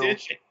also true.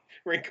 competition,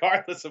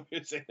 regardless of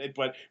who's in it.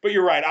 But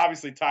you're right.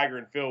 Obviously, Tiger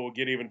and Phil will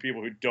get even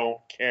people who don't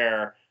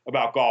care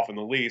about golf in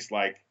the least.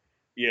 Like,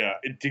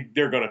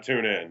 they're gonna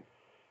tune in.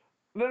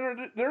 There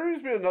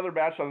needs to be another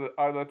match on the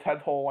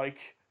 10th hole, I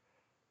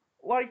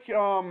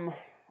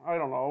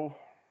don't know,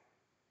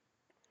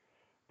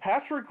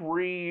 Patrick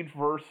Reed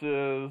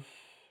versus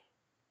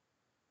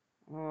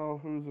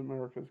who's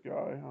America's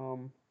guy?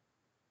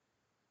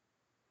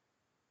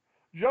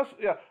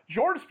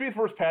 Jordan Spieth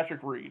versus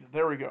Patrick Reed.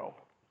 There we go.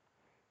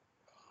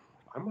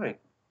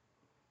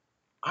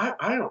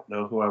 I don't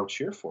know who I would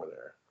cheer for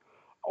there.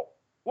 Oh,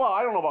 well,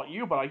 I don't know about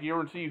you, but I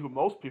guarantee you who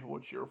most people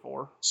would cheer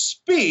for.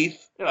 Spieth.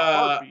 In a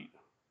heartbeat.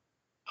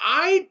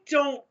 I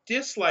don't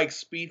dislike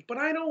Spieth, but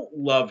I don't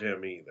love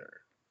him either.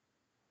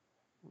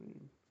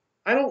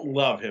 I don't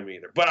love him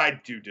either, but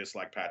I do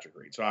dislike Patrick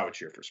Reed, so I would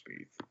cheer for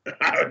Spieth.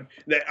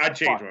 I'd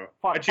change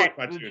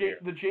my tune here.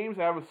 The James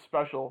Adams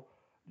special.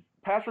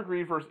 Patrick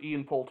Reed versus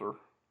Ian Poulter.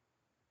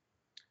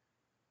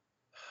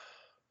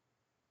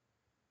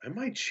 I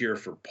might cheer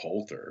for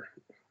Poulter.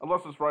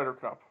 Unless it's Ryder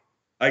Cup.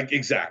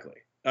 Exactly.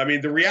 I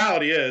mean, the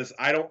reality is,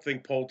 I don't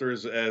think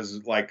Poulter's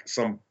as like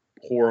some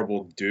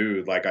horrible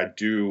dude. Like I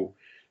do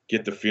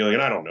get the feeling,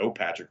 and I don't know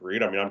Patrick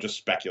Reed. I mean, I'm just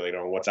speculating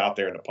on what's out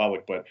there in the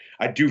public, but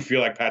I do feel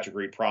like Patrick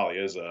Reed probably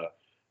is a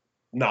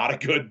not a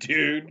good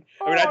dude.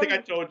 I mean, Oh, I think I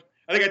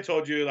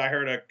told you. I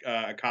heard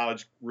a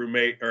college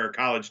roommate or a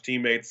college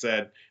teammate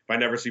said, "If I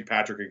never see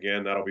Patrick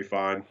again, that'll be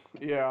fine."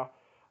 yeah.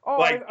 Oh,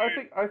 Like,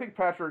 I think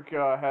Patrick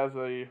has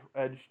a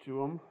edge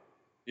to him.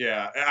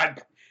 yeah,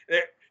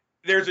 there-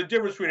 there's a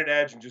difference between an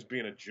edge and just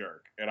being a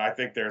jerk, and I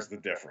think there's the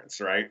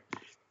difference, right?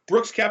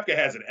 Brooks Koepka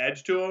has an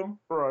edge to him.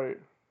 Right.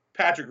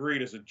 Patrick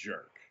Reed is a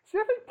jerk. See,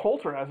 I think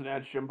Poulter has an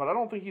edge to him, but I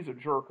don't think he's a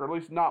jerk, or at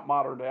least not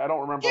modern day. I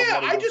don't remember Yeah,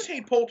 what he I was. just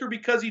hate Poulter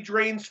because he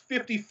drains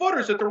 50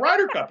 footers at the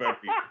Ryder Cup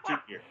every 2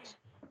 years.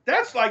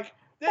 That's like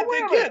that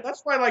again.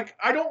 That's why like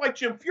I don't like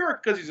Jim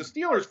Furyk because he's a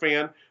Steelers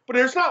fan, but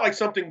there's not like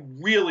something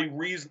really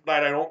reason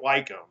that I don't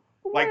like him.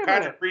 Like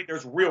Patrick Reed,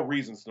 there's real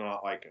reasons to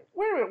not like him.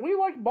 Wait a minute, we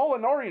like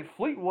Molinari and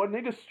Fleetwood, and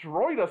they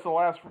destroyed us the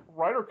last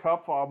Ryder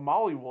Cup.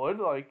 Mollywood,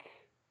 like.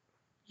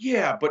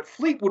 Yeah, but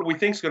Fleetwood we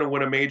think's going to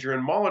win a major,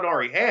 and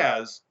Molinari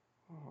has.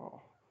 Oh,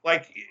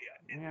 Like,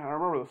 yeah, I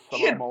remember the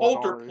he and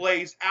Poulter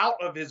plays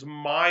out of his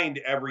mind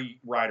every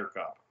Ryder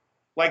Cup.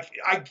 Like,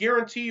 I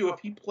guarantee you, if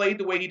he played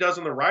the way he does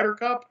in the Ryder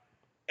Cup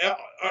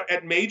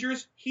at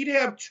majors, he'd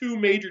have 2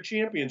 major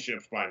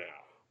championships by now.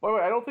 Wait,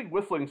 I don't think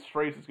Whistling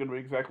Straits is going to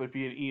exactly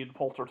be an Ian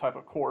Poulter type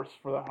of course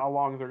for how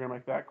long they're going to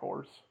make that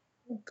course.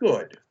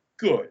 Good.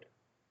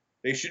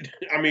 They should.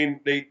 I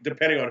mean, they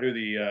depending on who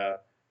the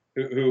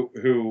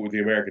the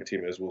American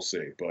team is, we'll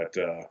see. But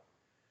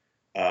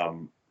I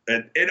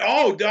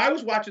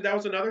was watching. That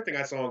was another thing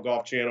I saw on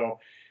Golf Channel.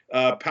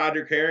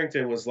 Patrick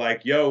Harrington was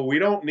like, "Yo, we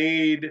don't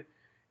need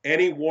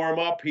any warm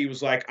up." He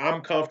was like,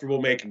 "I'm comfortable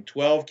making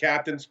 12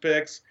 captains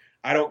picks.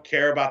 I don't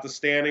care about the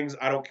standings.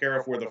 I don't care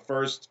if we're the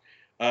first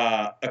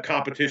a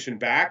competition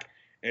back."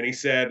 And he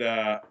said,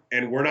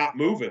 "And we're not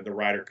moving the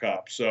Ryder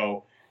Cup,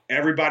 so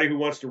everybody who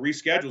wants to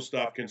reschedule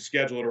stuff can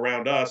schedule it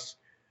around us."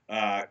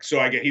 So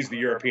I get he's the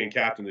European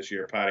captain this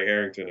year. Patty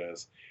Harrington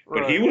is,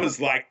 but he was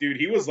like, dude,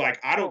 he was like,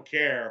 "I don't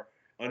care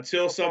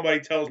until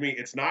somebody tells me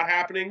it's not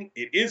happening.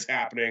 It is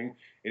happening."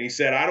 And he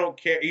said, "I don't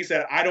care." He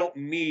said, I don't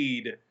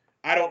need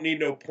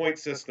no point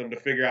system to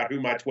figure out who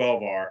my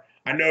 12 are.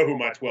 I know who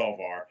my 12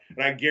 are,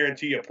 and I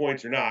guarantee you,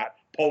 points or not,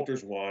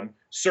 Poulter's won,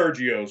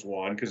 Sergio's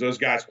won, because those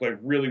guys played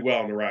really well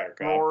in the Ryder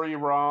Cup. Rory,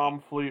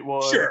 Rahm,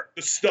 Fleetwood. Sure,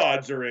 the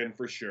studs are in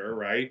for sure,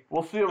 right?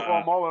 We'll see.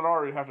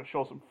 Molinari would have to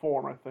show some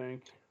form, I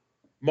think.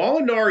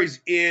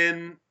 Molinari's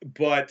in,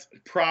 but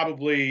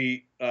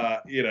probably,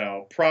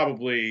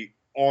 probably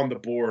on the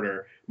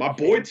border. My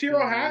boy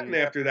Tyrrell Hatton,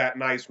 after that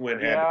nice win,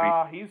 had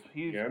to be.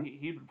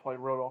 He's been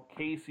playing real well.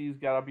 Casey's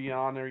got to be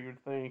on there,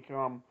 you'd think.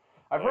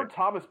 I've heard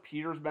Thomas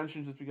Peters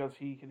mentioned just because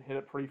he can hit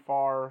it pretty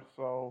far.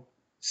 So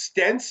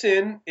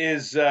Stenson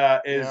is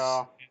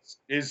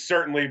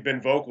certainly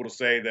been vocal to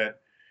say that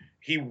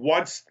he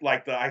wants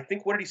I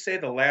think what did he say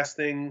the last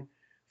thing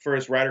for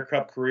his Ryder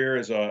Cup career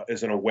is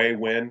an away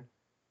win.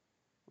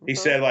 He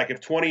said if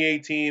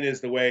 2018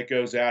 is the way it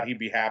goes out, he'd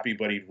be happy,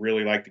 but he'd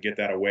really like to get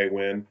that away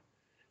win,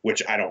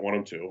 which I don't want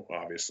him to,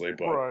 obviously.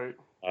 But right.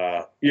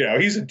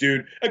 He's a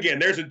dude. Again,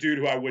 there's a dude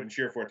who I wouldn't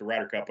cheer for at the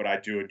Ryder Cup, but I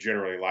do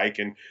generally like.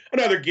 And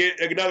another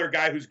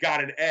guy who's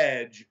got an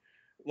edge,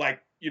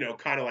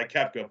 kind of like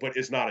Koepka, but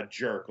is not a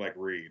jerk like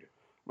Reed.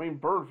 I mean,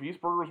 Bird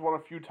Wiesberger's won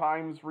a few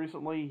times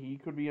recently. He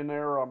could be in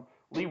there.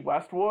 Lee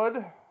Westwood.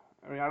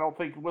 I mean, I don't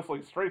think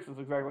Whistling Straits is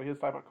exactly his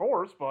type of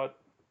course, but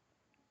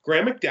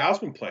Graham McDowell's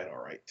been playing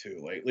all right too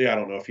lately. I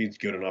don't know if he's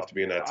good enough to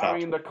be in that top. I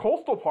mean, the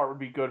coastal part would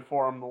be good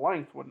for him. The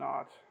length would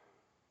not.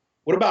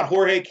 What about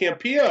Jorge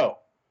Campillo?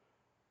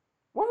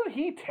 Wasn't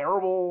he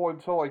terrible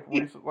until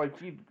recent?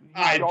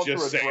 I'm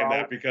just saying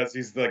that because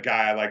he's the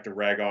guy I like to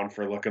rag on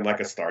for looking like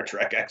a Star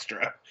Trek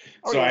extra.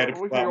 So I had to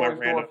pull out my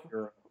random.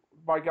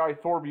 My guy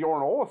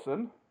Thorbjorn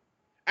Olesen.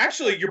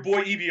 Actually, your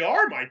boy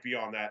EBR might be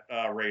on that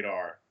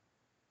radar.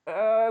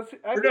 He's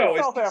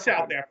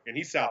South African.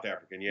 He's South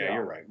African. Yeah,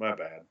 you're right. My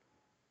bad.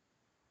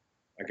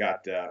 I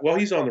got.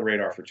 He's on the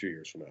radar for 2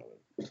 years from now.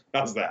 Then.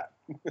 How's that?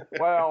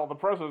 Well, the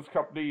President's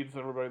Cup needs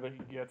everybody they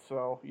can get,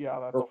 so yeah,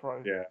 that's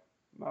probably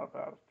not a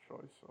bad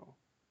choice.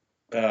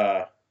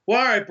 So. All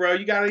right, bro.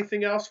 You got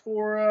anything else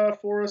for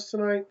us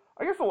tonight?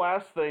 I guess the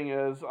last thing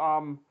is,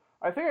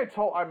 I think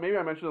maybe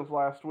I mentioned this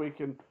last week,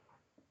 and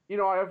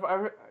I've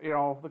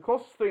the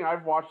closest thing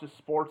I've watched to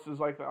sports is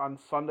on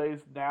Sundays,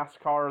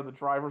 NASCAR. The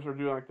drivers are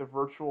doing the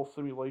virtual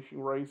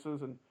simulation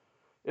races, and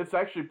it's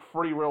actually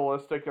pretty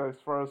realistic as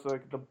far as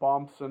the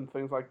bumps and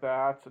things like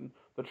that, and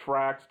the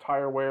tracks,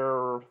 tire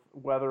wear,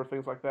 weather,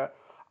 things like that.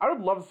 I would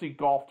love to see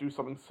golf do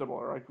something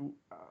similar.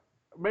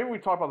 Maybe we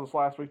talked about this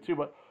last week too,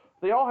 but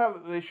they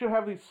should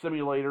have these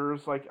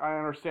simulators. I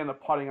understand the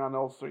putting on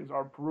those things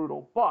are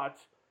brutal, but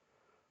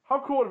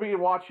how cool would it be to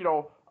watch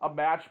a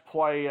match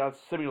play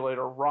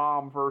simulator,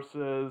 Rahm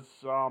versus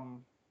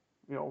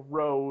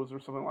Rose or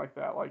something like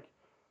that?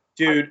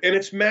 Dude, and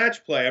it's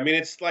match play. I mean,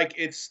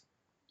 it's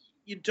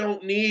you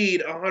don't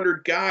need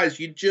 100 guys.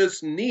 You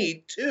just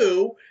need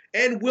 2,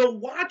 and we'll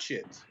watch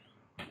it.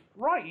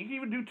 Right, you can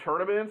even do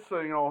tournaments,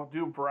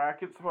 do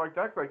brackets, stuff like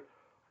that. Like,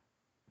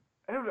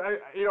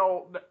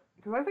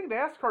 because I think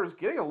NASCAR is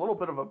getting a little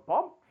bit of a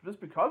bump just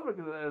because of it,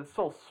 because it's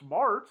so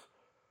smart.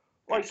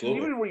 Like, 'cause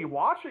Absolutely. even when you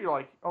watch it, you're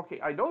like, okay,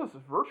 I know this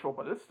is virtual,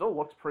 but it still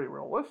looks pretty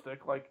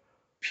realistic. Like,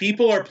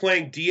 People are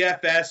playing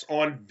DFS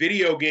on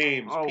video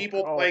games.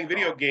 People oh playing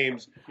video god,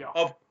 games. yeah,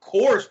 Of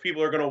course,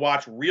 people are going to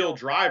watch real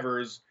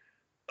drivers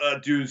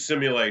do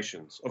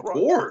simulations. Of right.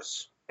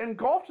 course. And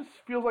golf just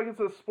feels like it's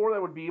a sport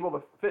that would be able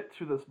to fit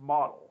to this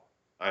model.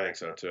 I think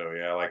so too.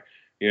 Yeah, like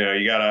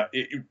you gotta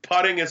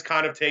putting is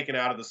kind of taken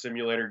out of the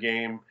simulator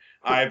game.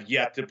 I've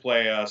yet to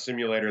play a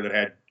simulator that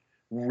had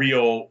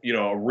real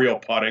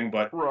putting,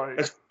 but Right.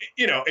 as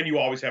and you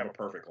always have a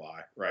perfect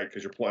lie, right?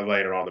 Because you're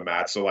laying it on the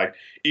mat. So like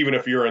even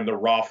if you're in the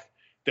rough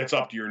that's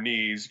up to your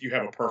knees, you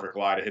have a perfect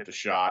lie to hit the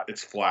shot.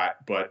 It's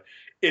flat, but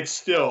it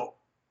still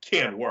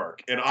can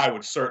work, and I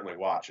would certainly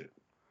watch it.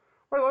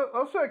 Right.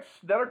 Let's say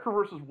Snedeker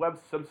versus Webb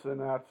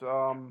Simpson at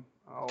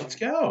Let's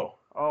go.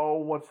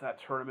 what's that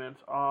tournament?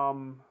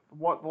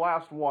 What the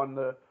last one?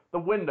 The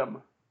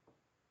Wyndham.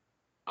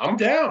 I'm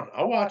down.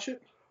 I'll watch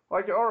it.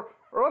 Like or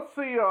let's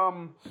see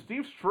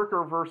Steve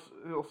Stricker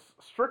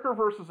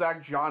versus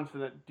Zach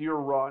Johnson at Deer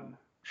Run.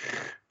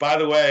 By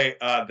the way,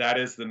 that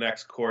is the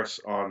next course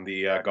on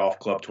the Golf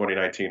Club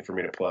 2019 for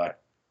me to play.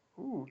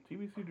 Ooh,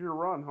 TBC Deer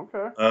Run.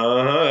 Okay.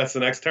 That's the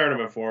next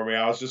tournament for me.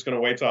 I was just going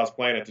to wait till I was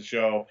playing at the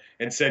show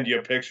and send you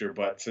a picture,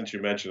 but since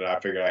you mentioned it, I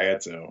figured I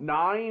had to.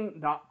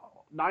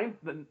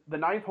 The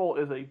ninth hole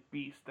is a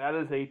beast. That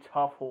is a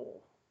tough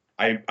hole.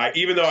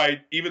 Even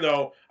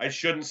though I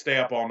shouldn't stay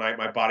up all night,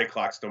 my body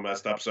clock's still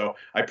messed up, so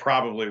I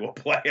probably will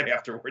play it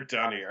after we're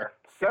done here.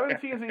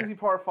 17 is easy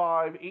par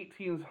 5,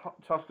 18 is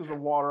tough because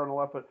of water on the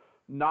left, but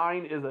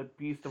 9 is a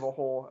beast of a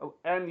hole.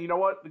 And you know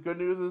what? The good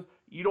news is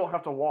you don't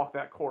have to walk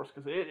that course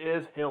because it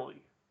is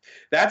hilly.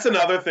 That's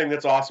another thing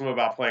that's awesome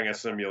about playing a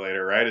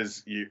simulator, right?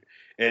 Is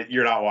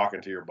you're not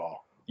walking to your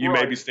ball. You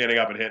may be standing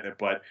up and hitting it,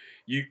 but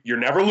you're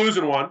never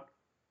losing one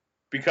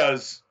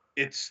because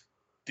it's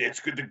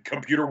good. The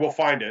computer will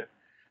find it.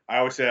 I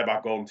always say that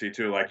about Golden Tee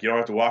too. Like you don't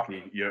have to walk,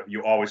 and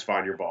you always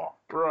find your ball.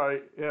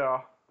 Right.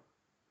 Yeah.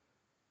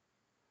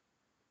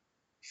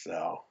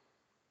 So,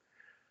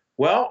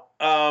 well,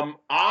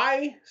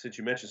 since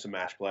you mentioned some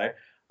match play,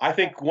 I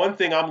think one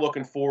thing I'm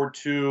looking forward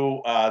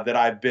to that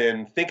I've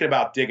been thinking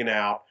about digging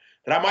out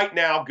that I might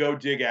now go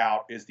dig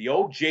out is the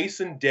old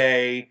Jason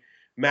Day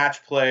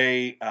match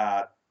play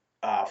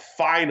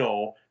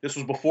final. This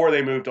was before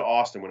they moved to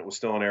Austin when it was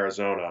still in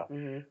Arizona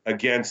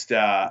against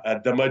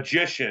the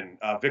magician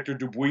Victor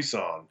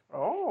Dubuisson.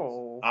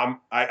 Oh.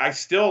 I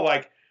still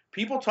like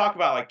people talk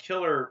about like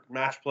killer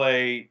match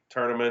play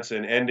tournaments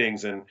and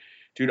endings, and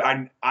dude,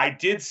 I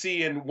did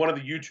see in one of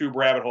the YouTube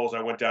rabbit holes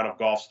I went down of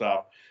golf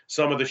stuff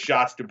some of the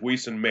shots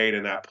Dubuisson made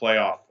in that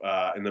playoff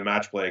in the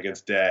match play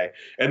against Day,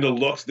 and the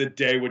looks that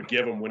Day would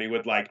give him when he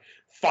would like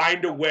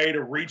find a way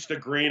to reach the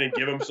green and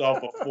give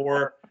himself a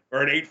 4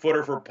 or an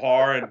 8-footer for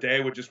par, and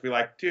Day would just be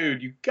like,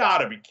 dude, you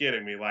gotta be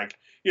kidding me. Like,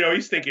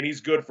 he's thinking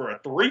he's good for a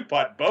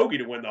 3-putt bogey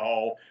to win the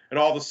hole, and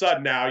all of a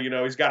sudden now,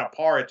 he's got a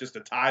par at just to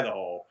tie the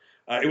hole.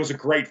 It was a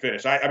great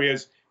finish. I mean,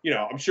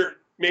 I'm sure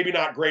maybe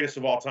not greatest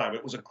of all time.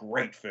 It was a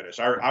great finish.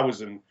 I was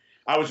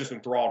just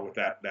enthralled with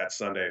that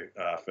Sunday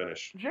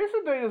finish.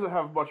 Jason Day doesn't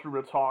have much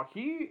room to talk.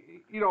 He,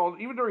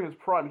 even during his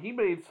prime, he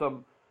made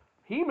some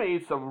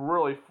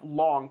really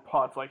long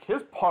putts. Like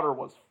his putter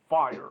was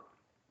fire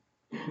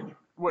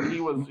when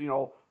he was,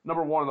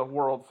 number one in the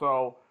world.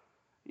 So,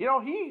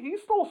 he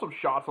stole some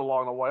shots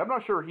along the way. I'm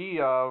not sure he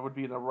would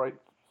be in the right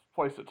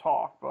place to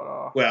talk,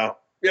 but well.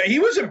 Yeah, he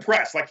was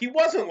impressed. Like, he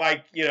wasn't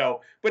like,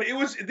 but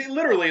they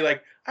literally,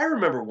 like, I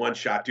remember one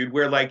shot, dude,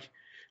 where, like,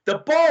 the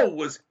ball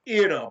was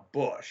in a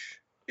bush.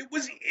 It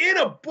was in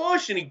a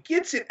bush, and he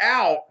gets it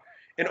out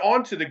and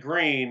onto the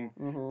green.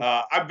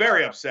 I'm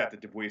very upset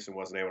that Dubuisson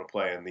wasn't able to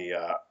play in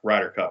the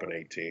Ryder Cup in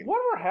 18.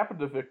 Whatever happened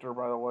to Victor,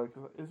 by the way?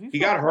 He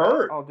got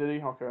hurt. Oh, did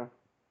he? Okay.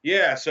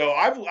 Yeah, so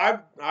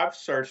I've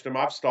searched him.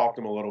 I've stalked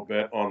him a little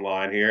bit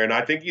online here, and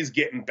I think he's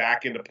getting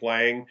back into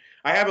playing.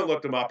 I haven't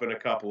looked him up in a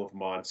couple of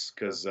months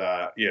because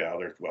there's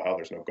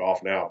no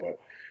golf now, but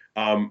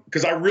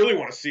because I really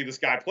want to see this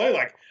guy play.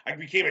 Like, I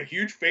became a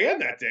huge fan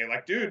that day.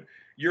 Like, dude,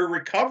 your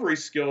recovery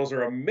skills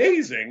are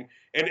amazing,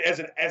 and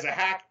as a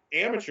hack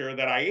amateur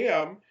that I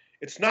am,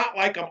 it's not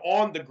like I'm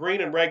on the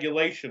green in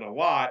regulation a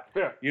lot.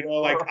 Yeah.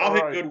 I'll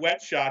hit good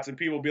wet shots, and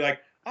people will be like,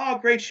 "Oh,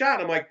 great shot!"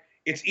 And I'm like,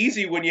 it's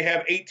easy when you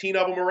have 18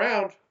 of them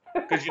around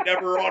because you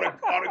never on a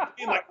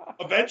green. Like,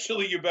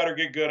 eventually you better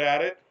get good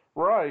at it.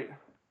 Right.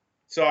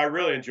 So I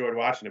really enjoyed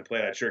watching him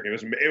play that trick.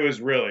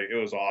 It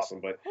was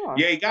awesome. But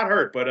yeah, he got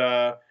hurt.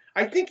 But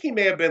I think he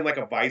may have been like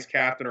a vice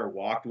captain or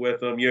walked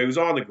with him. He was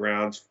on the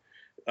grounds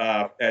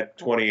at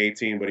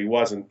 2018, but he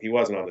wasn't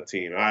on the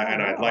team.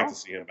 I'd like to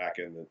see him back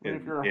in the.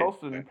 If you're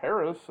hosted in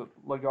Paris at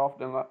Le Golf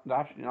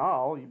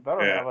National, you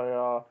better have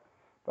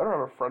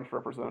a French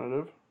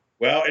representative.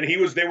 Well, and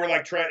they were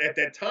like trying at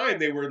that time.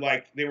 They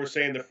were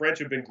saying the French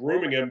have been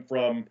grooming him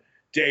from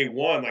day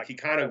one. Like, he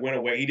kind of went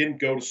away. He didn't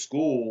go to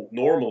school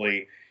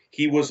normally.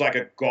 he was like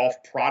a golf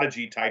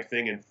prodigy type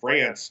thing in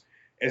France,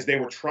 as they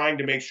were trying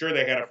to make sure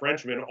they had a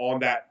Frenchman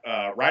on that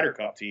Ryder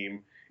Cup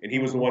team, and he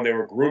was the one they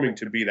were grooming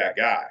to be that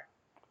guy.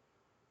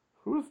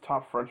 Who's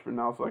top Frenchman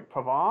now? It's like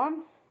Pavon?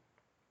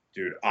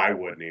 Dude, I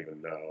wouldn't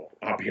even know.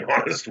 I'll be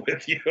honest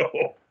with you.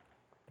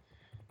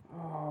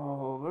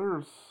 Oh,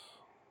 there's.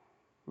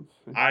 Let's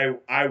see.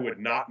 I would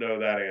not know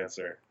that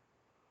answer.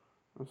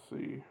 Let's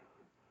see.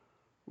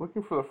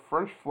 Looking for the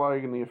French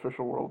flag in the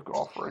official world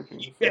golf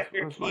rankings.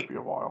 This might be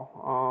a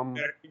while.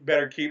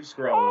 Better keep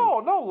scrolling.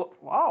 Oh, no.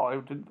 Wow, I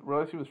didn't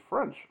realize he was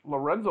French.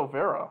 Lorenzo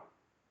Vera.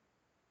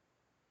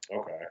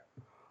 Okay.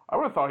 I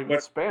would have thought he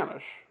was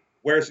Spanish.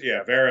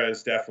 Vera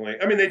is definitely.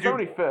 I mean, they do.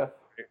 75th.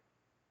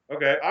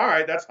 Okay, all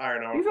right, that's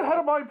higher now. He's ahead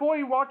of my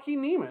boy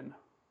Joaquin Neiman.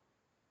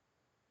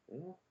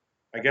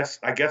 I guess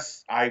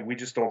we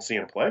just don't see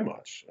him play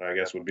much. I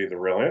guess would be the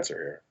real answer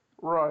here.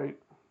 Right.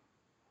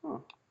 Huh.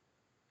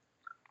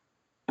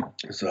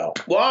 So,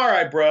 well, all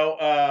right, bro.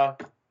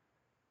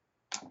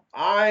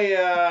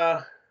 I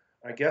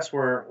guess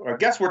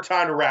we're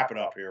time to wrap it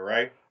up here,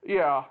 right?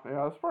 Yeah.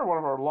 It's probably one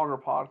of our longer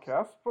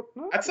podcasts, but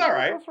that's all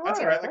right. That's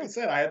all right. Like I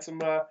said, I had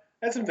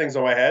some things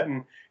on my head,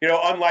 and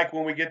unlike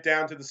when we get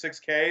down to the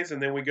 6Ks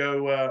and then we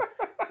go,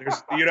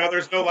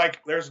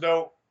 there's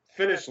no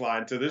finish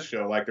line to this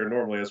show like there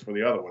normally is for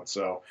the other one.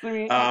 So, when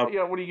you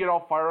get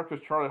all fired up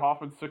because Charlie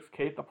Hoffman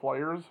 6K'd the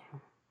Players.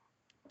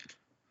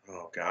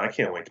 Oh God, I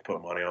can't wait to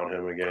put money on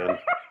him again.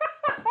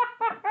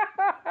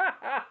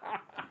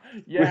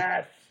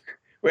 Yes.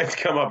 We have to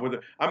come up with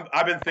it.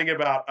 I've been thinking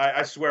about.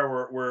 I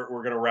swear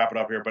we're gonna wrap it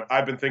up here, but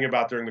I've been thinking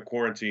about during the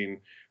quarantine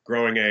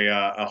growing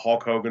a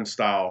Hulk Hogan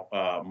style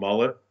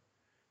mullet,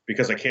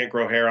 because I can't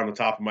grow hair on the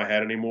top of my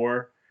head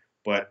anymore,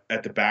 but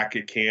at the back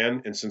it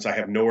can. And since I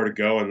have nowhere to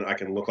go and I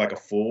can look like a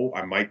fool,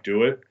 I might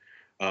do it.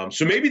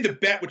 So maybe the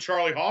bet with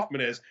Charlie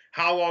Hoffman is,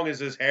 how long is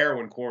his hair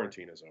when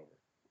quarantine is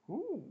over?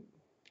 Ooh.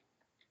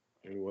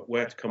 We'll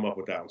have to come up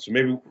with that one. So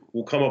maybe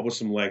we'll come up with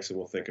some lengths and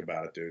we'll think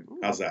about it, dude.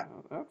 How's that?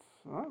 I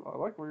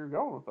like where you're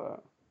going with that.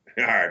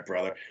 All right,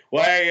 brother.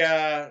 Well,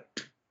 hey,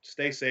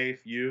 stay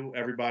safe, you,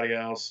 everybody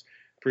else.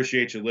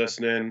 Appreciate you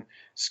listening.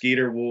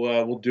 Skeeter,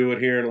 we'll do it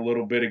here in a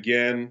little bit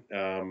again.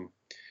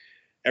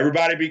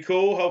 Everybody be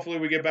cool. Hopefully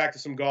we get back to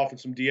some golf and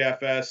some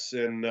DFS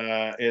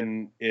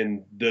in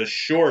the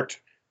short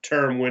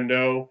term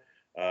window.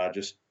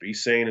 Just be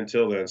sane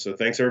until then. So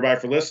thanks everybody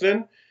for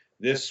listening.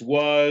 This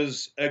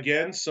was,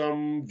 again,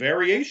 some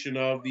variation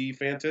of the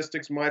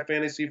Fantastics My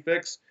Fantasy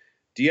Fix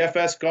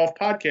DFS Golf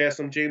Podcast.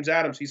 I'm James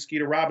Adams. He's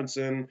Skeeter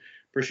Robinson.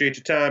 Appreciate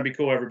your time. Be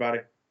cool, everybody.